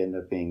if they end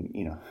up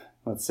being,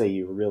 let's say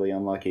you were really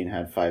unlucky and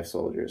had 5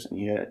 soldiers and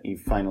you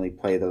finally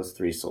play those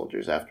 3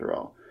 soldiers after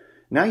all.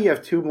 Now you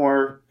have 2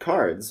 more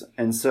cards,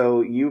 and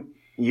so you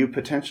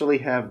potentially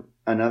have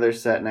another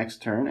set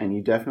next turn, and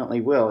you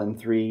definitely will in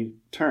 3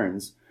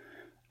 turns.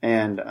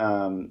 And,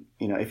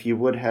 if you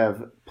would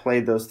have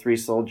played those 3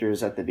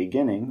 soldiers at the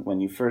beginning, when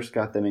you first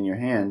got them in your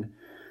hand,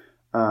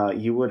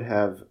 you would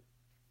have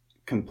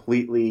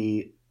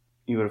completely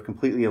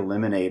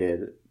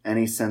eliminated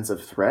any sense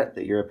of threat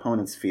that your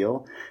opponents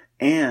feel.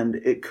 And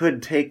it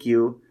could take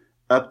you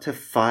up to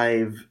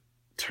 5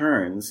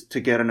 turns to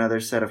get another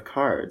set of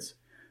cards.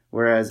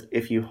 Whereas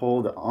if you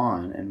hold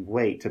on and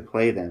wait to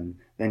play them,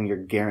 then you're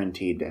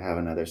guaranteed to have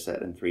another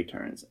set in 3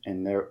 turns.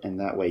 And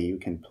that way you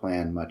can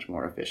plan much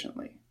more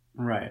efficiently.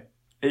 Right.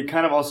 It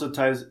kind of also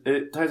ties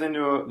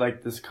into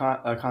this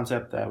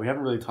concept that we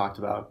haven't really talked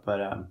about,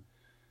 but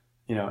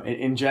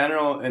in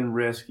general in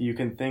Risk, you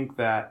can think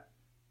that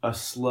a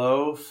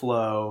slow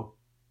flow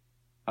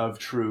of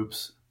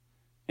troops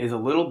is a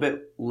little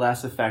bit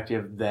less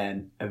effective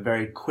than a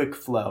very quick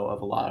flow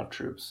of a lot of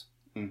troops.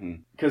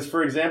 Because,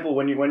 for example,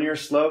 when you're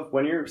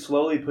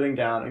slowly putting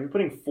down, if you're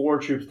putting 4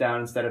 troops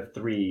down instead of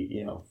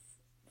 3,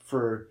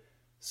 for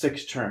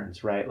 6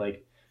 turns, right?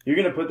 Like, you're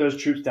going to put those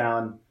troops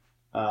down.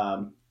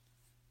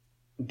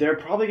 They're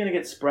probably going to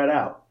get spread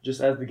out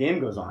just as the game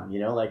goes on.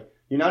 Like,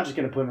 you're not just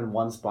going to put them in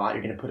one spot.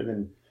 You're going to put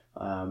them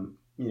in,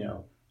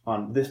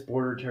 on this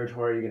border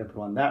territory. You're going to put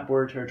them on that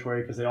border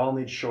territory because they all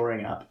need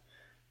shoring up.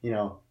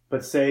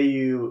 But say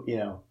you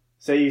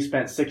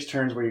spent 6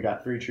 turns where you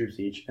got 3 troops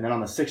each, and then on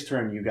the 6th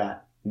turn you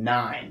got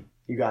 9.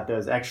 You got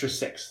those extra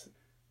 6,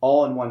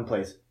 all in one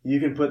place. You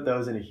can put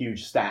those in a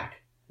huge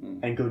stack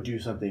and go do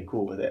something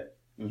cool with it.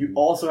 You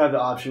also have the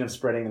option of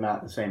spreading them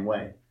out the same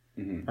way.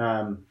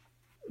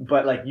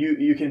 But like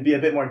you can be a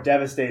bit more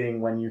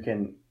devastating when you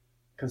can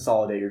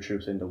consolidate your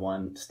troops into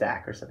one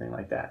stack or something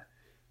like that.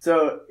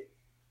 So,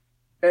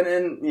 and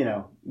then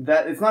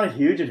that it's not a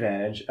huge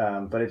advantage,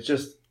 but it's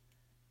just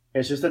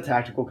a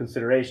tactical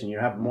consideration. You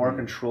have more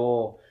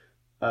control.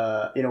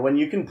 When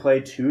you can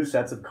play 2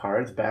 sets of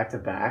cards back to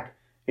back,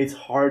 it's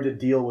hard to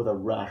deal with a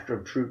rush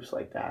of troops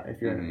like that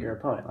if you're your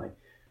opponent. Like,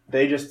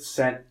 they just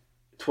sent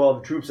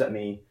 12 troops at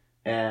me,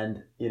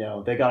 and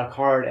they got a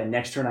card, and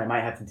next turn I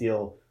might have to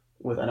deal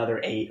with another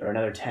 8 or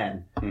another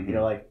 10.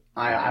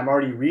 I'm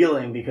already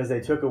reeling because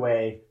they took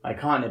away my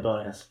continent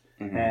bonus,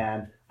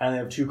 and I only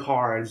have 2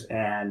 cards,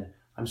 and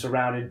I'm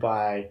surrounded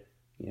by,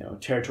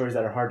 territories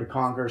that are hard to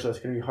conquer, so it's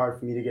going to be hard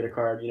for me to get a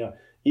card.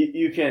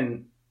 You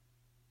can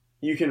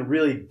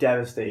really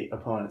devastate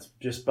opponents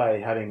just by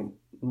having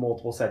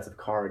multiple sets of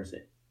cards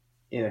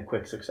in a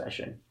quick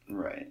succession.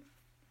 Right.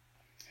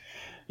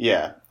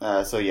 Yeah.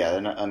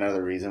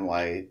 Another reason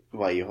why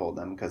you hold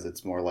them, because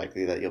it's more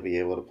likely that you'll be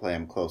able to play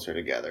them closer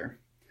together.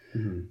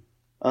 Mm-hmm.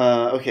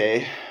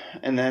 Okay.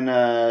 And then,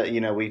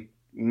 we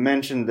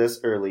mentioned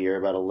this earlier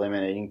about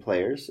eliminating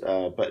players,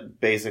 but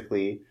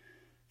basically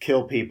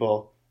kill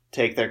people,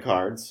 take their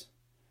cards,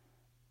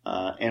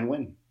 and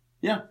win.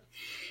 Yeah.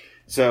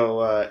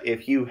 So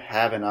if you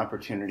have an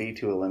opportunity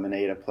to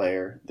eliminate a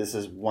player, this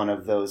is one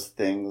of those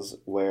things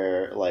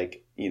where,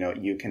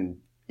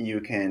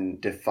 you can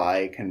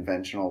defy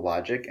conventional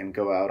logic and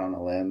go out on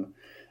a limb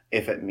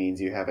if it means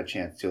you have a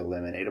chance to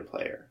eliminate a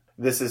player.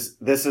 This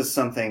is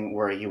something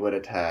where you would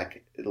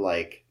attack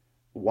like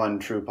one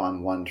troop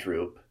on one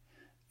troop,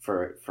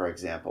 for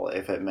example,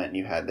 if it meant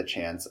you had the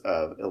chance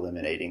of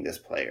eliminating this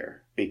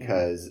player.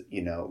 Because,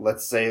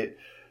 let's say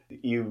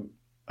you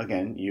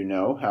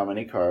know how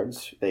many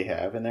cards they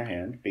have in their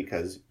hand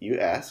because you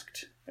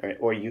asked,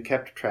 or you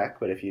kept track,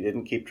 but if you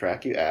didn't keep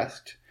track, you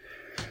asked.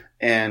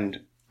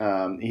 And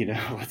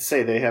let's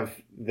say they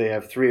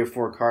have 3 or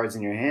 4 cards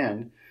in your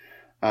hand,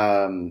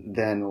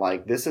 then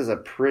this is a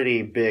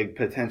pretty big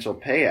potential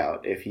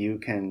payout if you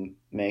can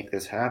make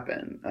this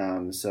happen.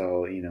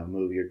 So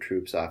move your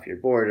troops off your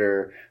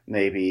border,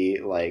 maybe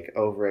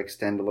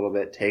overextend a little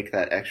bit, take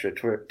that extra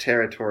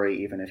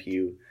territory, even if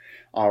you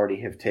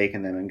already have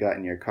taken them and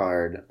gotten your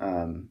card,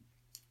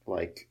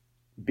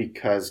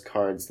 because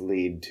cards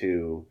lead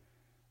to,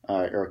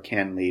 or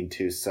can lead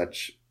to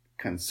such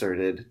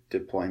concerted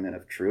deployment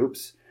of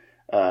troops.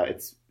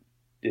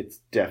 It's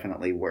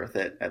definitely worth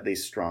it, at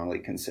least strongly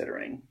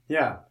considering.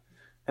 Yeah.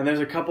 And there's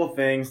a couple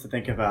things to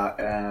think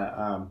about,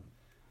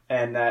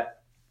 and that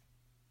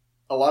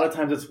a lot of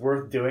times it's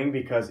worth doing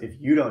because if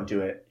you don't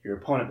do it, your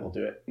opponent will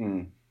do it.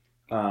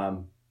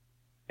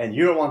 And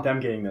you don't want them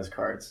getting those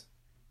cards.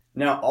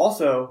 Now,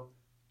 also,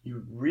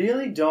 you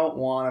really don't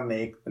want to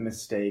make the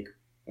mistake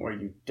where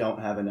you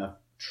don't have enough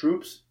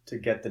troops to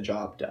get the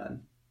job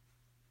done.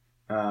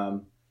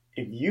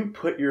 If you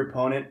put your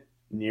opponent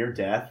near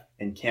death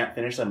and can't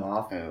finish them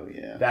off,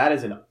 that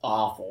is an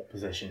awful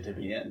position to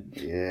be in.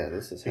 Yeah,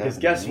 this is because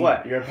guess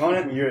what? Your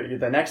opponent, you're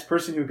the next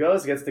person who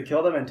goes gets to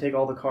kill them and take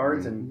all the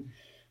cards, and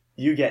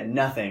you get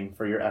nothing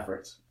for your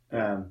efforts.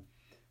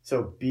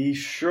 So be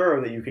sure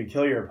that you can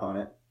kill your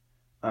opponent.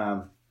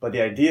 But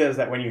the idea is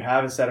that when you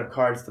have a set of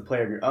cards to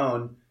play of your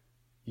own,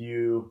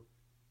 you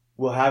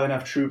will have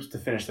enough troops to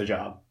finish the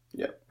job.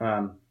 Yep.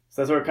 So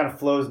that's where it kind of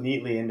flows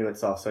neatly into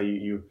itself. So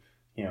you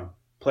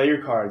play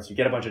your cards, you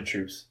get a bunch of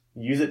troops,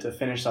 use it to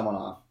finish someone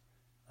off.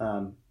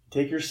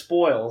 Take your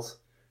spoils.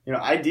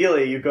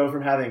 Ideally you go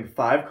from having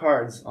 5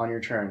 cards on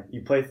your turn,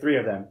 you play 3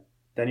 of them,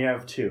 then you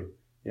have 2.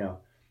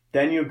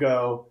 Then you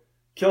go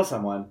kill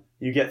someone,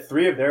 you get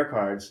 3 of their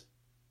cards,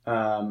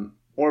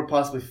 or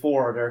possibly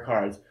 4 of their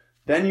cards.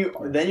 Then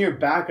you're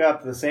back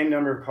up to the same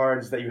number of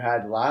cards that you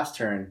had last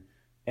turn,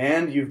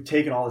 and you've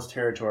taken all this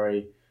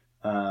territory,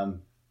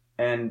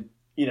 and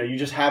you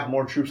just have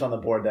more troops on the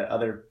board that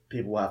other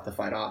people will have to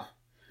fight off.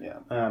 Yeah.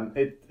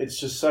 It's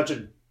just such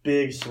a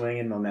big swing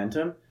in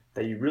momentum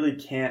that you really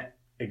can't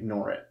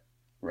ignore it.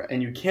 Right.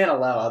 And you can't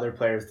allow other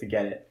players to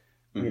get it,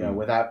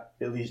 without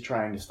at least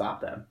trying to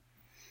stop them.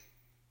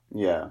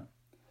 Yeah,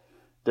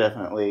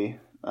 definitely.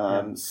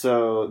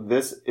 So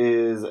this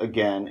is,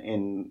 again,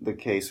 in the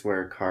case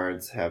where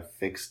cards have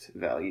fixed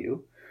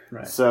value.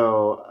 Right.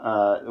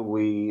 So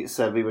we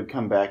said we would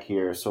come back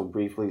here. So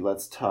briefly,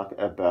 let's talk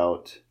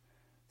about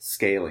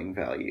scaling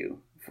value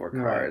for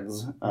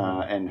cards,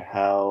 and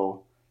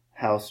how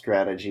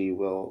strategy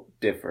will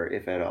differ,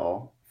 if at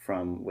all,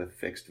 from with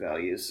fixed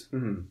values.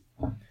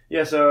 Mm-hmm.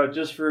 Yeah, so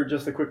just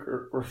a quick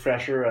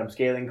refresher,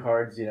 scaling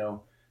cards,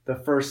 the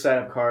first set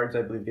of cards,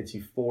 I believe, gets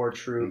you 4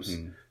 troops.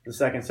 Mm-hmm. The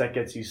second set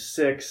gets you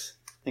 6.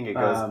 I think it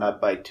goes up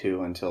by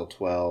 2 until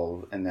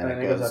 12, and then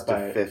it goes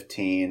to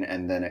 15,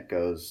 and then it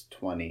goes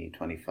 20,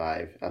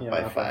 25, up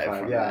by 5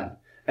 from that.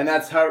 And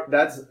that's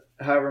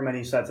however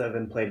many sets have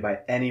been played by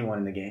anyone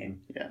in the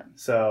game. Yeah.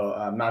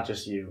 So not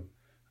just you.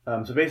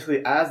 So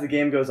basically, as the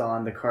game goes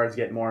on, the cards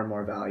get more and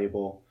more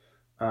valuable.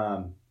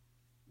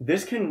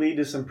 This can lead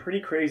to some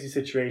pretty crazy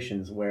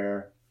situations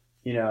where,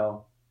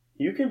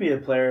 you can be a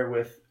player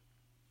with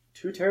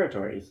 2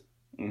 territories,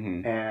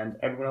 and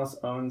everyone else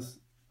owns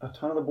a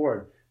ton of the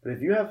board. But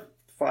if you have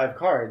 5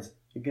 cards,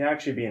 you can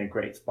actually be in a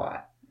great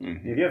spot.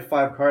 Mm-hmm. If you have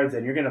 5 cards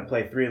and you're going to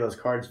play 3 of those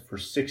cards for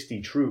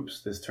 60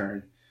 troops this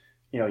turn,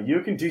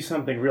 you can do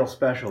something real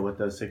special with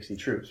those 60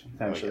 troops,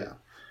 potentially. Oh,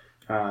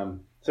 yeah.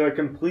 So it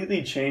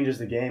completely changes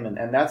the game,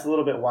 and that's a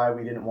little bit why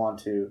we didn't want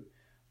to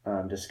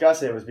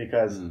discuss it, was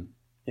because, in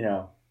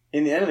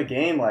the end of the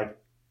game,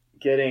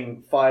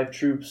 getting 5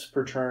 troops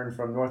per turn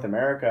from North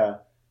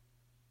America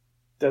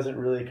doesn't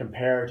really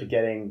compare to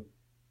getting,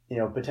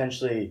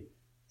 potentially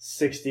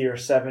 60 or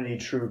 70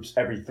 troops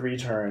every 3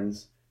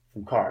 turns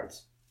from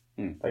cards.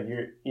 Like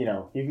you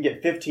can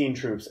get 15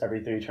 troops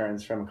every 3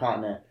 turns from a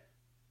continent,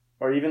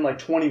 or even like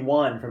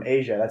 21 from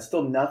Asia. That's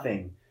still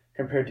nothing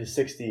compared to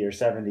 60 or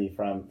 70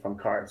 from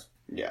cards.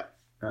 Yeah.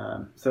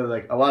 So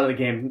like a lot of the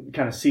game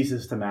kind of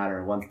ceases to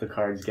matter once the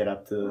cards get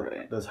up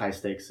to those high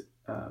stakes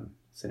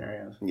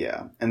scenarios.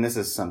 Yeah, and this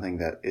is something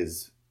that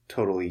is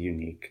totally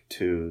unique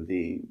to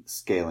the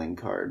scaling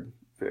card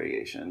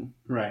variation,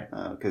 right?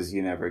 Because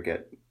you never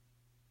get,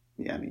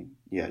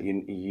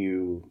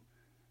 you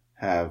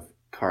have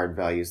card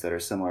values that are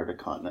similar to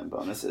continent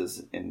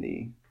bonuses in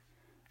the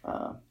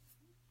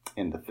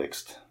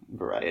fixed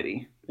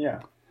variety. Yeah,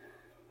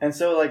 and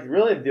so like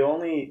really the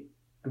only,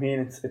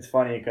 it's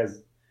funny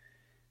because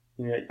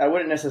I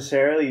wouldn't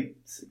necessarily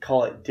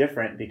call it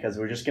different because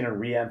we're just going to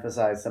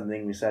re-emphasize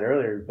something we said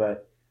earlier,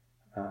 but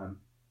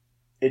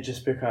it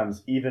just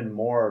becomes even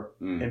more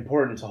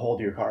important to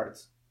hold your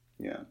cards.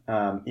 Yeah.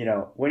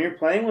 When you're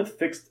playing with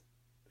fixed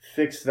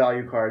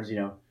value cards,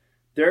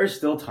 there are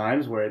still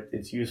times where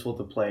it's useful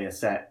to play a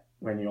set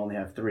when you only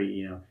have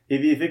 3.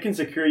 If it can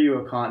secure you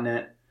a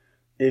continent,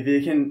 if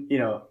it can,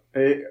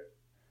 if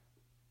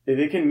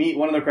it can meet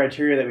one of the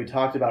criteria that we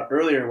talked about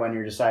earlier when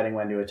you're deciding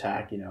when to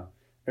attack,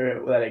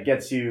 or that it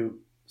gets you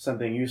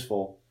something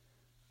useful,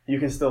 you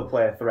can still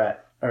play a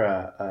threat or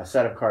a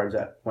set of cards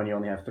when you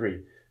only have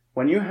 3.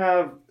 When you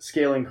have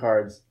scaling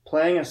cards,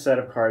 playing a set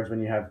of cards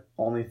when you have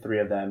only 3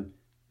 of them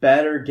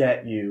better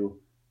get you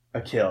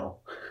a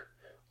kill,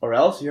 or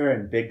else you're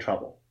in big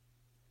trouble.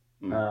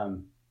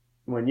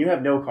 When you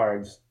have no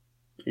cards,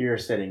 you're a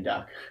sitting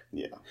duck.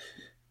 Yeah.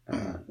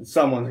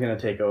 Someone's going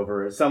to take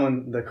over.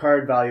 The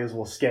card values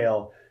will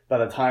scale. By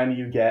the time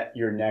you get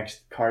your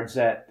next card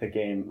set, the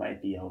game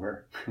might be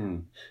over.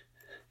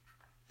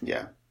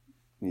 Yeah.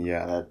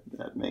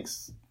 That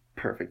makes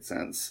perfect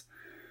sense.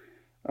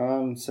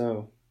 It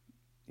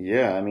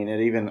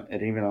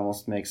even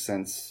almost makes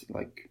sense.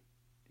 Like,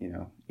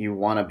 you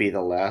want to be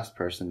the last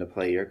person to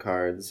play your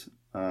cards.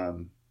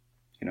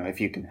 If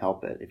you can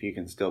help it, if you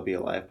can still be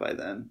alive by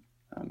then.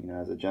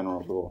 As a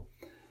general rule.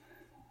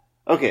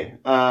 Okay.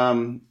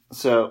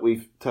 So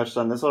we've touched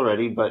on this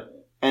already,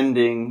 but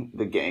ending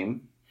the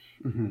game.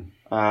 Mm-hmm.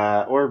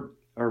 Or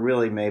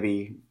really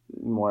maybe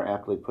more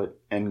aptly put,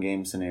 end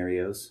game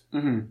scenarios.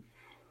 Mm-hmm.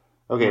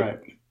 Okay.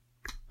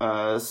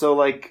 Right. So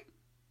like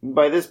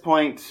by this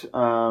point,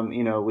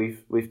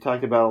 we've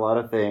talked about a lot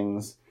of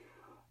things.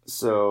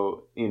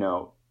 So,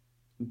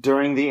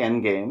 during the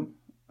end game,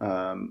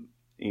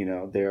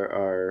 there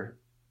are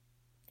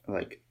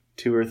like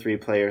 2 or 3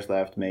 players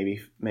left, maybe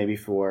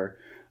 4.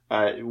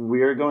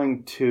 We're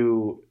going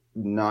to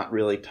not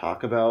really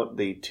talk about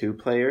the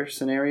 2-player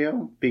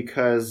scenario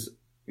because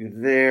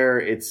there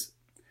it's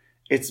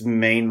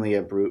mainly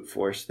a brute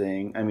force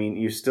thing.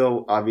 You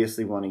still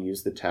obviously want to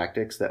use the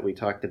tactics that we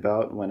talked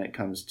about when it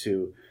comes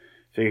to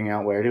figuring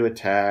out where to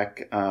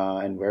attack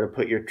and where to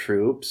put your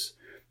troops.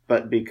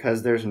 But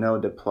because there's no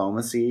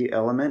diplomacy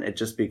element, it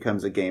just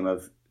becomes a game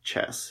of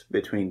chess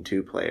between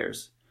 2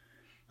 players.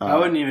 I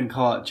wouldn't even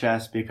call it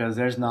chess because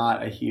there's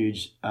not a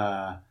huge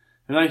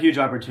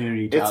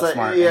opportunity to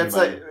outsmart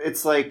anybody.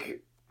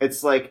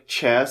 It's like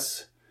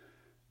chess,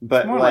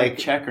 but it's more like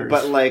checkers.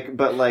 But like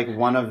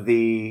one of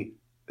the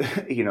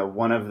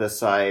one of the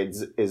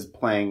sides is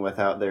playing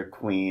without their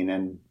queen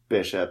and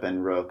bishop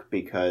and rook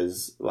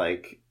because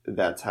like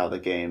that's how the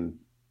game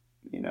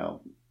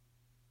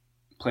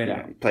played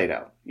out.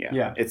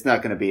 Yeah. It's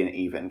not going to be an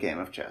even game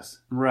of chess.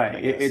 Right.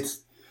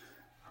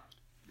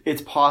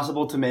 It's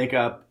possible to make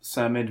up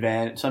some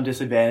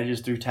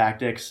disadvantages through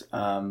tactics,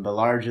 but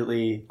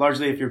largely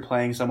if you're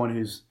playing someone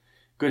who's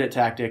good at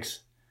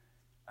tactics,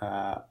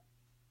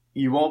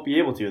 you won't be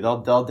able to.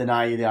 They'll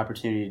deny you the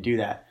opportunity to do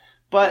that.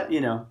 But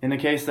in the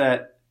case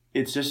that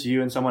it's just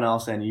you and someone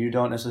else and you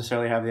don't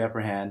necessarily have the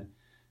upper hand,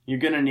 you're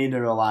gonna need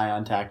to rely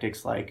on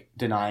tactics like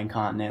denying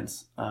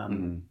continents,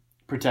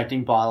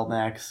 protecting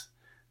bottlenecks,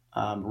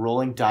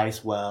 rolling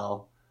dice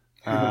well.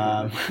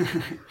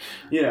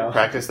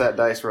 Practice that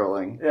dice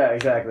rolling. Yeah,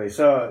 exactly.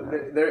 So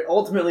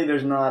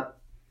there's not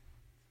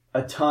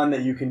a ton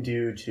that you can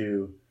do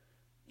to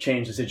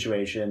change the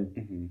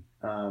situation.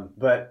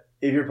 But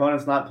if your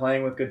opponent's not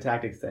playing with good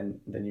tactics, then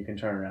you can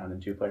turn around in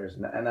 2 players,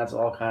 and that's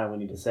all kind of we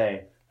need to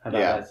say about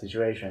that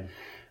situation.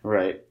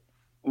 Right.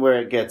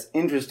 Where it gets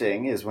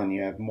interesting is when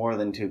you have more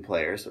than 2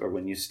 players, or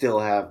when you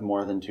still have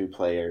more than 2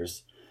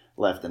 players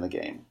left in the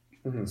game.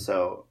 Mm-hmm.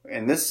 So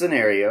in this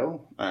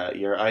scenario,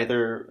 you're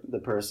either the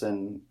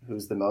person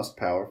who's the most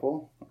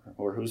powerful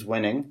or who's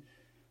winning,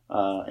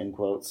 in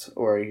quotes,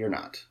 or you're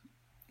not.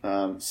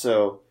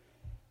 So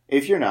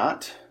if you're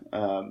not,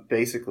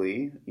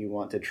 basically you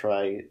want to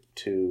try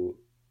to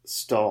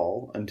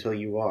stall until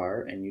you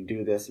are, and you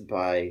do this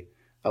by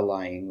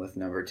allying with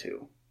number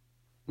 2.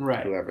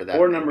 Right. Whoever that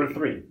or may number be.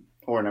 3.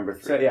 Or number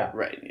 3. So, yeah.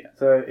 Right, yeah.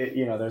 So,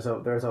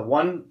 there's a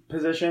 1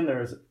 position,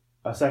 there's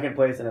a 2nd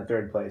place, and a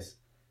 3rd place.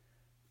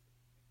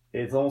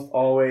 It's almost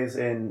always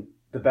in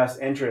the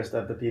best interest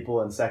of the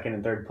people in 2nd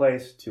and 3rd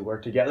place to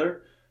work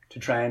together to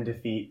try and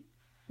defeat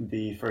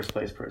the 1st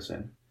place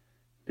person.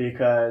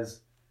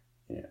 Because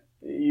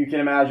you can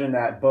imagine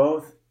that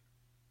both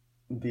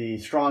the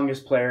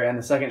strongest player and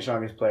the second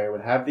strongest player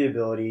would have the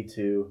ability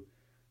to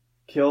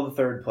kill the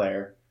third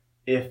player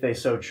if they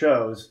so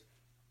chose,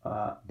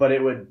 but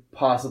it would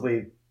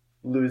possibly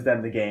lose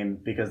them the game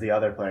because the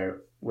other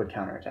player would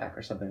counterattack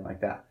or something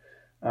like that.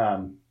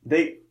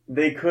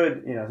 They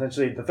could,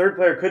 essentially the third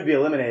player could be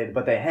eliminated,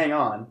 but they hang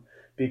on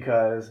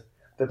because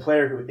the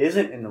player who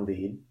isn't in the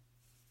lead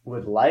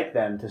would like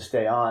them to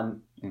stay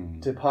on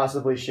to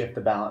possibly shift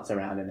the balance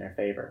around in their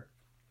favor.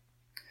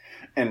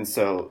 And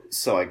so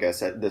I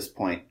guess at this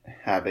point,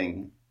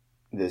 having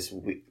this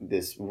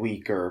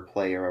weaker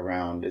player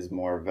around is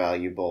more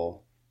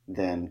valuable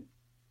than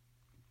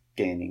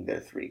gaining their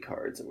 3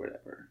 cards or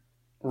whatever.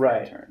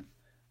 Right. Turn.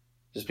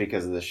 Just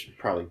because of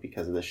probably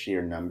because of the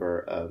sheer number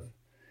of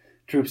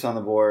troops on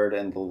the board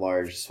and the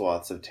large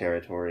swaths of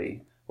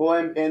territory. Well,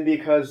 and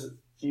because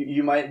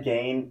you might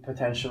gain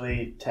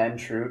potentially 10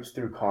 troops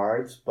through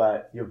cards,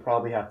 but you'll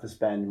probably have to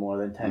spend more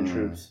than 10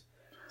 troops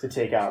to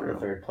take out the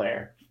third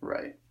player.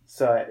 Right.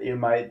 So you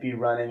might be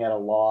running at a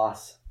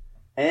loss.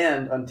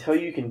 And until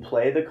you can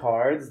play the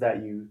cards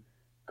that you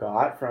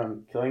got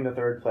from killing the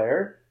third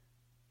player,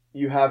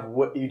 you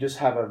just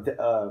have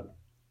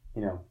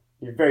you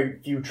have very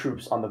few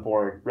troops on the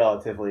board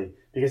relatively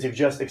because you've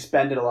just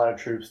expended a lot of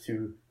troops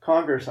to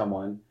conquer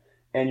someone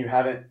and you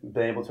haven't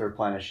been able to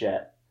replenish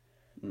yet.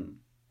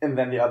 And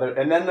then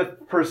the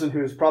person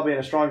who's probably in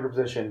a stronger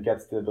position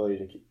gets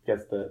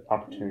the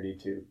opportunity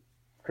to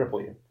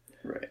cripple you.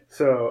 Right.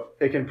 So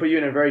it can put you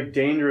in a very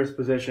dangerous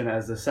position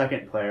as the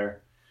second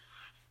player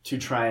to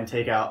try and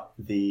take out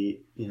the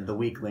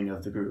weakling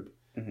of the group.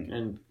 Mm-hmm.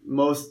 In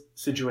most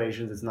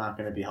situations, it's not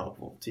going to be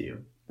helpful to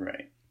you.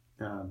 Right.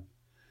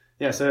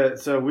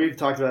 So we've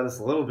talked about this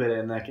a little bit,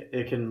 and that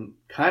it can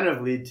kind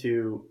of lead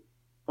to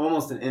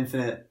almost an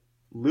infinite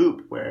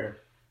loop where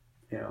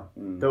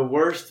the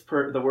worst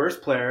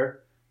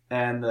player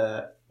and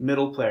the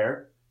middle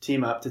player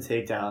team up to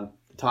take down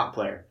the top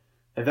player.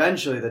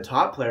 Eventually, the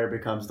top player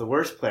becomes the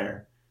worst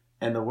player,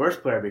 and the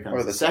worst player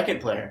becomes the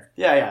second player.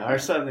 Yeah, or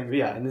something.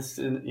 Yeah, in this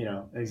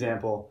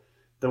example,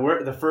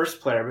 the first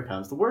player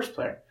becomes the worst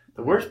player.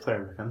 The worst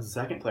player becomes the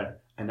second player,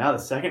 and now the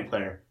second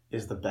player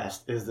is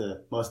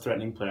the most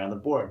threatening player on the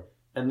board.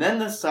 And then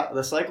the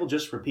cycle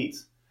just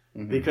repeats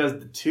because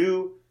the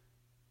two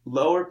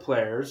lower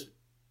players,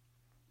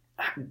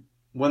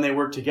 when they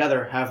work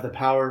together, have the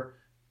power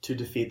to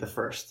defeat the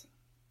first.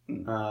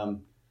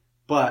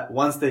 But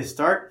once they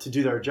start to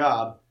do their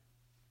job,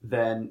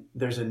 then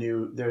there's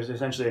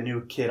essentially a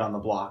new kid on the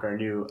block or a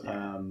new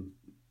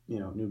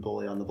new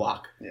bully on the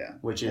block. Yeah,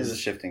 which is a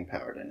shifting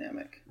power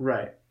dynamic.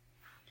 Right.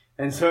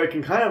 And so it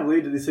can kind of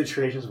lead to these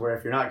situations where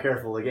if you're not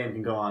careful, the game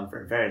can go on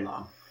for very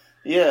long.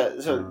 Yeah.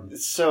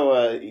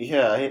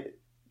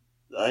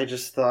 I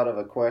just thought of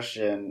a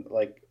question.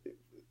 Like,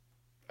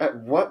 at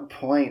what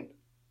point,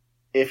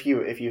 if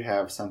you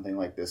have something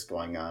like this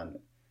going on,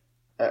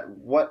 at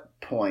what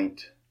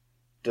point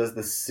does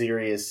the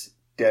serious,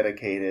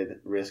 dedicated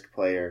Risk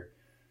player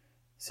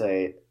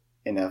say,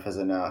 enough is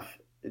enough,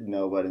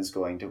 nobody's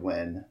going to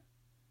win,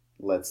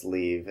 let's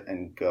leave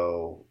and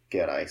go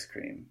get ice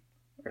cream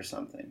or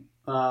something?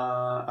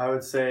 I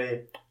would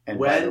say and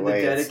when by the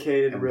way,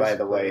 dedicated and Risk by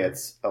the way, player,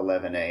 it's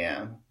 11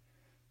 a.m.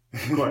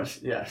 Of course,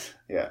 yes.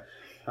 Yeah.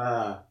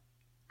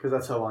 Because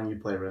that's how long you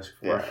play Risk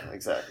for. Yeah,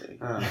 exactly.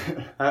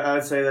 I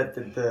would say that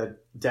the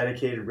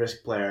dedicated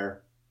Risk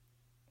player,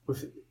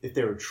 if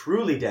they were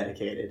truly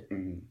dedicated,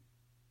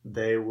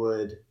 they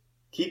would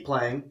keep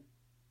playing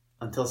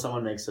until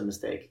someone makes a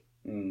mistake,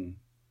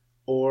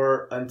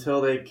 or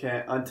until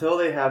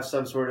they have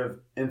some sort of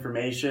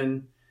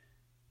information.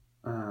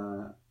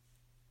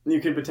 You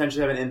could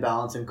potentially have an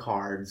imbalance in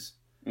cards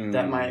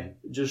that might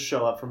just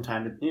show up from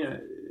time to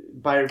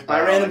by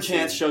random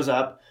chance shows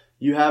up.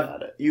 You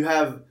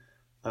have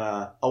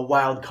a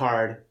wild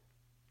card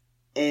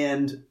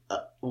and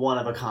one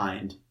of a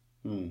kind.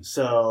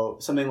 So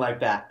something like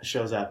that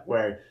shows up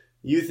where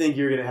you think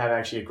you're going to have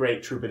actually a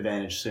great troop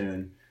advantage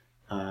soon,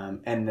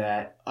 and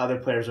that other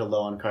players are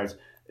low on cards.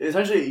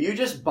 Essentially, you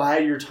just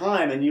bide your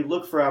time and you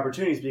look for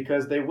opportunities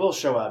because they will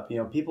show up.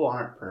 People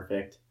aren't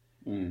perfect.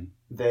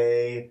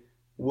 They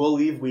will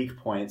leave weak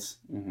points.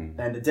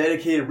 And the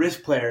dedicated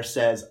Risk player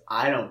says,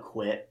 I don't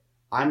quit.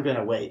 I'm going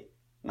to wait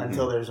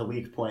until there's a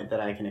weak point that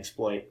I can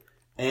exploit.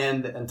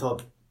 And until,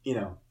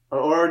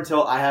 or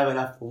until I have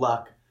enough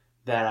luck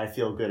that I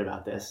feel good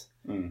about this.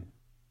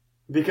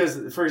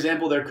 Because, for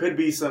example, there could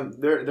be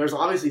there's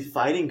obviously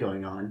fighting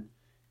going on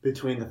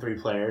between the three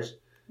players.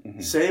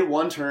 Say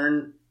one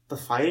turn, the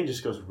fighting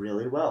just goes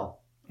really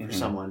well for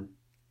someone.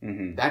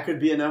 That could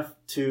be enough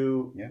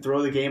to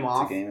throw the game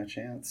off. To gain a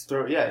chance.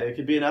 It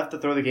could be enough to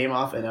throw the game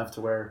off enough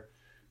to where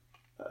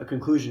a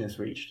conclusion is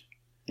reached.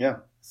 Yeah.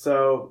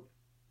 So,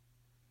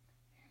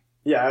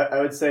 I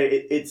would say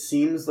it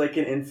seems like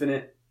an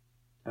infinite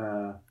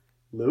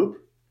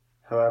loop.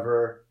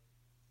 However,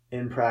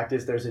 in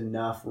practice, there's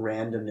enough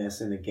randomness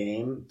in the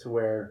game to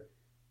where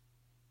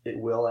it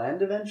will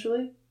end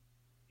eventually.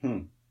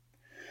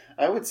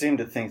 I would seem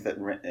to think that,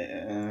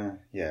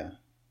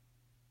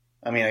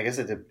 I mean, I guess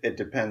it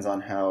depends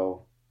on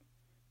how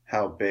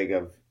how big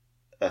of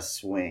a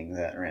swing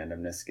that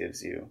randomness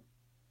gives you.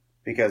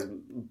 Because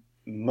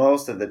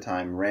most of the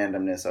time,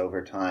 randomness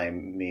over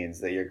time means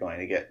that you're going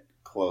to get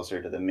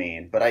closer to the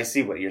mean. But I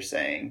see what you're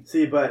saying.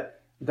 See,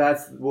 but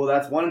that's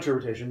one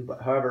interpretation.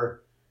 But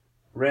however,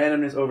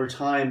 randomness over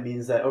time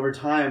means that over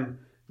time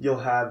you'll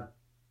have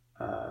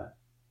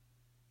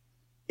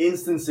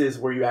instances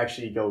where you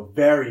actually go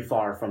very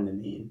far from the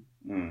mean.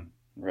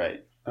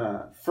 Right.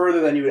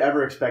 Further than you would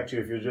ever expect to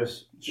if you're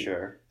just...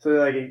 Sure. So,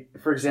 like,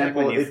 for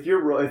example, like if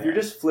you're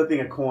just flipping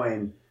a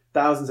coin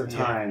thousands of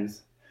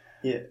times,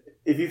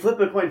 if you flip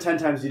a coin 10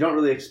 times, you don't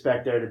really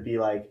expect there to be,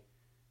 like,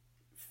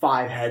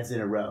 5 heads in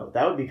a row.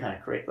 That would be kind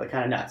of crazy, like,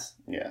 kind of nuts.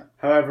 Yeah.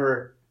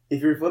 However,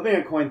 if you're flipping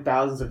a coin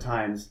thousands of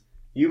times,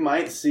 you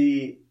might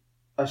see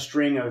a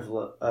string of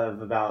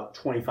about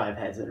 25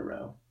 heads in a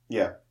row.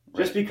 Yeah.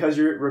 Just because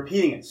you're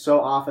repeating it so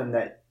often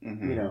that,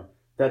 you know,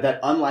 that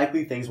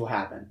unlikely things will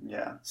happen.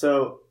 Yeah.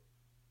 So,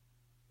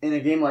 in a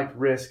game like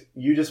Risk,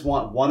 you just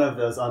want one of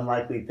those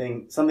unlikely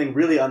things, something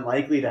really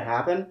unlikely to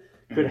happen,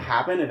 could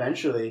happen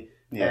eventually,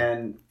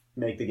 and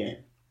make the game.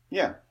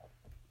 Yeah.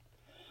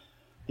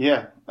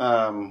 Yeah.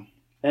 And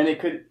it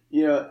could,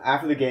 you know,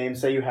 after the game,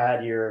 say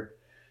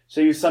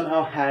you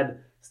somehow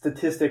had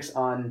statistics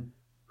on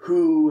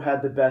who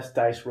had the best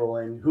dice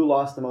rolling, who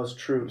lost the most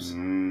troops,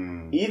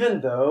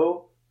 even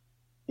though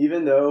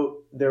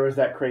there was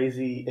that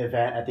crazy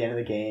event at the end of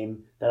the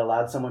game that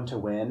allowed someone to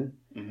win.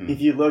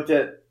 If you looked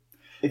at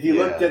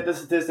the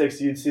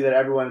statistics, you'd see that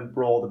everyone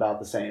rolled about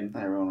the same.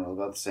 Everyone rolled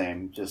about the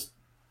same, just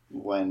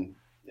when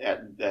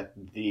at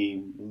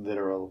the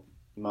literal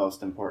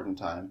most important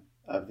time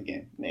of the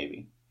game,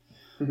 maybe.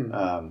 You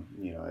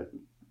know,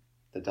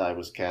 the die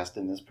was cast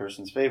in this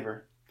person's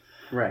favor.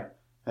 Right.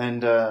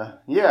 And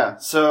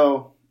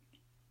so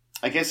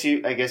I guess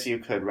you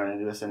could run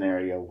into a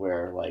scenario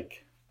where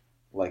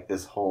like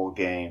this whole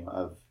game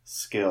of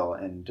skill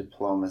and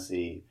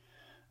diplomacy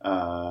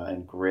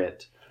and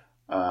grit,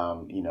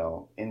 you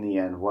know, in the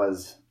end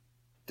was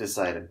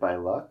decided by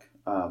luck.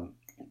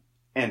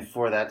 And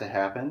for that to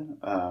happen,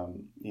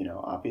 you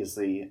know,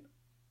 obviously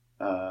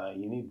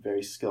you need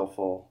very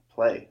skillful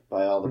play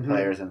by all the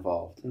players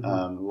involved.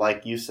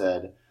 Like you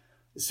said,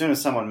 as soon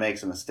as someone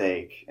makes a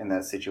mistake in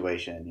that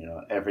situation, you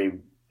know,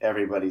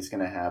 everybody's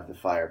going to have the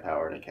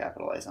firepower to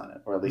capitalize on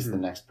it, or at least the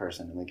next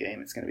person in the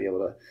game is going to be able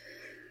to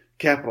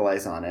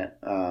capitalize on it.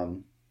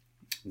 And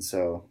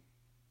so,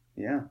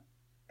 yeah,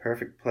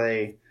 perfect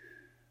play.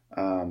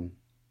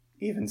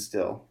 Even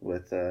still,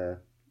 with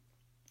a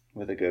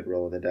good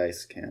roll of the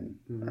dice can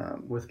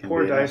with can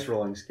poor be dice enough.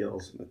 rolling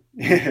skills,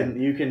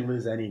 you can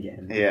lose any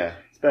game. Yeah,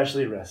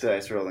 especially Risk.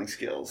 dice rolling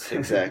skills,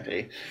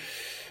 exactly.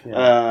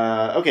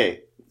 Yeah.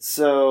 Okay,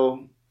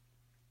 so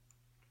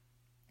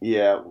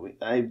yeah,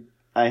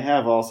 I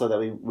have also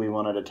that we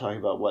wanted to talk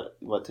about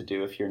what to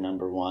do if you're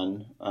number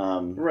one.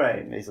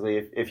 Right. Basically,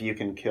 if you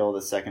can kill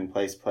the second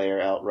place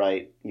player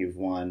outright, you've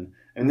won.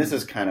 And this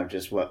is kind of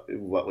just what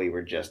we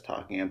were just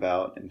talking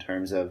about in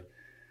terms of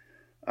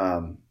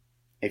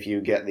if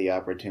you get the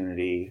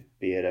opportunity,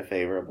 be it a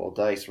favorable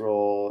dice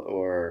roll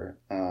or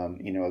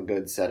you know, a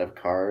good set of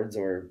cards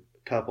or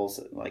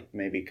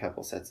maybe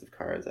couple sets of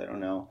cards, I don't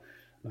know,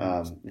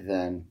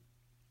 then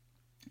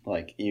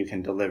like you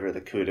can deliver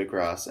the coup de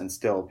grace and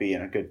still be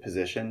in a good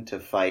position to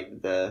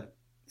fight the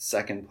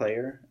second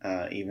player,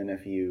 even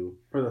if you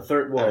or the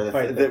third.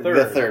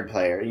 the third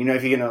player. You know,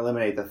 if you can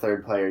eliminate the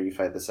third player, you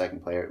fight the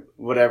second player.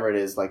 Whatever it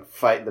is, like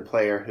fight the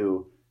player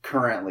who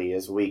currently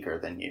is weaker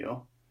than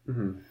you.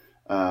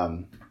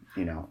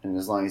 You know, and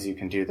as long as you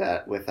can do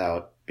that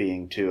without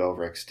being too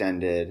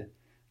overextended,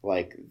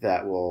 like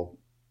that will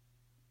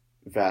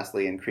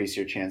vastly increase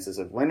your chances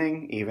of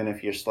winning, even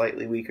if you're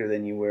slightly weaker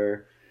than you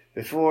were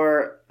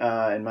before,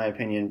 in my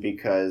opinion,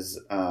 because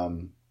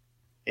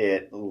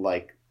it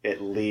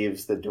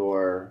leaves the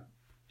door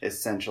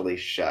essentially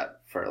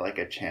shut for like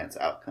a chance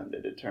outcome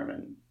to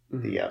determine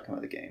the outcome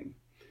of the game.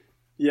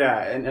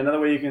 Yeah, and another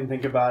way you can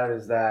think about it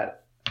is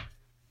that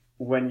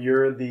when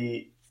you're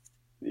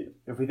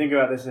if we think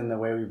about this in the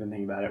way we've been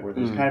thinking about it, where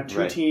there's kind of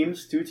two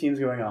teams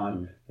going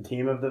on, the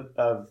team of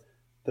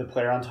the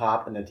player on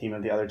top and the team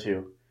of the other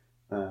two.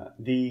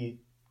 The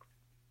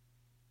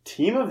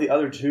team of the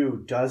other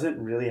two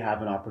doesn't really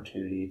have an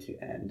opportunity to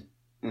end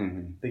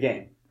the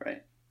game.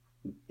 Right.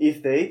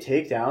 If they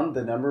take down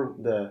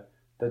the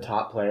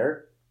top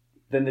player,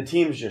 then the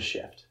teams just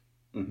shift.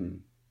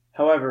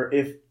 However,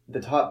 if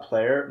the top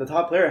player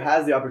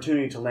has the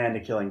opportunity to land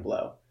a killing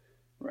blow.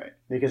 Right.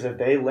 Because if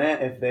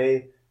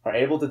they are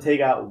able to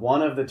take out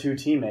one of the two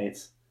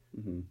teammates,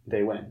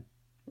 they win.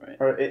 Right.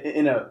 Or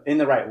in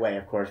the right way,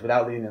 of course,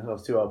 without leaving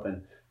themselves too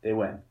open, they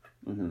win.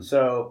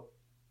 So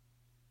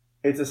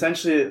it's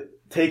essentially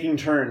taking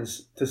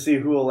turns to see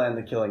who will land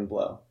the killing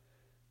blow.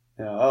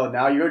 You know, oh,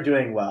 now you're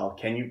doing well.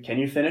 Can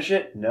you finish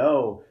it?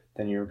 No.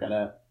 Then you're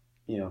gonna,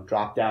 you know,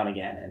 drop down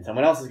again, and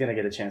someone else is gonna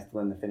get a chance to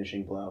land the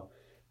finishing blow,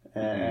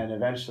 and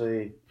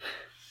eventually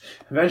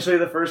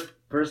the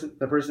person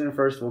in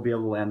first will be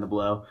able to land the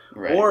blow,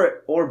 right.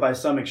 or by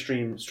some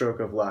extreme stroke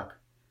of luck,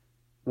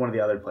 one of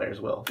the other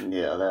players will.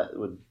 Yeah, that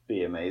would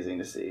be amazing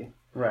to see.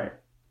 Right.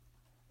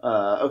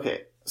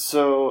 Okay,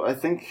 so I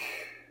think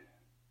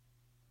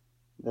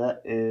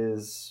that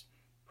is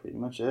pretty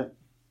much it.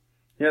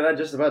 Yeah, that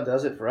just about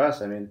does it for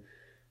us. I mean,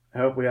 I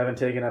hope we haven't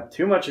taken up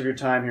too much of your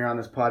time here on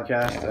this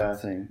podcast.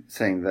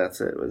 Saying that's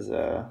it was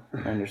an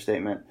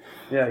understatement.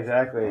 Yeah,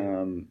 exactly.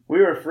 We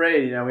were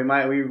afraid, we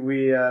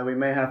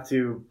may have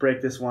to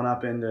break this one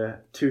up into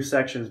 2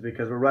 sections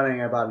because we're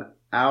running about an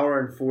hour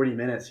and 40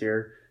 minutes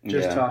here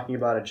just talking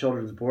about a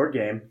children's board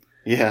game.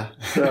 Yeah.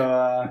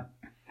 So,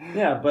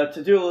 but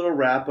to do a little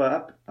wrap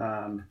up,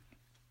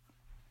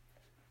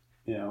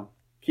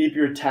 keep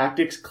your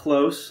tactics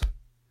close,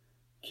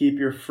 keep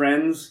your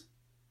friends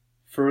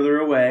further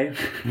away,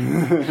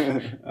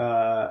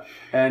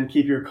 and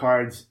keep your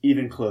cards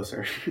even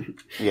closer.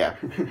 Yeah,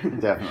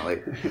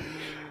 definitely.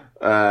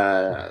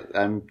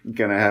 I'm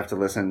going to have to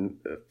listen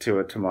to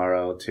it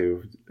tomorrow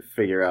to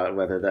figure out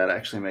whether that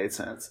actually made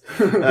sense.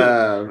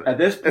 At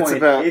this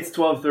point, it's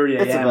 12:30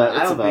 a.m.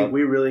 I don't think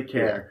we really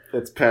care. Yeah,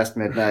 it's past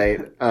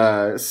midnight.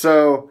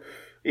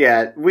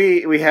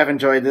 We have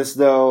enjoyed this,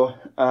 though.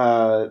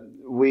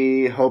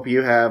 We hope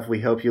you have.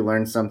 We hope you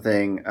learned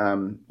something.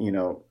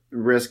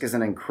 Risk is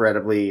an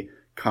incredibly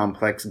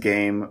complex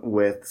game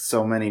with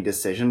so many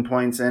decision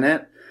points in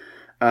it,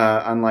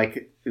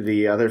 unlike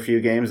the other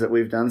few games that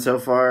we've done so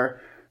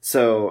far.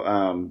 So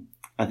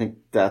I think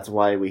that's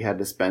why we had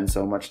to spend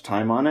so much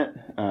time on it,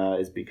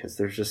 is because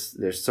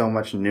there's so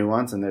much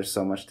nuance and there's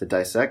so much to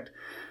dissect.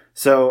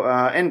 So,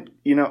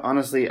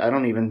 honestly, I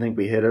don't even think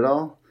we hit it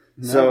all.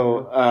 No.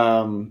 So,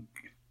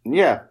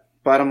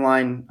 bottom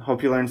line,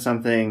 hope you learned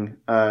something.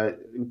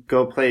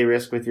 Go play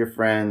Risk with your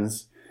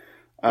friends.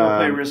 Go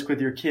play Risk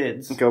with your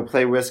kids. Go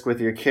play Risk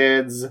with your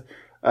kids.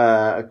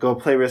 Go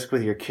play Risk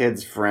with your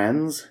kids'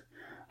 friends.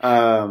 Be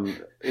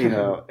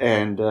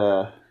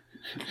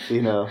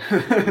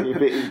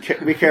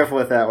careful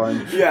with that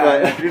one.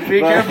 Yeah, be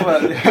careful.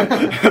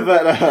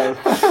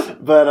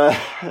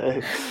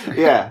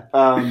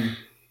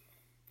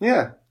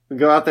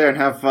 Go out there and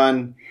have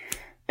fun,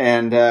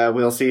 and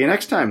we'll see you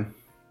next time.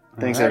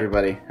 Thanks,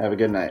 everybody. Have a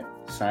good night.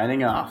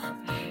 Signing off.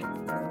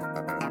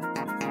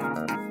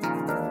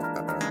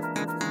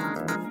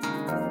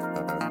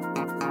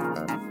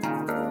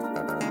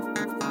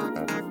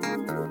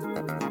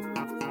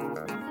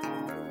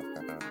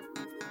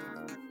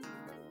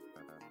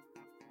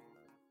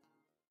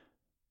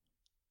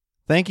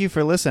 Thank you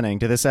for listening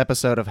to this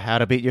episode of How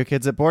to Beat Your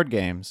Kids at Board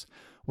Games.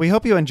 We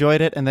hope you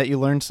enjoyed it and that you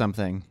learned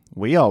something.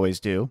 We always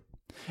do.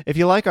 If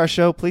you like our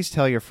show, please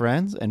tell your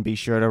friends and be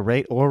sure to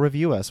rate or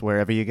review us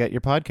wherever you get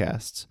your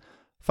podcasts.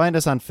 Find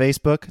us on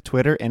Facebook,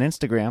 Twitter, and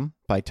Instagram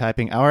by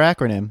typing our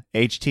acronym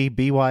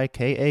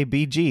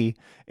HTBYKABG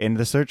into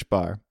the search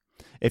bar.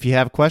 If you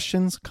have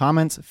questions,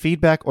 comments,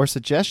 feedback, or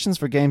suggestions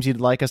for games you'd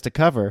like us to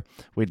cover,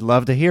 we'd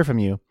love to hear from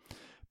you.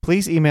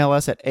 Please email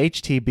us at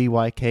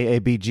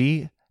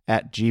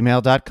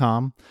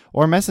htbykabg@gmail.com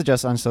or message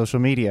us on social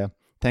media.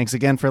 Thanks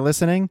again for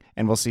listening,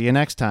 and we'll see you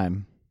next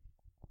time.